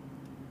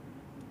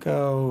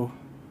go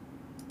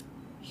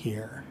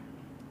here.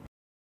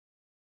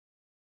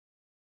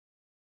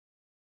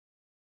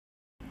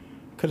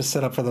 Could have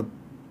set up for the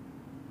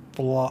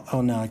block.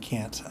 Oh, no, I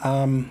can't.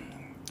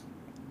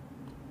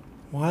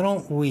 Why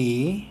don't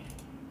we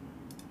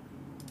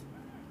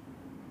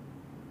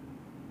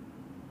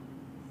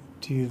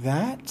do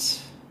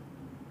that?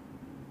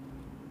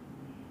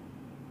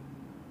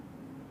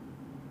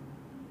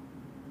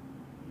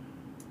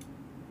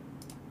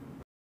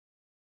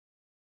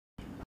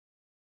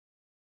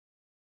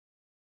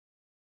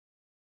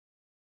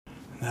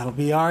 That'll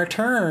be our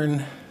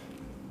turn.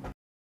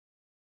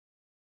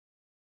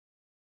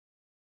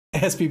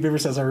 SB Beaver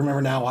says, I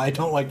remember now why I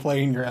don't like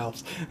playing your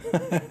elves.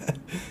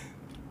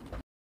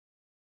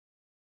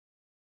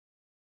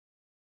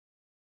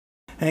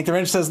 Hank the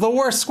Wrench says, the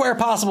worst square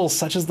possible,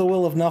 such as the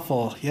will of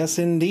Nuffle. Yes,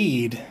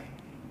 indeed.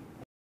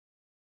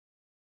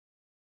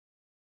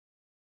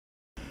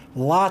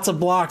 Lots of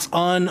blocks,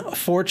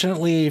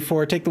 unfortunately,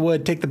 for Take the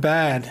Wood, Take the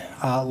Bad.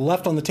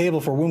 Left on the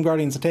table for Womb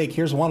Guardians to take.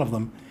 Here's one of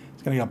them.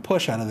 He's going to get a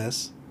push out of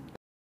this.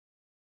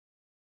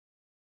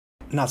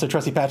 Not So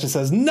Trusty Patches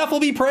says, Nuffle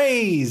be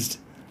praised!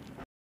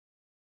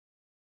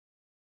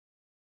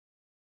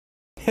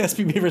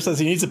 SB Beaver says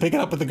he needs to pick it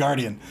up with the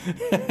Guardian.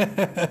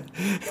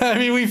 I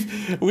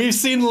mean, we've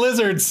seen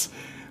lizards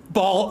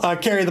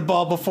carry the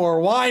ball before.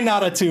 Why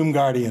not a Tomb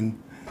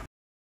Guardian?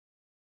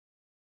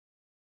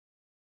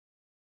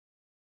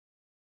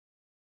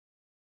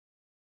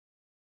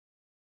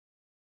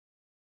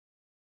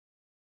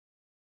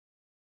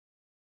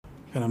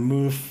 Gonna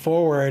move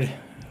forward.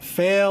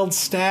 Failed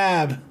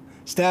stab.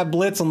 Stab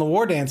blitz on the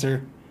War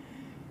Dancer.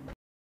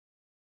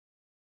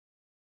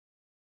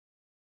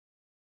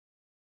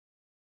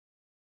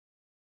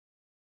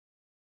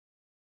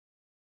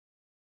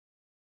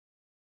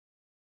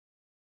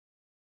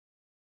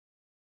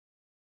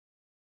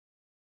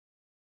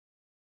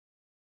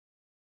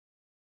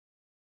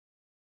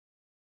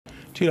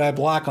 Two-die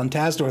block on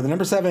Tazdor. The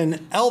number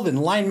 7, Elvin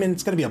lineman.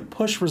 It's going to be a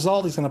push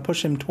result. He's going to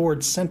push him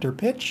towards center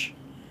pitch.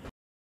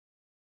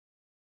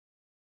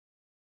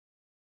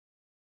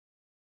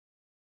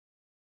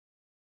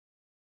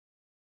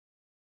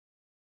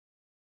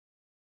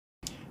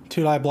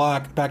 Two-die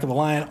block, back of the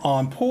line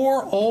on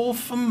poor old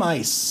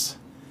Mice.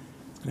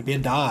 It's going to be a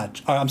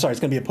dodge. Oh, I'm sorry, it's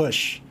going to be a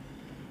push.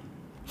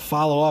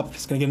 Follow up.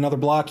 He's going to get another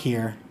block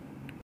here.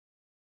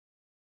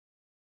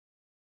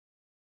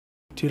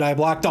 Two-die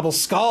block, double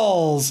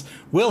skulls.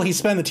 Will he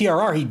spend the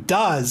TRR? He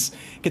does.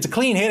 Gets a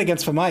clean hit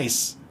against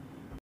Mice.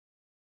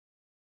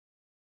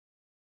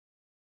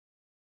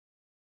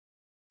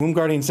 Womb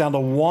Guardian's down to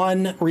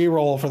 1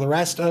 reroll for the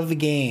rest of the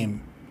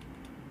game.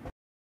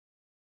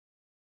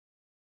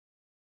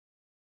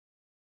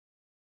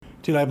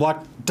 Two-die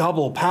block,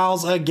 double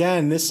pals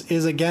again. This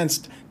is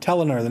against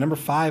Telenor, the number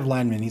 5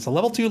 lineman. He's a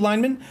level 2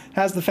 lineman,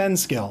 has the fend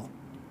skill.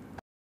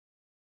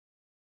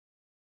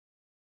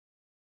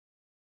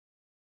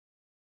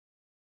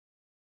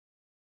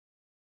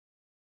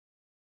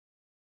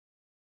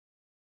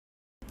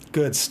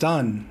 Good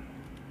stun.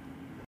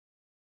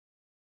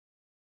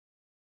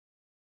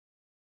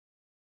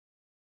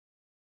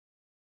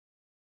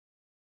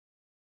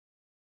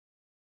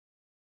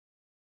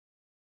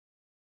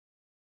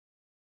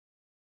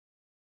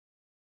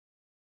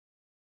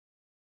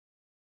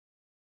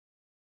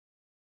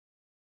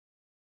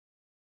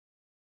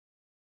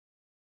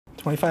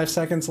 "25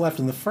 seconds left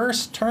in the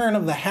first turn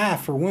of the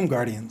half for Womb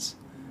Guardians.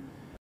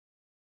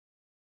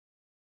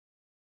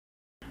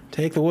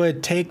 Take the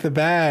wood, take the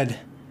bad.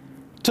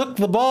 Took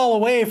the ball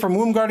away from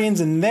Womb Guardians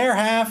in their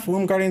half.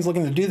 Womb Guardians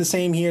looking to do the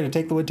same here, to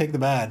take the wood, take the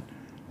bad.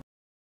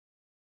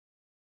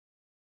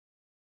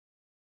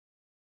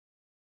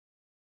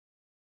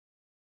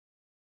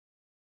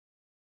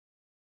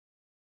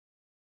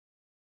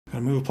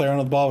 Gonna move a player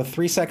onto the ball with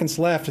 3 seconds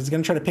left. Is he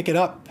gonna try to pick it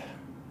up?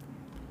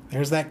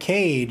 There's that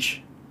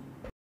cage.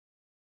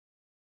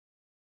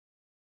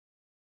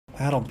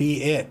 That'll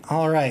be it.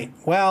 All right.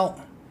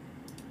 Well,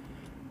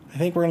 I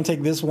think we're gonna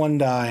take this 1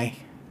 die.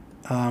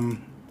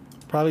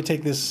 Probably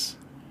take this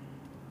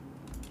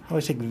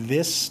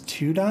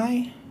 2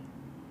 die.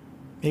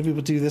 Maybe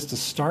we'll do this to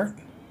start.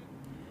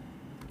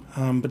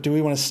 But do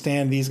we want to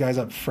stand these guys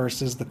up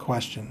first is the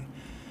question.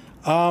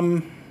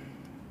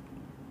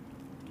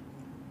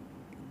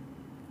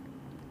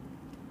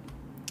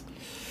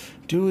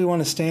 Do we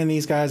want to stand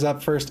these guys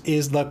up first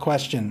is the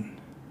question.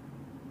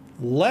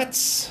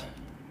 Let's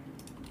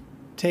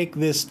take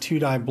this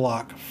 2-die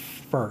block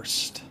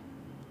first.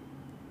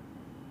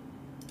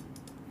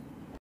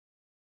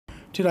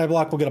 2-die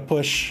block will get a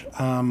push.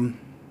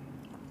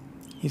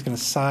 He's going to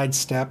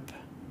sidestep.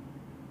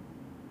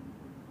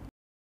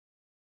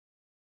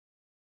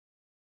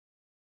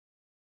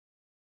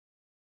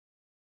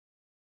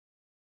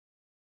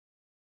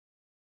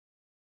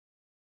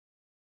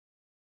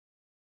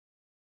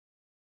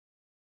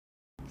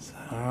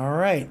 All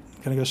right,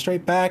 going to go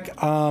straight back.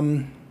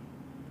 I'll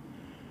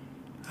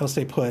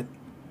stay put.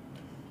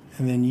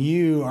 And then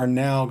you are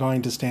now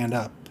going to stand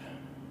up.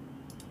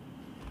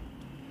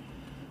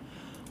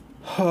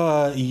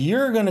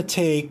 You're going to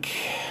take,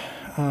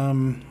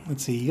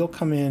 let's see, you'll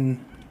come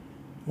in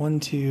 1,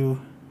 2,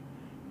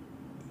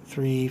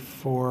 3,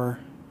 4,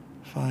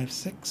 5,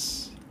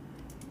 6.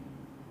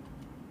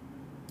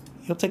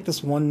 You'll take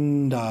this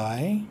 1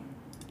 die.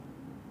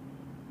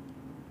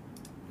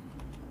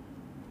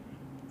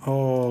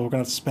 Oh, we're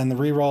going to spend the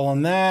reroll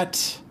on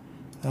that.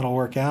 That'll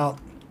work out.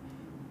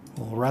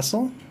 We'll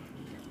wrestle.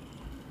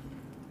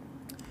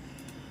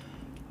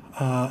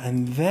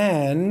 And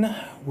then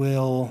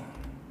we'll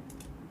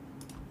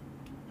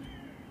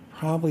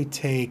probably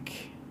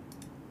take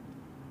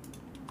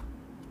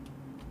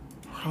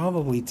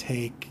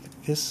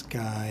this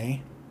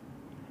guy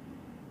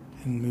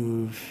and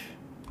move.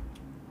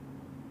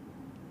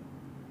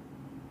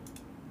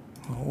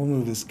 Well, we'll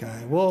move this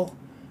guy.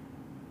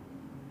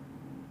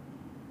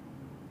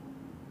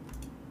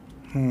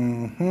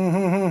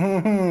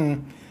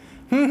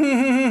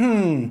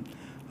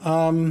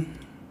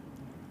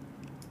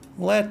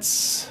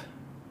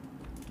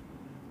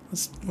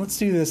 Let's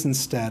do this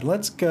instead.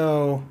 Let's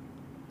go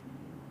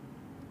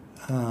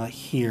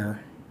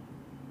here.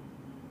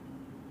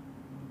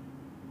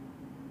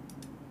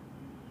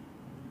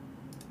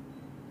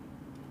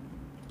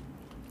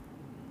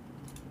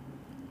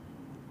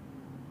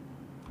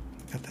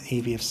 Got the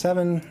AV of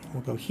 7.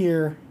 We'll go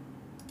here.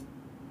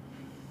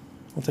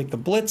 We'll take the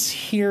blitz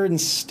here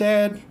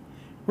instead.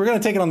 We're going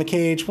to take it on the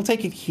cage. We'll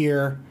take it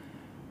here.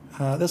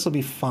 This will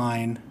be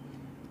fine.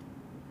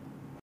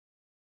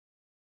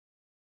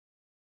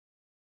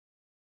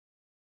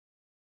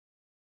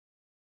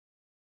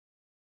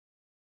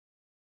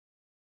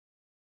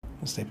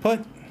 We'll stay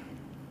put.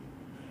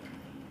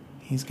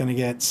 He's going to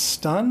get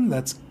stunned.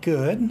 That's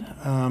good.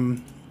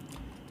 And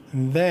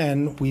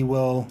then we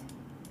will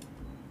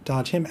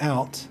dodge him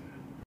out.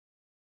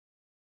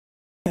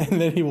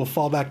 And then he will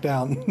fall back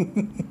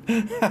down.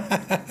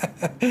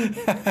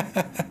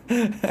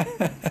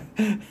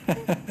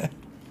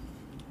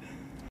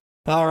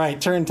 All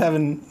right, turn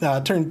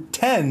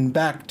 10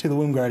 back to the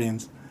Womb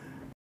Guardians.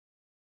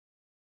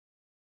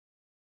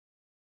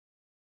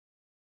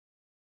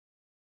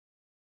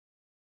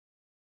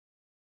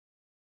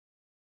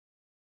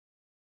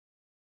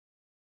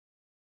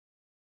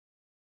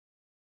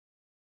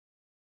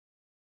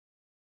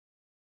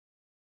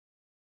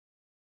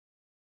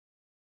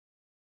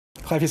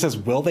 Clivey says,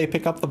 will they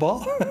pick up the ball?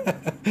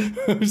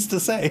 Who's to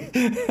say?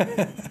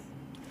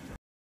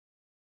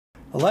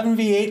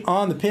 11v8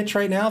 on the pitch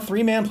right now.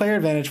 3-man player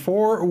advantage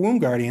for Womb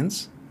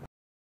Guardians.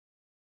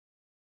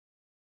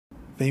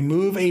 They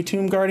move a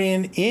Tomb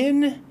Guardian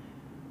in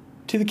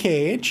to the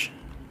cage.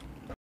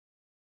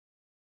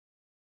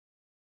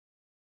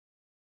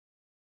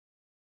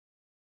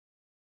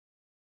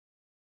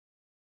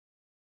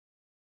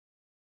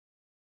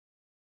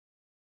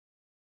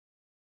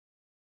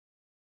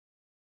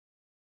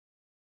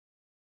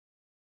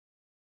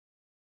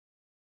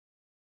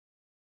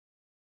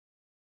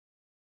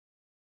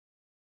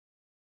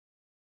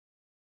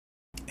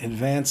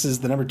 Advances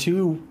the number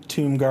 2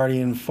 Tomb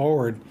Guardian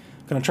forward.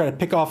 Going to try to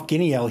pick off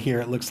Guineal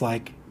here, it looks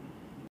like.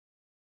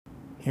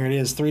 Here it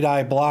is,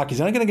 3-die block. He's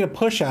only going to get a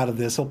push out of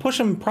this. He'll push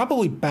him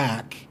probably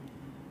back.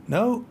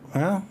 No?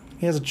 Well,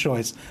 he has a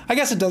choice. I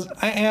guess it does.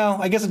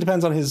 I guess it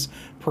depends on his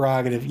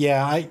prerogative.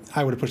 Yeah,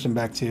 I would have pushed him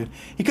back too.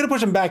 He could have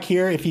pushed him back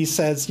here if he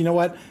says, you know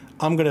what,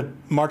 I'm going to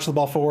march the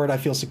ball forward. I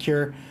feel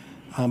secure.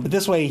 But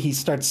this way he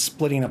starts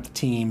splitting up the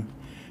team.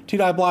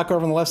 2-die block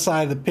over on the left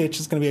side of the pitch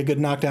is going to be a good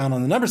knockdown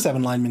on the number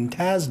 7 lineman,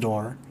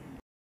 Tazdor.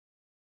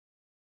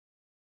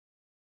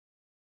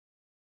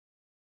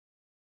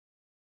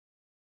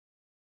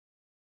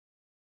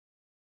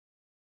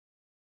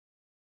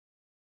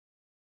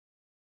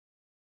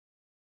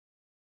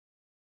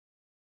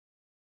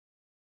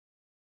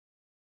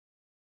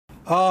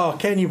 Oh,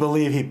 can you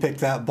believe he picked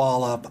that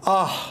ball up?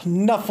 Oh,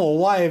 Nuffle,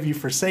 why have you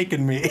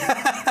forsaken me?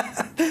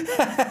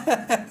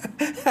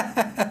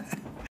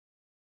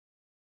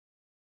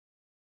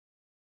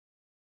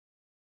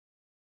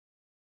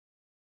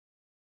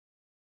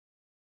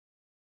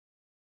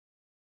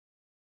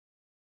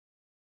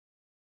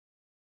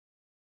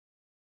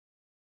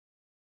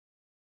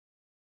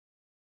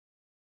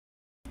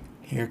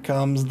 Here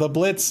comes the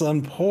blitz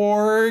on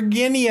poor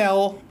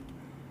Guineal.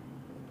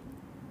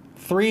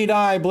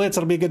 3-die blitz,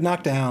 it'll be a good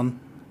knockdown.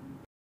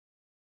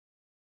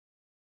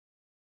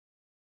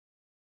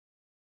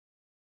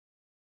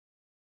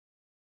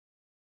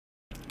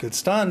 Good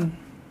stun.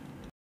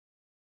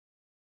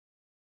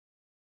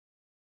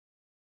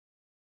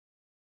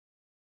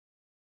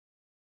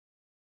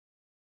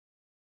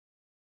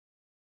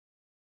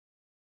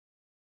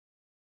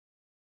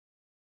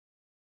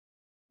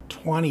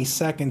 "20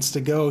 seconds to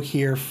go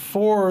here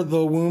for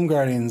the Womb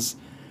Guardians."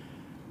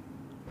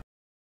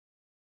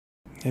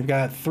 They've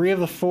got 3 of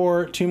the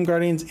 4 Tomb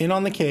Guardians in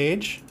on the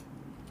cage.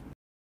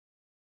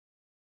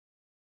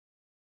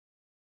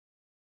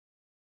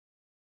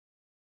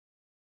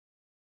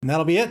 And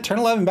that'll be it. Turn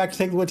 11 back to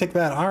take the wood, take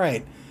that. All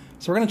right.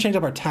 So we're going to change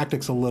up our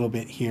tactics a little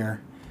bit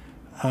here.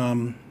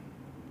 We're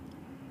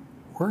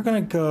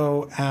going to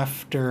go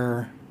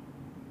after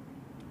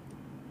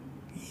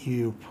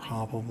you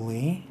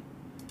probably.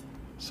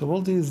 So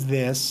we'll do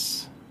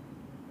this.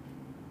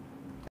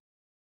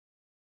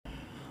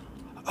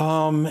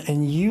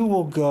 And you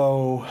will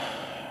go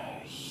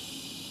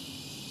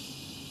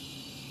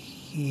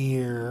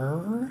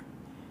here,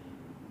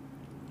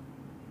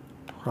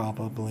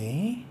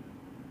 probably.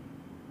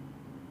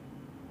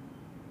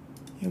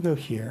 You'll go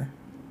here.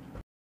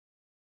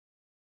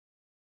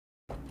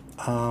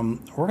 We're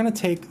going to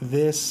take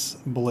this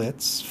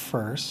blitz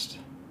first.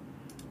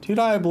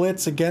 2-die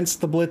blitz against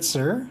the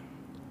blitzer.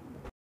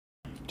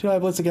 2-die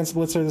blitz against the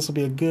blitzer. This will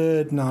be a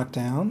good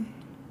knockdown.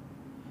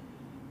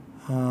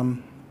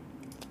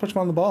 Let's push him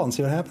on the ball and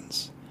see what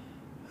happens.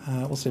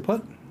 We'll stay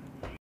put.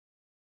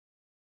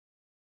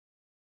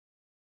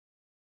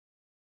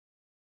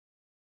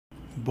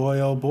 Boy,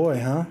 oh boy,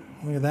 huh?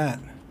 Look at that.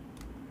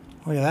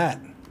 Look at that.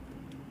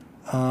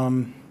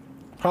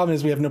 Problem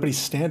is we have nobody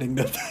standing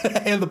to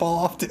hand the ball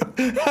off to.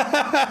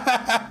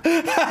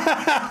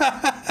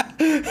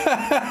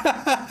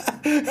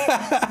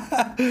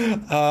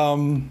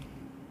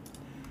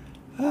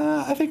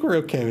 I think we're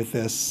okay with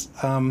this.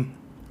 I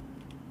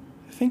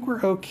think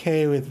we're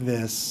okay with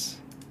this.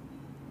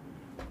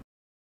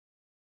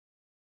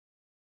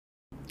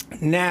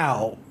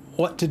 Now,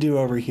 what to do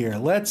over here?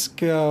 Let's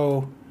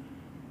go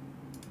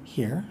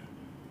here.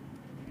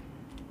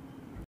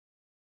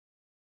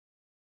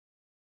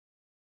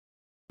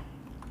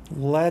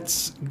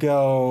 Let's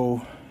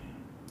go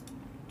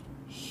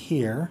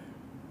here.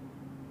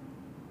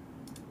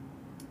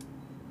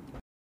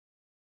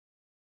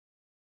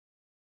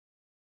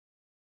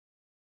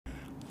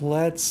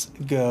 Let's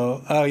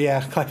go. Oh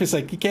yeah, Clive's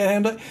like, you can't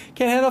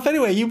handle off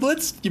anyway. You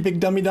blitzed, you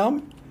big dummy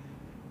dumb.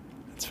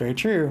 That's very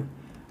true.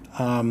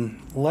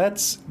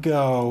 Let's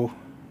go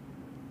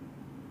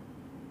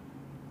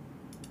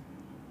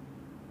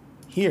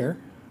here.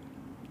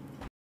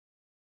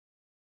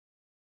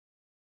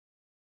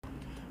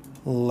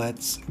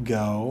 Let's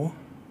go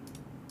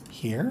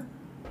here.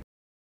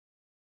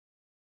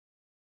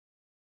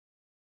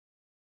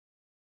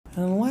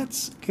 And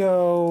let's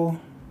go...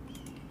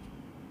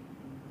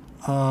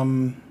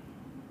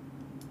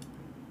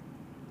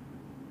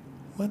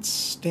 let's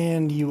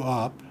stand you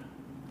up.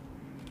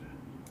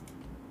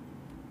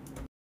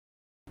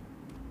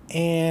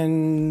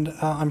 And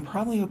I'm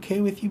probably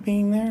okay with you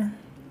being there.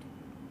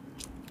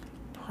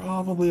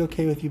 Probably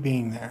okay with you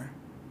being there.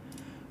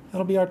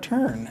 That'll be our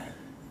turn.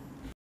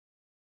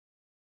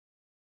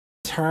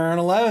 Turn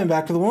 11,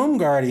 back to the Womb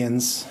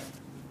Guardians.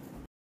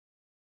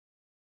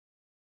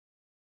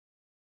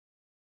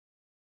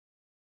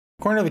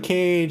 Corner of the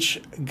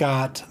cage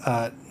got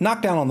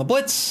knocked down on the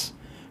blitz.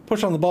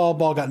 Push on the ball.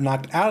 Ball got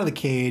knocked out of the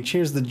cage.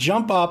 Here's the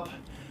jump up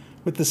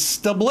with the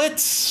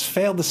stablitz.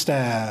 Failed the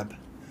stab.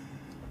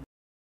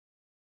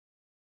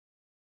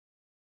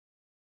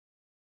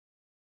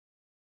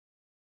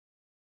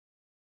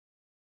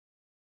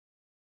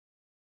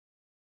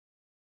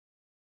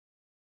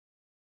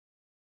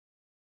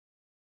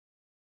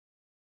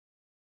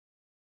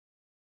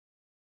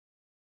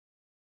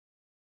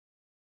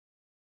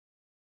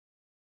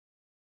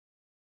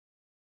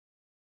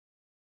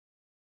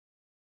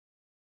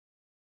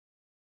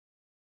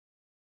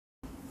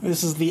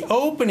 This is the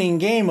opening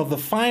game of the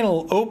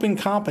final open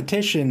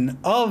competition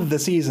of the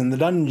season, the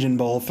Dungeon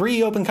Bowl.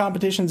 3 open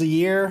competitions a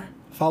year,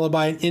 followed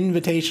by an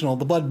invitational,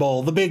 the Blood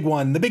Bowl, the big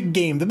one, the big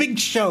game, the big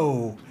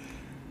show.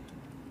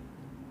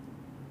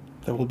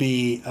 There will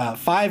be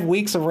 5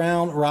 weeks of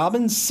round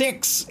robin,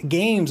 6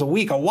 games a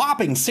week, a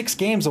whopping 6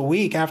 games a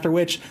week, after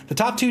which the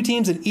top 2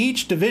 teams in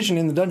each division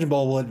in the Dungeon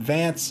Bowl will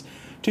advance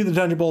to the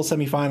Dungeon Bowl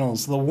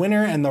semifinals. The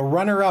winner and the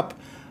runner-up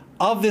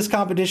of this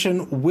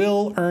competition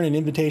will earn an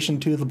invitation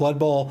to the Blood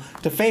Bowl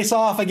to face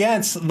off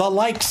against the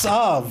likes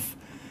of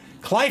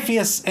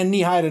Clypheus and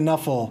Knee-High to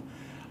Nuffle,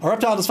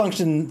 Reptile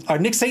Dysfunction, or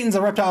Nick Satan's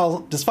a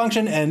Reptile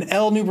Dysfunction, and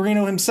El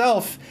Nubarino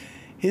himself,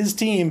 his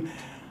team,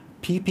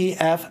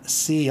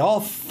 PPFC. All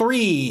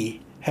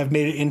 3 have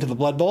made it into the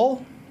Blood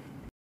Bowl.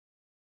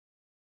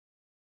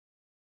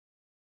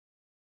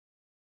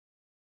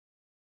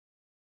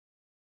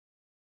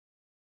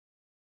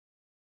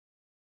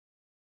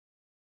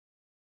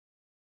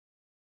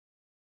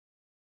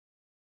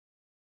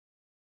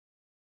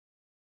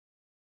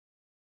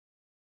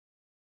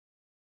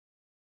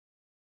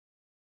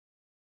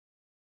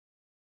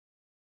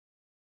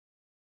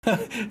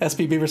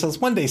 SP Beaver says,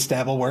 one day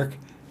stab will work.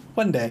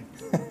 One day.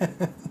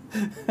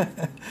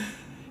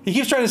 He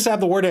keeps trying to stab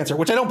the War Dancer,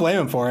 which I don't blame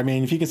him for. I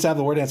mean, if you can stab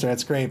the War Dancer,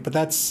 that's great. But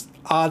that's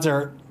odds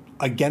are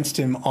against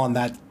him on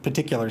that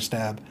particular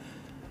stab.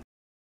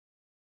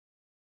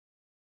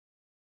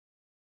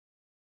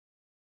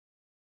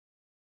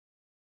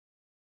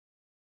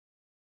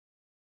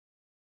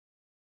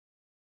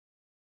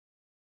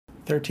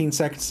 "13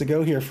 seconds to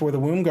go here for the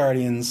Womb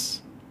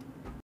Guardians.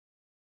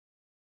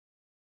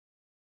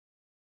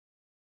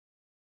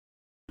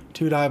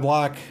 2-die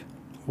block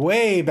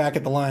way back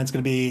at the line. It's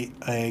going to be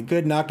a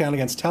good knockdown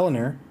against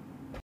Telener.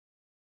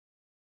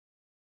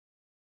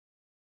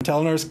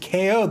 Telenor's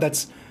KO.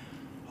 That's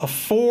a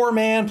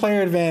 4-man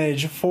player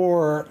advantage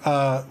for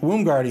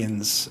Womb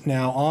Guardians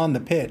now on the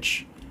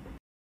pitch.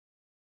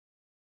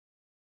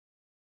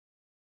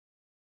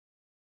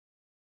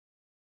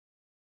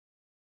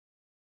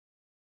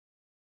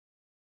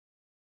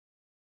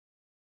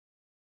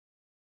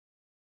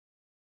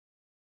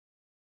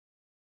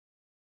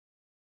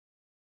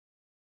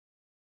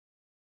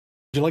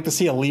 Would you like to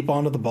see a leap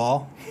onto the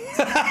ball?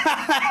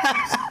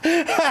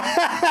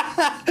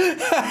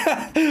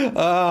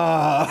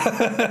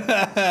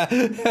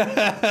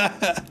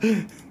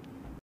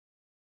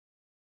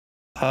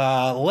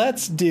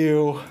 Let's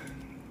do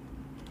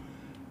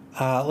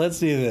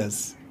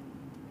this.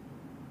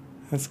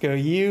 Let's go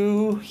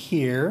you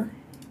here.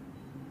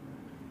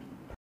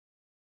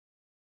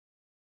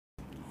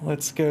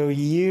 Let's go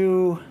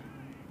you.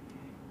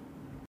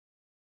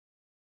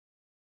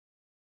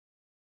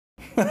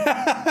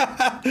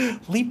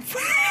 leap,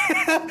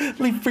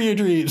 leap for your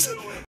dreams.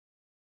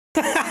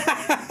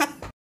 I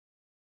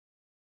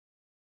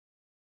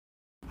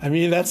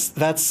mean,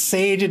 that's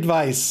sage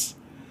advice.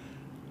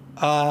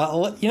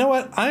 You know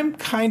what? I'm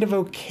kind of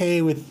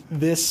okay with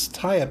this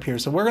tie up here,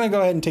 so we're gonna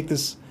go ahead and take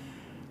this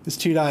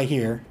 2-die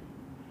here.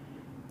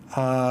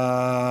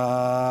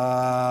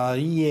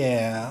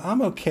 Yeah,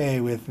 I'm okay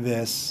with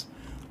this.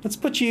 Let's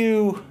put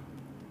you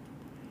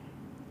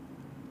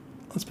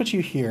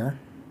here.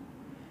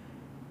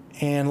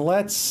 And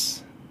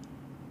let's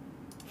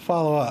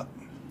follow up.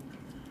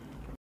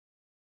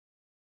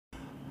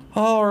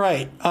 All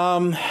right,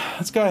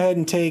 let's go ahead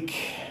and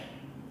take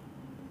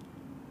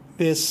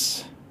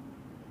this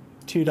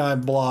 2-die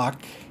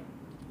block.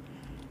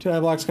 2-die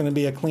block's going to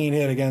be a clean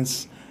hit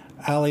against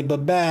Ali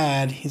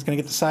Babad. He's going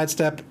to get the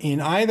sidestep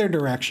in either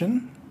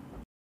direction.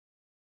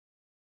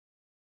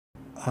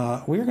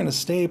 We're going to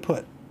stay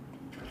put.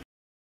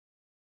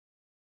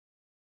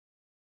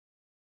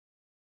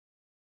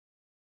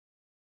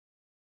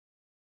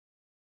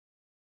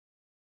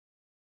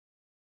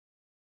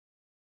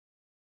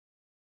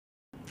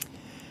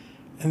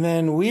 And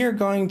then we are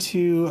going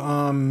to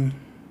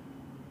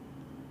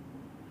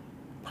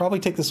probably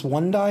take this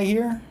 1-die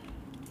here.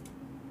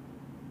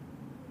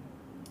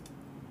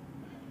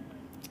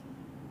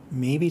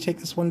 maybe take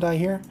this one die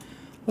here.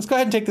 Let's go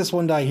ahead and take this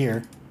one die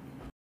here.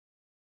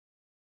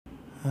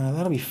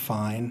 That'll be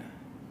fine.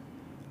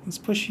 Let's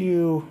push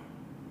you...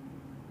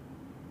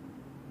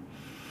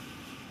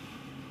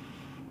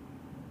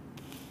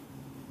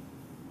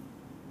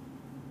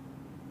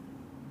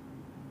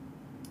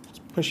 Let's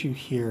push you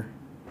here.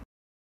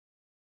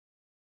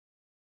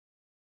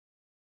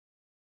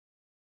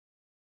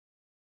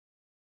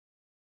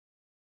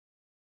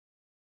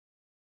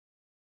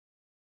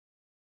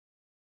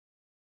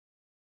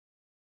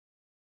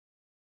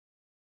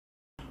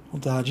 We'll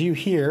dodge you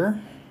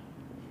here.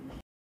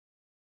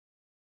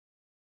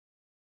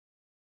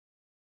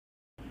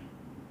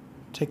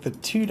 Take the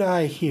 2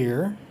 die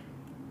here.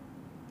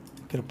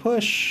 Get a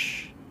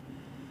push.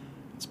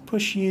 Let's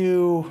push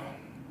you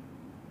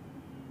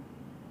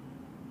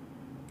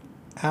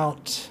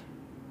out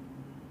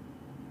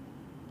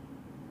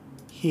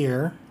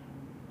here.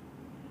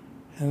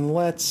 And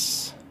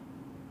let's...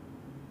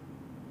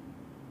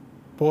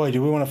 Boy,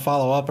 do we want to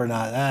follow up or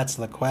not? That's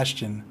the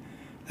question.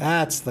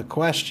 That's the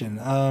question.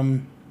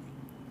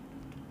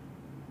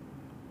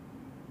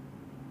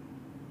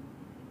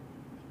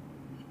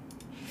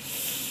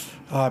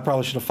 I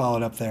probably should have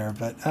followed up there,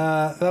 but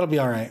that'll be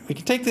all right. We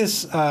can take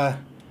this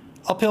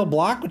uphill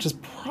block, which is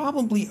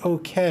probably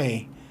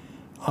okay,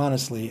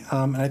 honestly.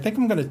 And I think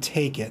I'm going to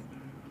take it.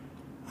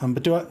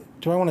 But do I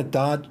want to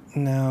dodge?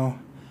 No.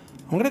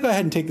 I'm going to go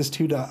ahead and take this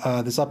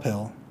this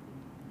uphill.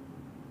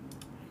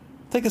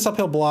 Take this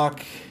uphill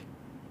block.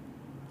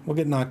 We'll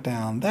get knocked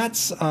down.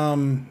 That's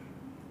fine.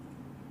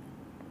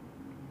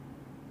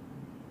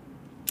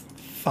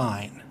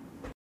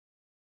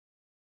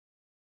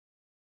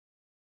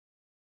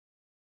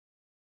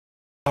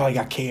 Oh, he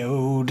got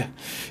KO'd.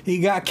 He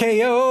got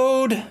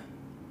KO'd.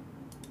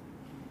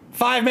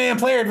 5-man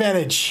player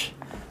advantage.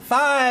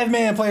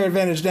 5-man player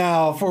advantage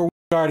now for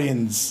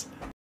Guardians.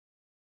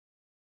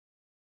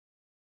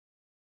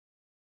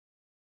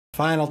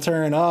 Final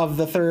turn of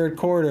the third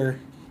quarter.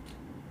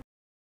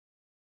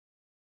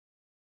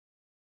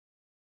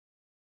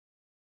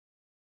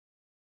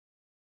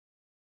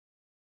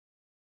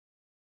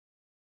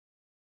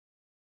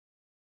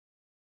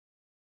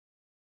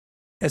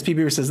 SP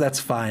Beaver says that's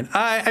fine.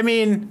 I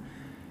mean,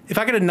 if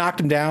I could have knocked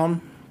him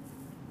down,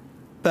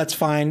 that's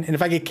fine. And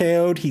if I get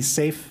KO'd, he's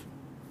safe.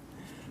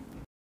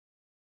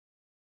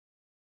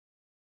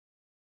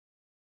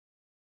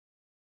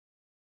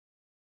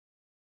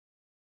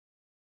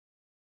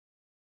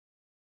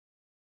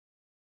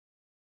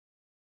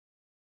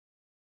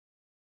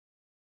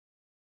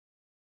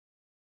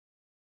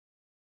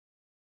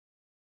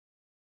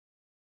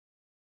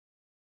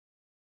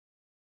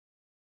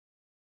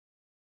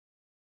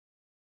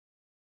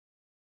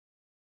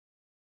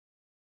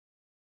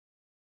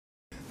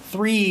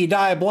 Three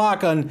die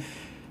block on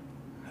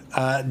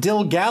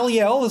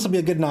Dilgaliel. This will be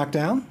a good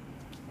knockdown.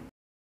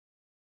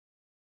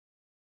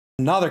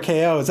 Another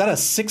KO. Is that a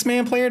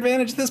 6-man player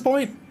advantage at this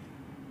point?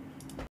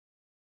 Is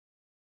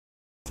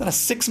that a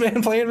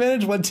 6-man player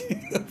advantage? 1,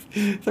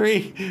 2,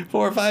 3,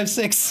 4, 5,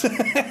 6.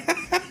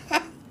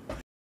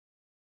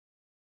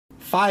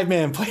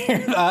 5-man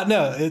player.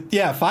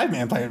 Yeah,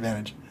 5-man player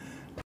advantage.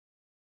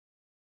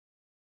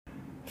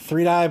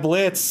 3 die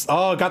blitz.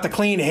 Oh, got the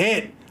clean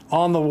hit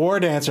on the War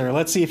Dancer.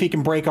 Let's see if he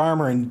can break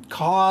armor and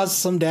cause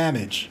some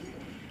damage.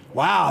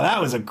 Wow,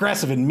 that was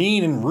aggressive and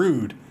mean and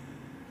rude.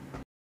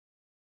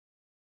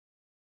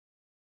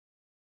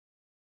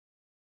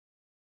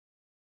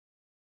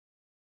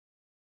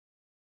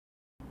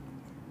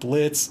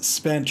 Blitz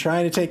spent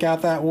trying to take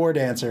out that War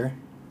Dancer.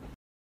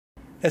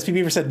 SP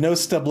Beaver said no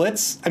stab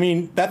blitz. I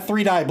mean, that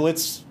 3 die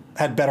blitz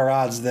had better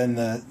odds than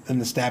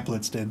the stab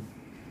blitz did.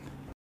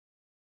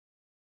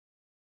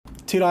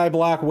 2 die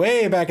block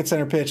way back at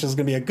center pitch. This is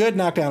going to be a good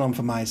knockdown on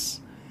Famice.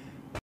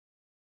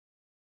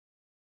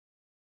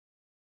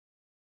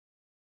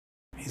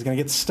 He's going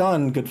to get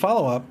stunned. Good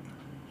follow-up.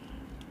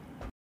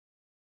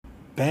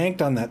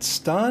 Banked on that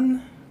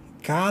stun.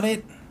 Got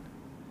it.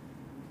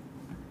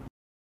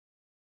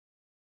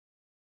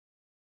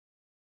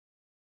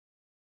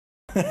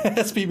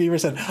 SP Beaver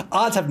said,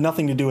 odds have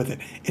nothing to do with it.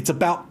 It's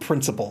about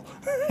principle.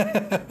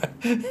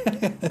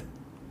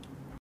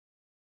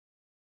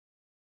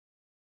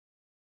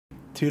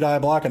 2 die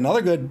block,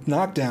 another good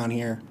knockdown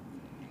here.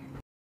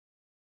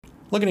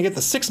 Looking to get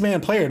the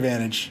 6-man player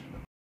advantage.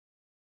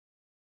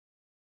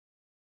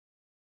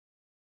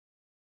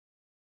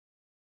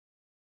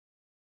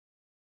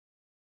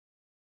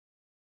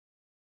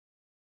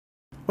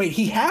 Wait,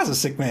 he has a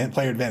 6-man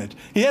player advantage.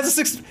 He has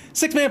a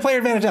six-man player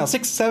advantage now.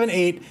 6, 7,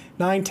 8,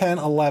 9, 10,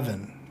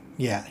 11.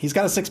 Yeah, he's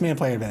got a 6-man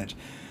player advantage.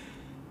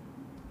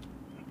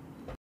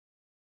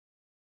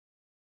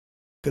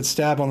 Good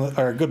stab on the,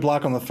 or good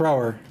block on the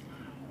thrower.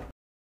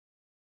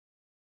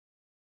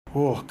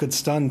 Oh, good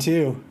stun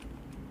too.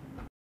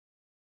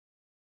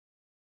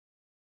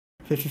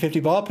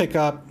 50-50 ball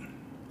pickup.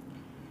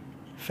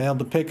 Failed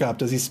to pick up.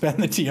 Does he spend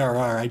the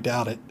TRR? I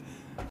doubt it.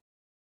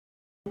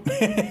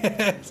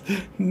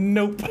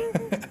 Nope.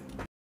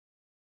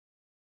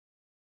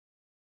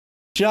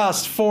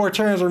 Just 4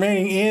 turns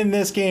remaining in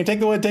this game.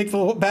 Take the wood, take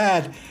the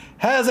bad.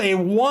 Has a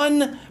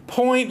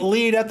 1-point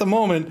lead at the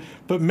moment,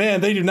 but man,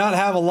 they do not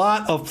have a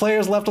lot of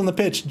players left on the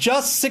pitch.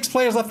 Just 6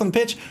 players left on the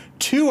pitch.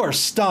 2 are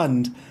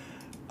stunned.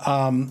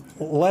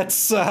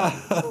 Let's go.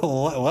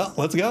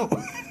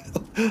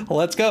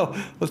 Let's go.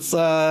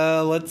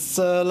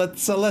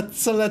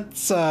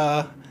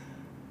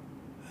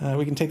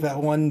 We can take that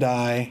 1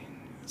 die.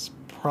 It's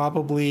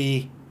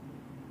probably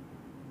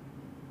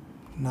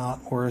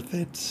not worth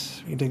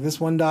it. We can take this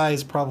 1 die,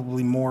 is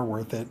probably more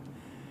worth it.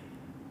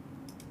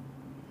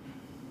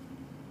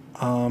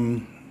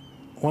 1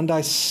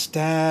 die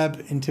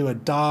stab into a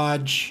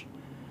dodge.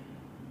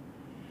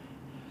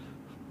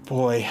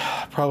 Boy,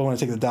 probably want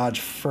to take the dodge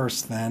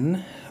first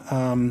then.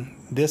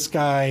 This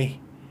guy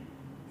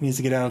needs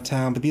to get out of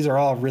town, but these are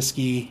all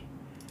risky.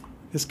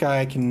 This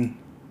guy can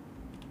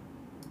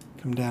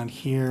come down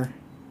here.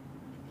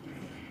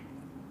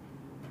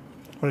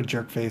 What a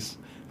jerk face.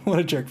 What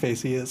a jerk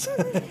face he is.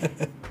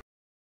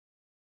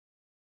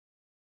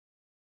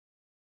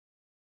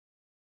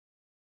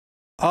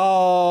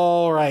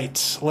 All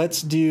right,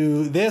 let's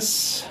do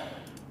this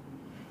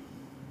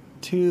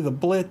to the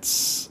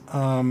blitz.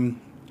 We'll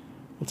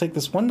take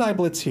this 1 die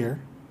blitz here.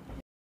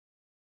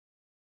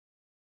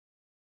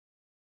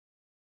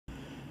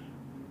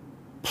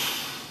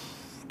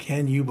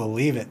 Can you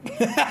believe it?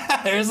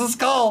 There's the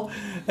skull.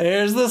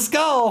 There's the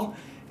skull.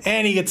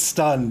 And he gets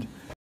stunned.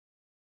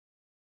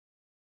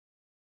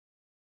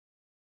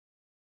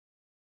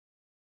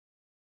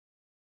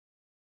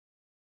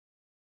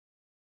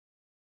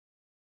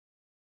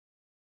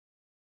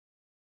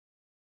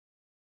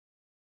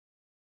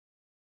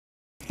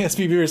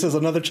 SB Viewer says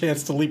another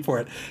chance to leap for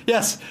it.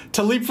 Yes,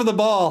 to leap for the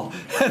ball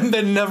and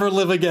then never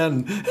live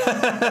again.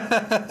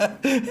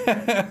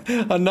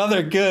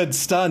 Another good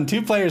stun.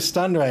 2 players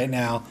stunned right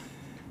now.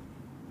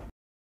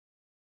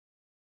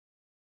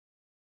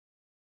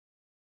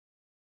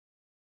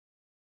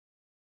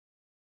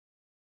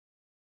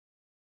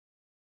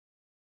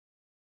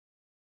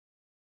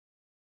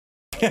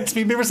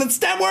 SB Beaver said,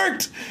 "Stab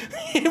worked!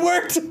 It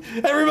worked!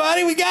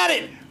 Everybody, we got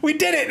it! We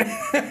did it!"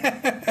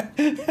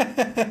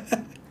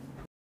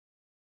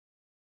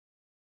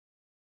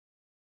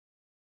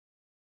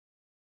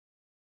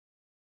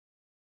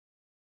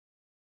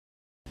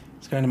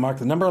 He's going to mark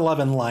the number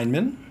 11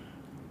 lineman.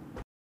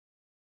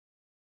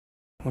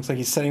 Looks like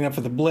he's setting up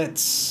for the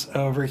blitz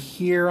over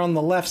here on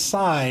the left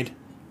side.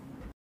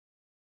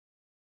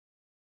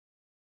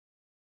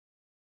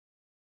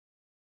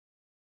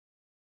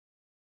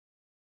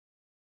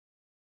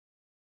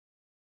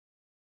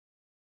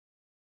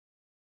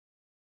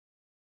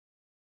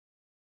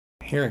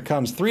 Here it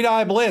comes. 3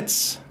 die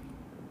blitz.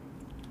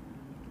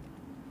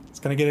 It's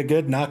going to get a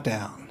good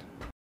knockdown.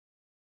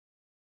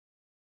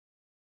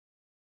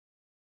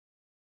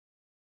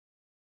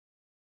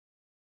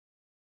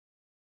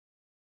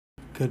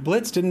 Good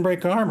blitz, didn't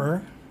break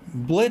armor.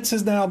 Blitz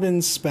has now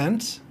been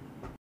spent.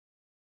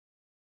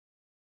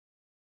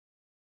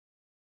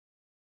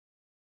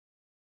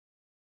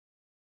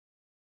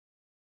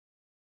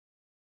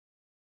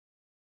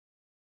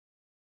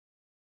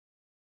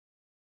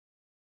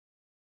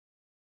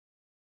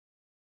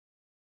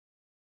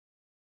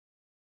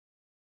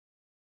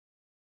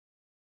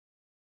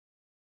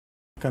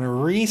 Gonna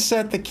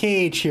reset the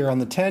cage here on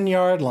the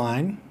 10-yard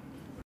line.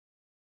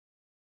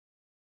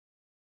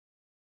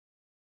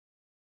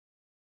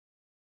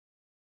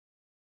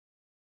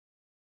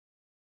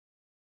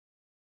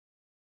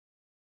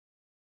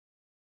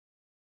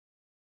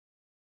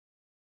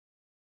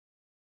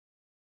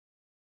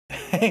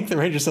 Hank the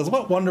Ranger says,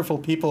 "What wonderful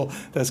people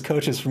those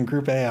coaches from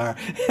Group A are."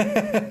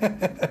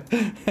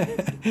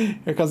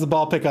 Here comes the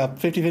ball pickup.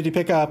 50-50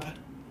 pickup.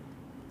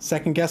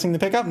 Second guessing the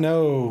pickup?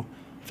 No.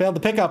 Failed the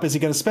pickup. Is he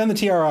going to spend the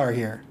TRR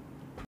here?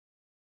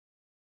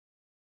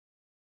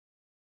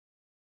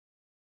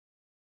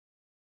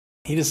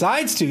 He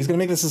decides to. He's going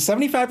to make this a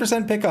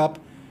 75% pickup.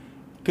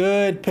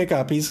 Good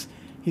pickup. He's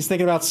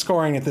thinking about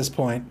scoring at this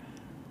point.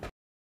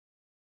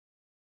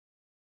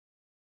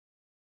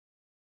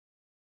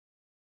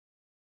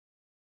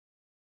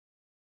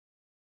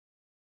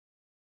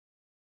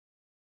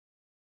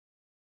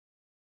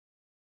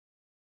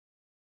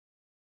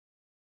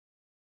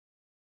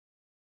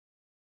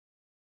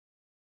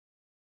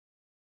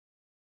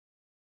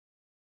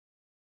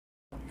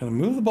 Gonna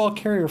move the ball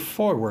carrier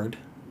forward.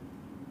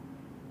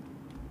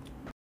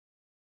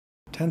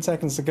 10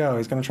 seconds to go.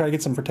 He's gonna try to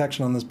get some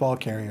protection on this ball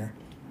carrier.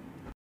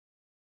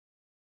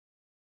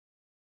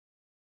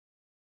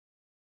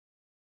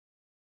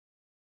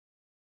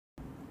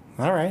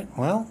 All right,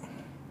 well,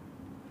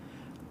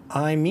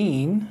 I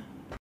mean,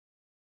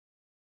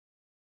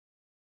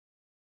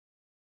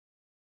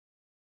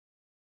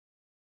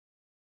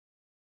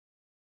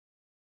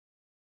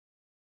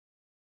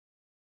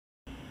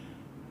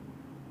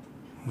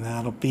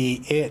 that'll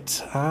be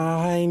it.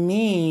 I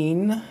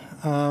mean,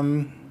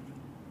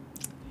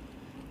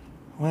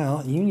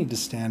 well, you need to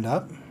stand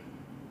up.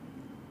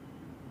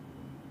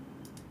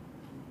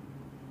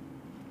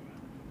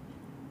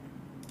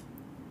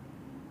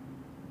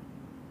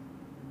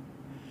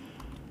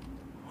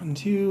 1,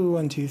 2,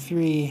 1, 2,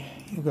 3.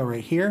 You go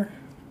right here.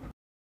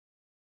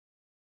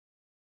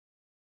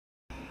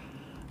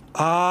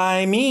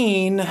 I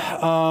mean,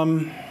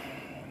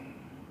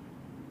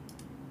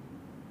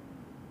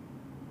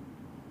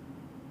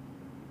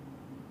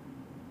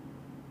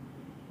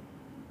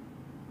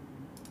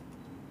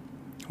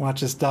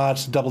 watch this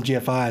dodge double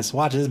GFIs.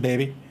 Watch this,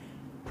 baby.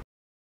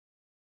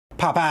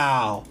 Pow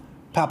pow.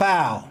 Pow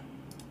pow.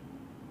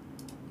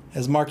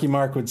 As Marky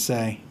Mark would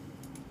say.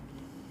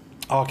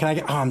 Oh, can I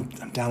get... Oh, I'm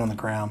down on the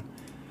ground.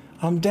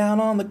 I'm down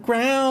on the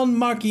ground,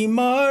 Marky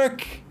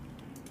Mark.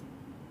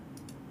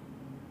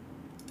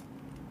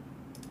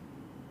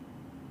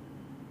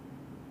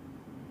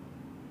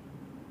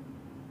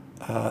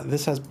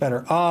 This has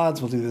better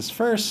odds. We'll do this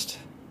first.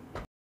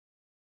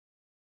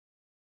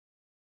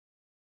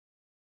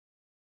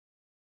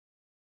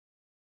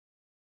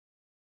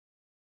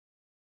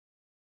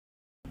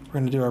 We're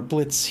going to do our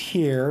blitz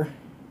here.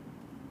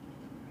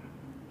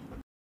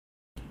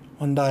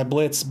 1 die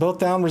blitz. Both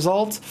down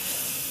result.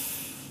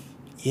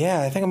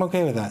 Yeah, I think I'm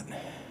okay with that.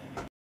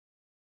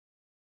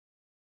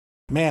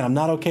 Man, I'm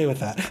not okay with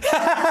that.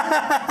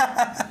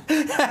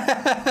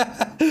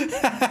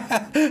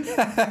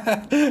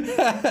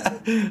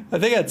 I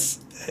think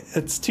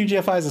it's 2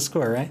 GFIs a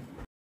score, right?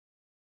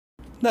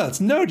 No, it's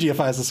no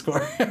GFIs a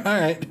score. All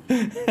right.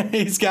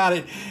 He's got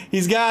it.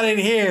 He's got it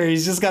here.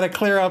 He's just got to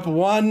clear up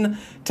 1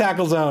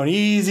 tackle zone.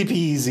 Easy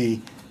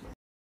peasy.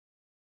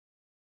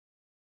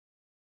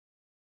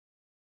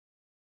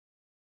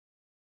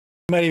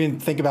 Might even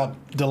think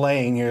about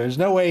delaying here. There's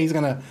no way he's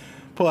going to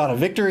pull out a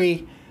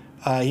victory.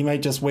 He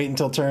might just wait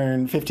until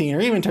turn 15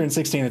 or even turn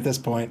 16 at this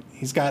point.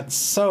 He's got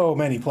so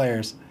many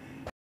players.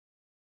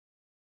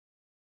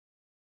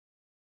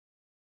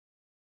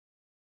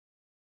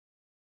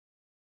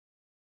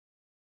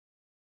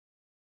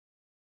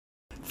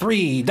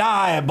 Three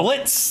die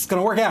blitz.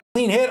 Gonna work out.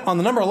 Clean hit on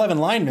the number 11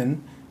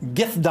 lineman,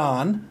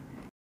 Githdon.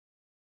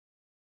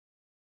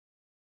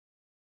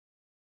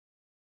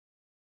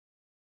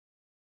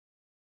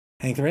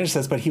 Hank the Ranger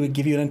says, but he would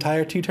give you an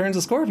entire 2 turns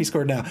of score if he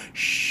scored now.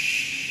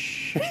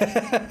 Shh.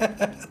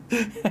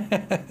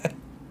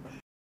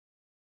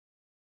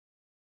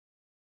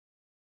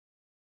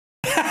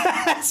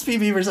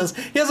 Speed Beaver says,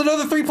 he has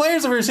another 3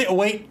 players over here.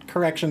 Wait,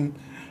 correction.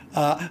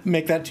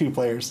 Make that 2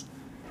 players.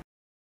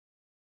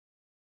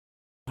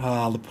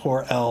 Ah, the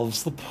poor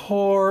elves. The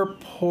poor,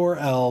 poor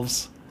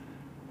elves.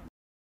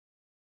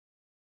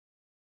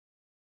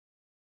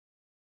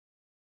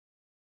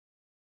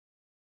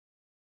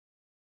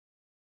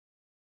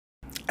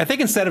 I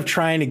think instead of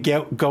trying to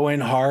go in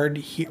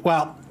hard,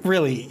 well,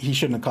 really, he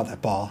shouldn't have caught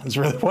that ball. Is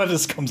really what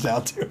this comes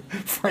down to,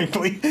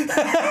 frankly.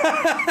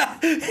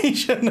 He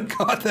shouldn't have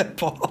caught that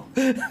ball.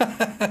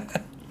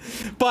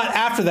 But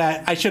after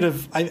that, I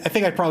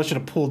think I probably should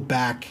have pulled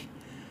back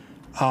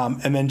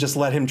and then just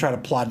let him try to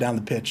plod down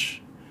the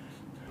pitch.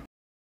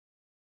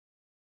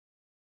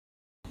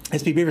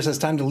 SP Beaver says,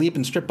 time to leap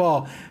and strip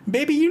ball.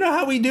 Baby, you know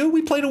how we do.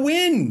 We play to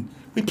win.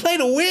 We play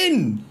to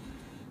win.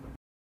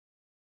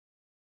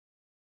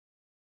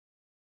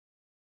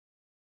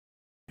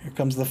 Here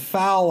comes the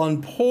foul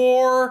on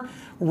poor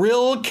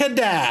Ril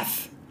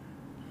Kadath.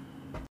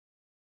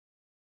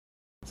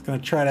 He's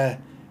going to try to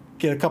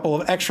get a couple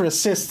of extra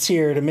assists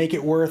here to make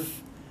it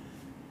worth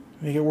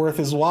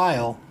his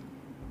while.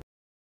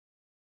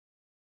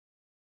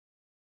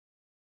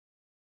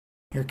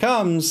 Here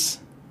comes.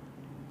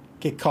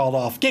 Get called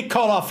off. Get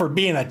called off for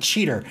being a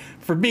cheater,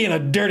 for being a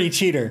dirty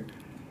cheater.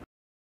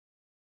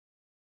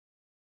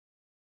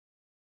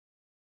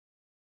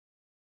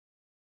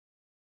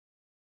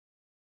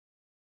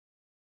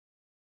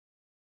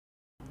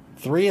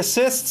 Three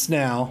assists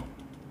now.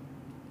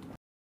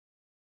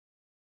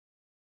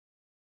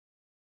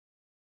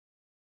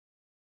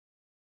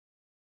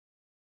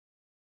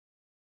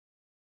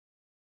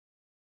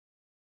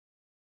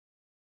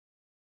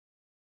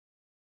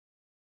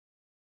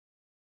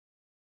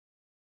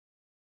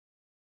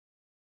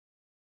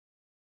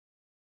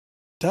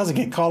 Doesn't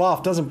get called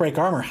off, doesn't break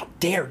armor. How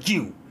dare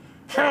you?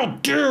 How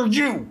dare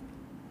you?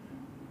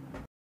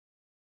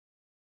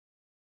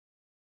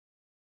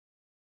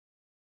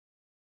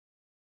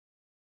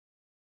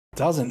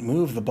 Doesn't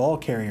move the ball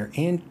carrier.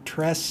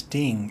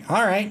 Interesting.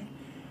 All right.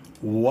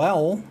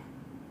 Well.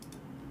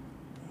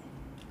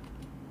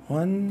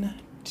 1,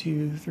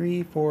 2,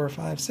 3, 4,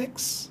 5,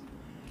 6.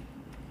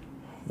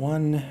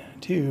 1,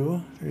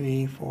 2,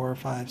 3, 4,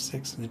 5,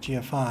 6 in the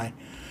GFI.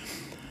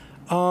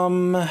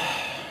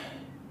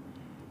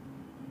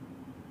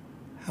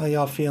 How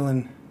y'all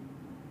feeling?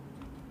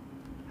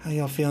 How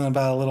y'all feeling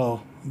about a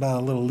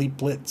little leap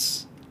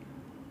blitz?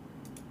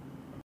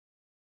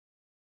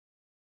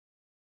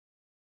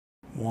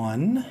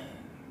 1.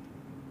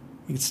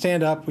 We could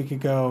stand up. We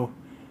could go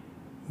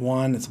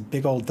 1. It's a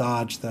big old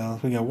dodge, though.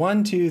 We go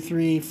 1, 2,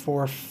 3,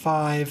 4,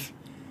 5.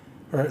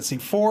 Or let's see,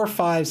 4,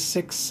 5,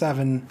 6,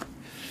 7.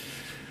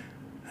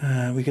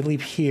 We could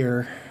leap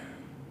here.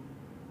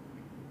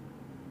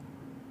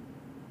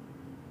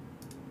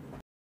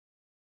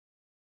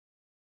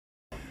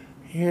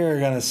 You're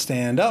gonna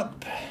stand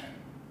up.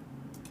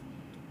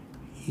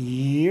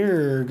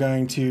 you're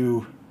going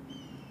to...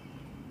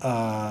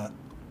 I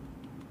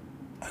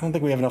don't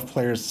think we have enough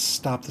players to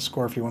stop the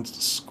score if he wants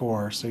to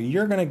score. So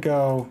you're going to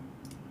go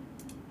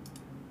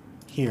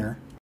here.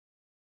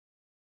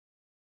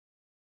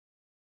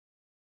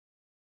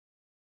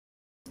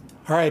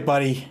 All right,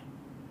 buddy.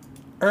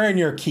 Earn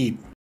your keep.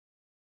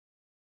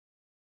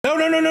 No,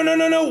 no, no, no, no,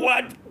 no, no.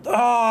 What?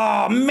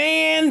 Oh,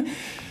 man.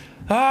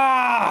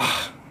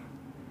 Ah.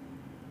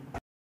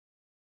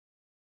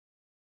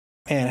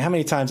 Man, how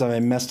many times have I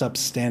messed up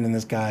standing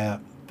this guy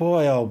up?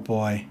 Boy, oh,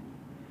 boy.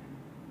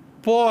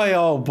 Boy,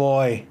 oh,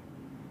 boy.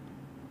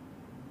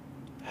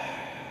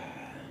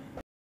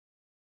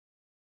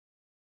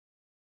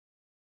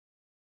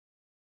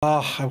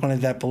 Oh, I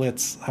wanted that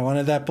blitz. I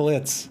wanted that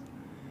blitz.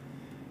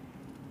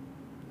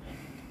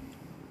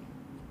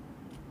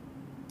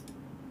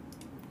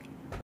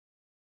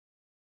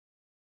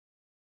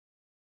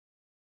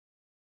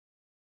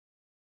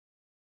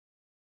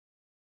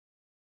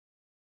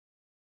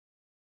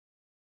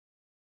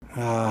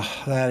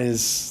 Ah, that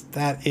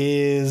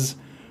is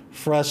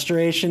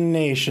Frustration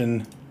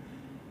Nation.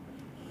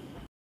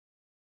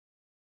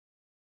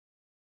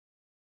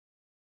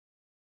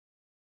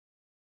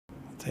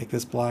 Take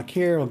this block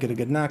here, we'll get a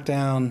good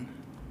knockdown.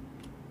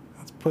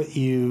 Let's put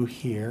you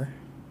here.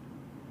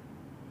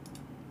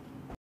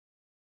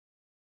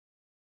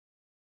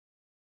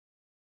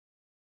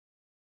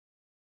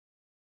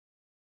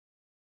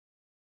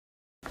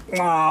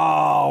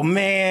 Oh,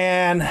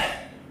 man.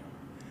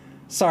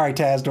 Sorry,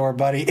 Tazdor,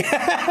 buddy.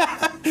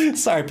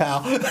 Sorry,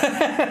 pal.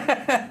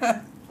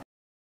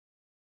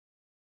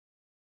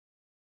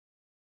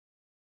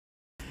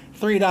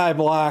 3-die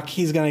block.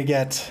 He's going to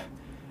get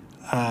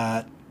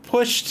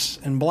pushed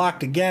and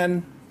blocked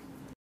again.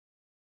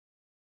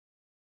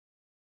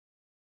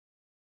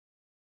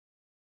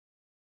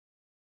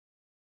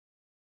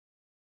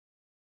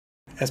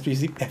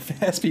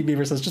 SP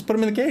Beaver says, just put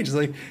him in the cage. It's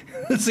like,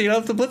 so you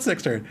don't have to blitz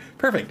next turn.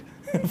 Perfect.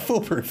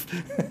 Foolproof.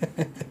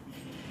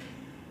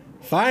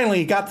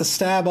 Finally got the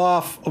stab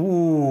off.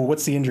 Ooh,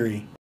 what's the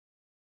injury?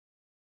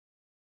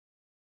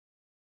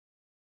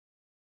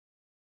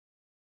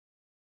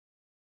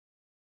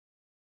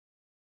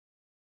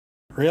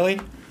 Really?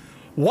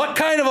 What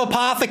kind of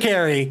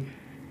apothecary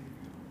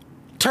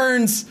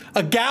turns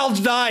a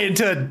gouged eye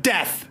into a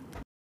death?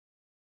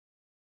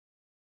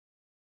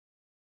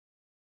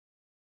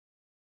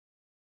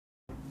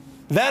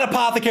 That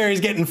apothecary is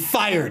getting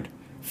fired.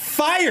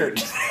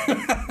 Fired!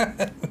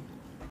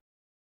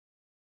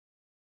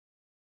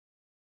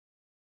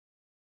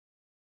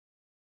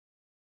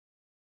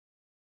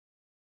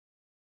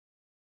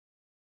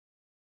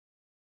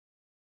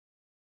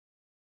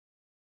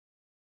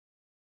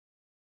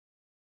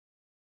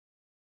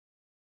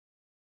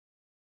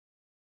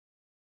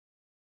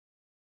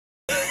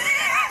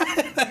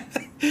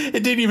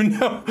 It didn't even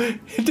know.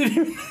 It didn't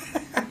even...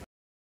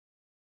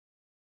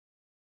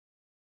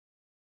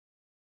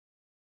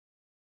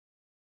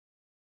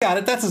 Got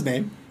it. That's his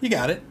name. You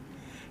got it.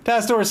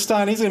 Tazdor is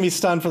stunned. He's going to be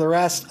stunned for the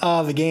rest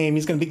of the game.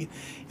 He's going to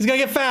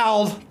get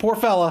fouled. Poor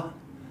fella.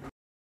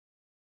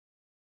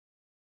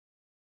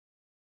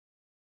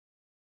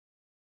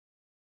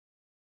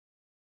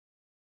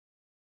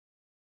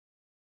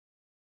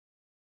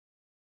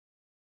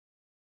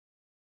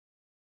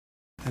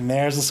 And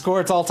there's the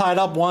score. It's all tied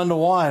up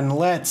 1-1.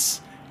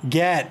 Let's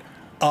get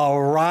a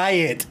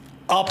riot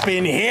up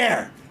in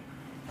here.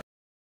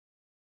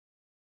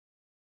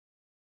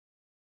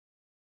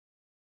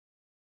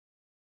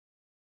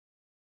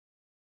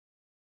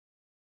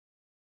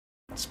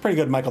 It's pretty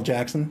good, Michael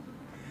Jackson.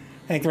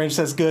 Hank the Ranger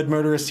says, good,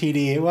 murderous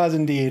TD. It was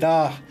indeed.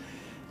 Ah,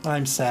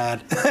 I'm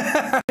sad.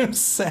 I'm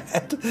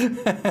sad.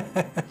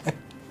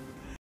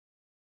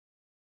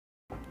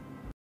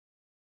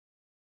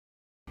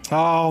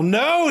 Oh,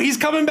 no, he's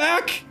coming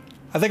back.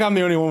 I think I'm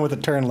the only one with a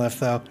turn left,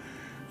 though.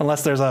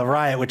 Unless there's a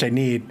riot, which I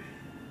need.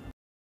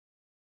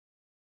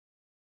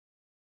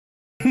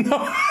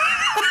 No.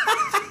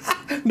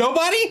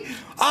 Nobody?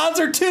 Odds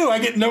are 2. I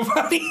get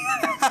nobody.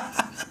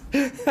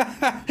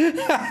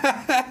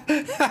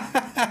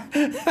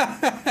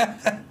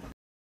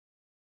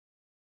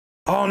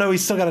 Oh no,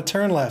 he's still got a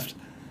turn left.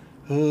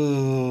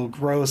 Ooh,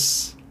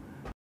 gross.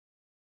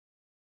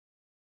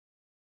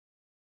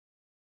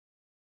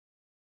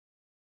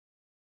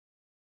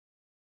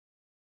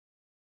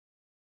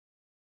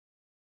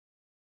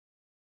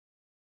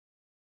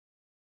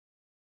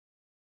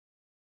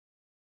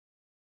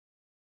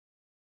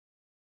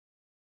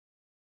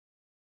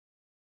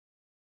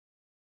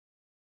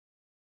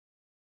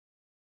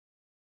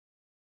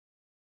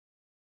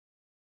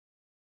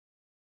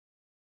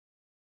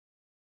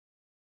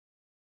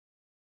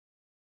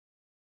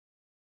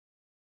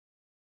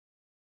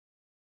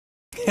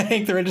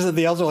 Hank the Ranger said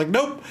the elves are like,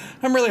 nope,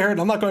 I'm really hurt.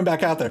 I'm not going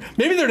back out there.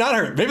 Maybe they're not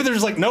hurt. Maybe they're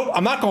just like, nope,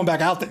 I'm not going back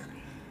out there.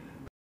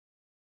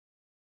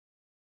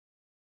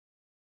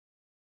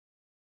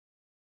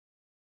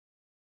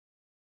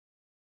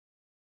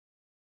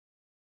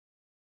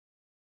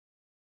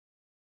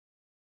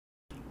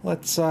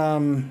 Let's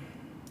do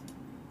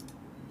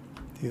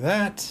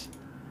that.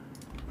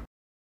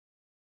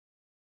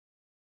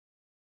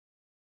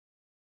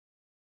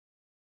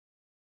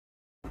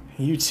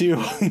 You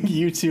two,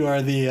 you two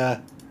are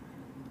the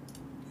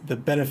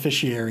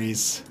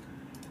beneficiaries.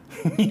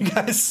 you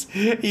guys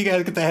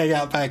get to hang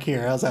out back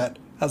here. How's that?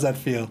 How's that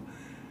feel?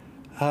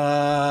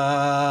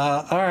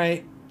 All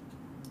right.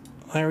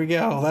 There we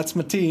go. That's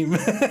my team.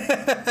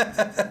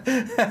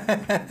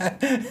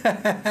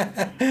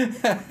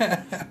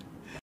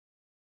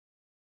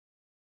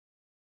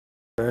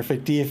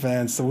 Perfect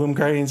defense. The Womb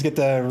Guardians get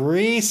to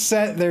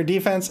reset their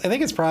defense. I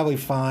think it's probably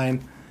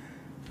fine.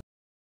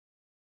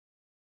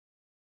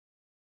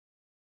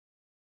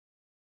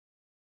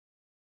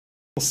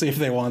 We'll see if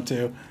they want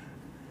to.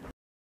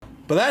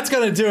 But that's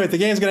going to do it. The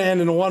game's going to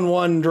end in a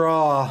 1-1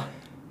 draw.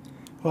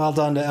 Well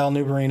done to El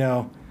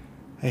Nubarino.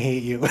 I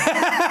hate you.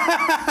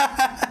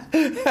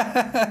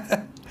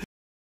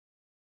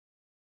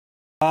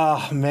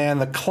 Oh, man,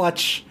 the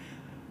clutch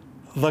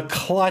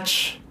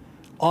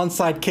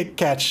onside kick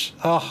catch.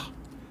 Oh,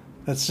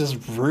 that's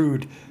just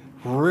rude.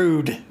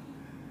 Rude.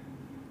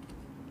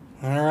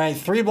 All right,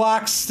 3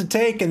 blocks to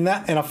take and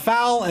a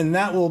foul, and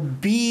that will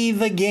be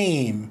the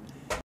game.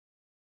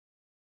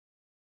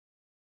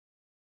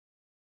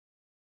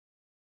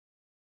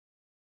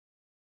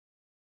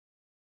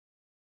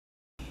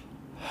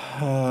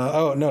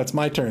 Oh, no, it's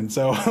my turn.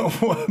 So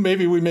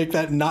maybe we make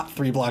that not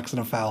 3 blocks and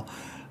a foul.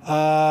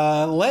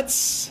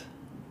 Let's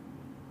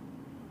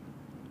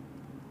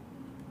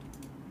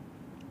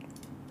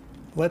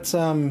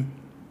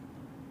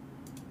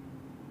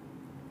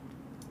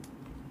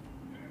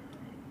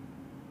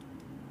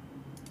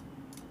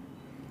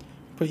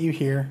put you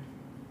here.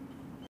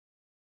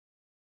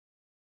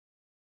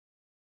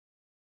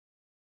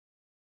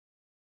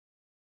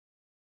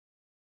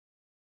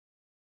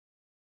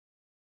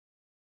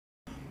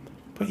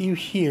 Put you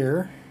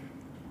here.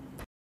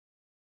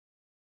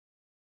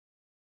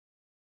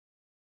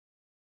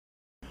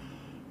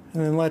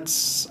 And then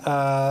let's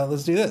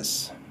do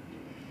this.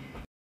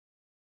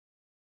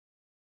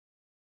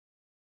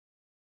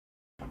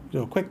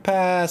 Do a quick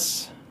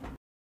pass.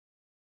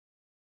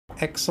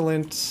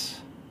 Excellent.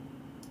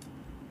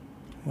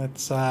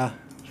 Let's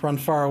run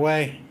far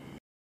away.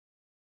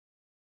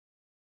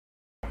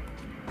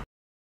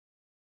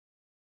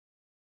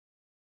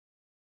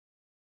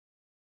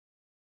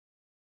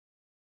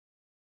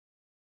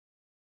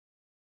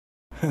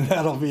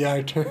 That'll be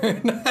our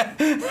turn.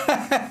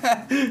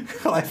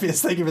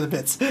 Lifius, thank you for the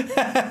bits.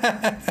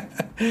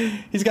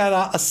 He's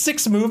got a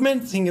 6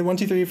 movement. He can get 1,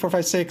 2, 3, 4,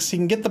 5, 6. He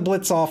can get the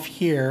blitz off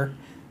here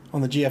on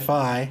the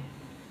GFI.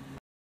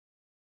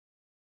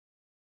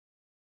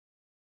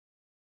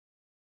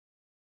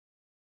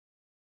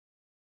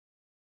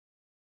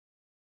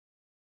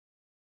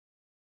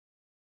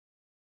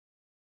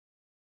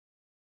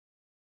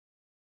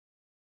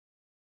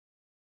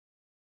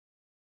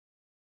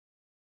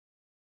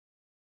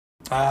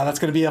 That's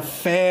going to be a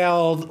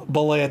failed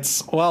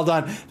blitz. Well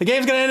done. The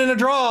game's going to end in a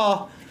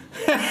draw.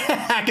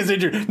 Hack is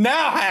injured.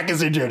 Now Hack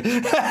is injured.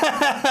 Hank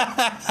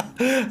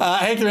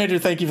the Ranger,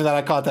 thank you for that.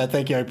 I caught that.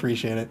 Thank you. I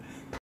appreciate it.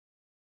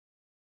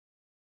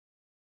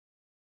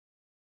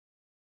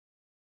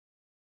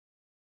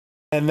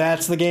 And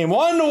that's the game.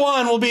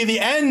 1-1 will be the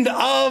end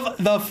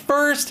of the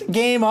first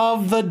game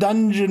of the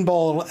Dungeon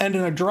Bowl. It'll end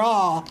in a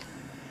draw.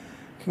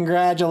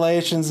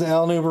 Congratulations to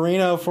El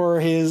Nubarino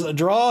for his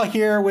draw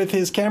here with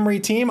his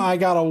Camry team. I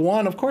got a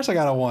 1. Of course I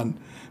got a 1.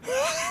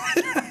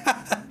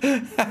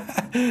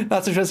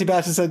 Not so trusty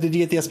bastard said, did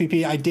you get the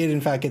SPP? I did, in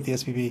fact, get the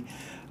SPP.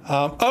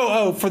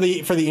 For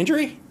the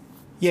injury?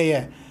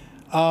 Yeah.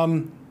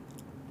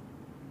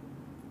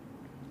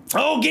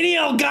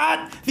 Gideon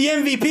got the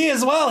MVP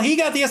as well. He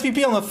got the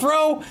SPP on the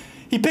throw.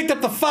 He picked up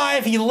the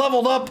 5. He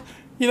leveled up.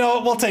 You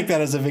know, we'll take that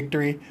as a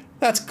victory.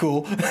 That's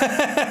cool.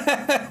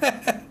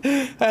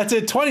 That's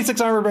it.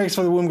 26 armor breaks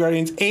for the Womb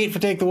Guardians. 8 for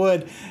Take the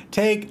Wood.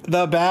 Take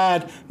the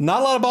Bad.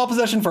 Not a lot of ball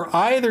possession for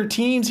either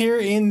teams here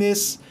in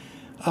this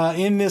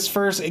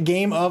first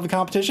game of the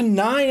competition.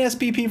 9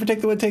 SPP for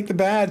Take the Wood, Take the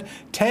Bad.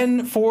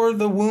 10 for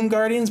the Womb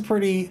Guardians.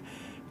 Pretty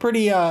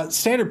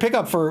standard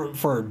pickup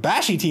for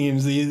bashy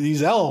teams.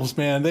 These elves,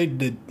 man, they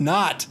did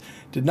not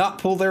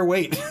pull their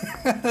weight.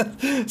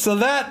 So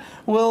that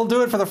will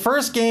do it for the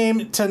first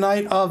game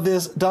tonight of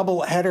this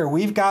double header.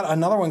 We've got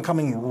another one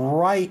coming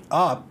right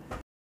up,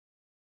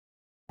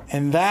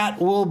 and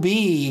that will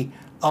be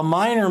a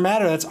minor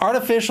matter. That's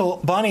Artificial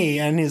Bunny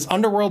and his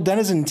Underworld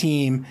Denizen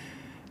team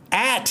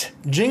at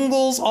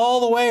Jingles All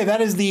the Way. That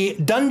is the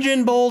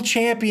Dungeon Bowl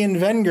champion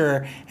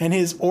Venger and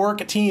his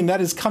orc team. That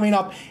is coming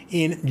up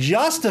in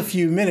just a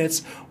few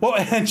minutes. Well,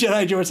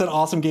 Jedi George said,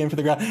 awesome game for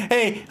the ground.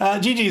 Hey,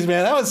 GG's,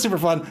 man. That was super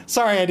fun.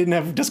 Sorry I didn't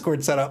have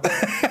Discord set up.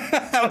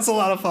 That was a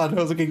lot of fun. It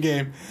was a good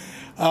game.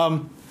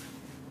 But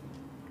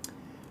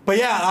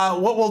yeah,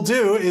 what we'll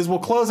do is we'll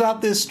close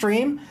out this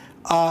stream.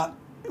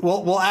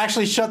 We'll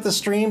actually shut the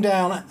stream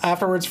down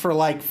afterwards for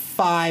like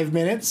 5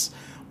 minutes.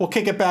 We'll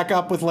kick it back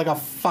up with like a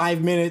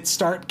 5-minute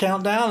start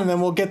countdown, and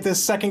then we'll get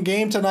this second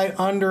game tonight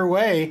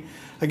underway.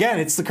 Again,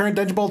 it's the current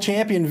Dungeon Bowl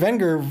champion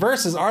Venger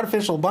versus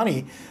Artificial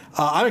Bunny.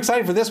 I'm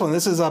excited for this one.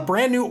 This is a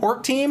brand new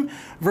orc team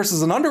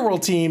versus an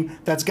underworld team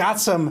that's got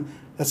some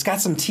that's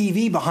got some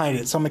TV behind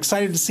it. So I'm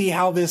excited to see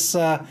how this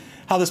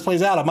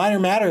plays out. A Minor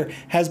Matter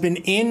has been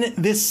in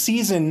this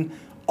season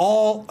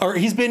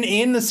he's been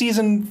in the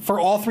season for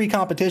all 3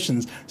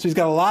 competitions. So he's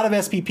got a lot of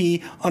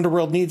SPP.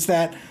 Underworld needs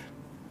that.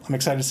 I'm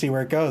excited to see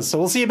where it goes. So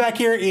we'll see you back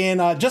here in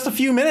just a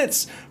few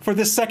minutes for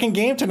this second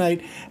game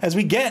tonight as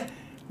we get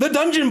the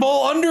Dungeon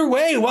Bowl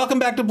underway. Welcome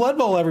back to Blood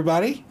Bowl,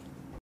 everybody.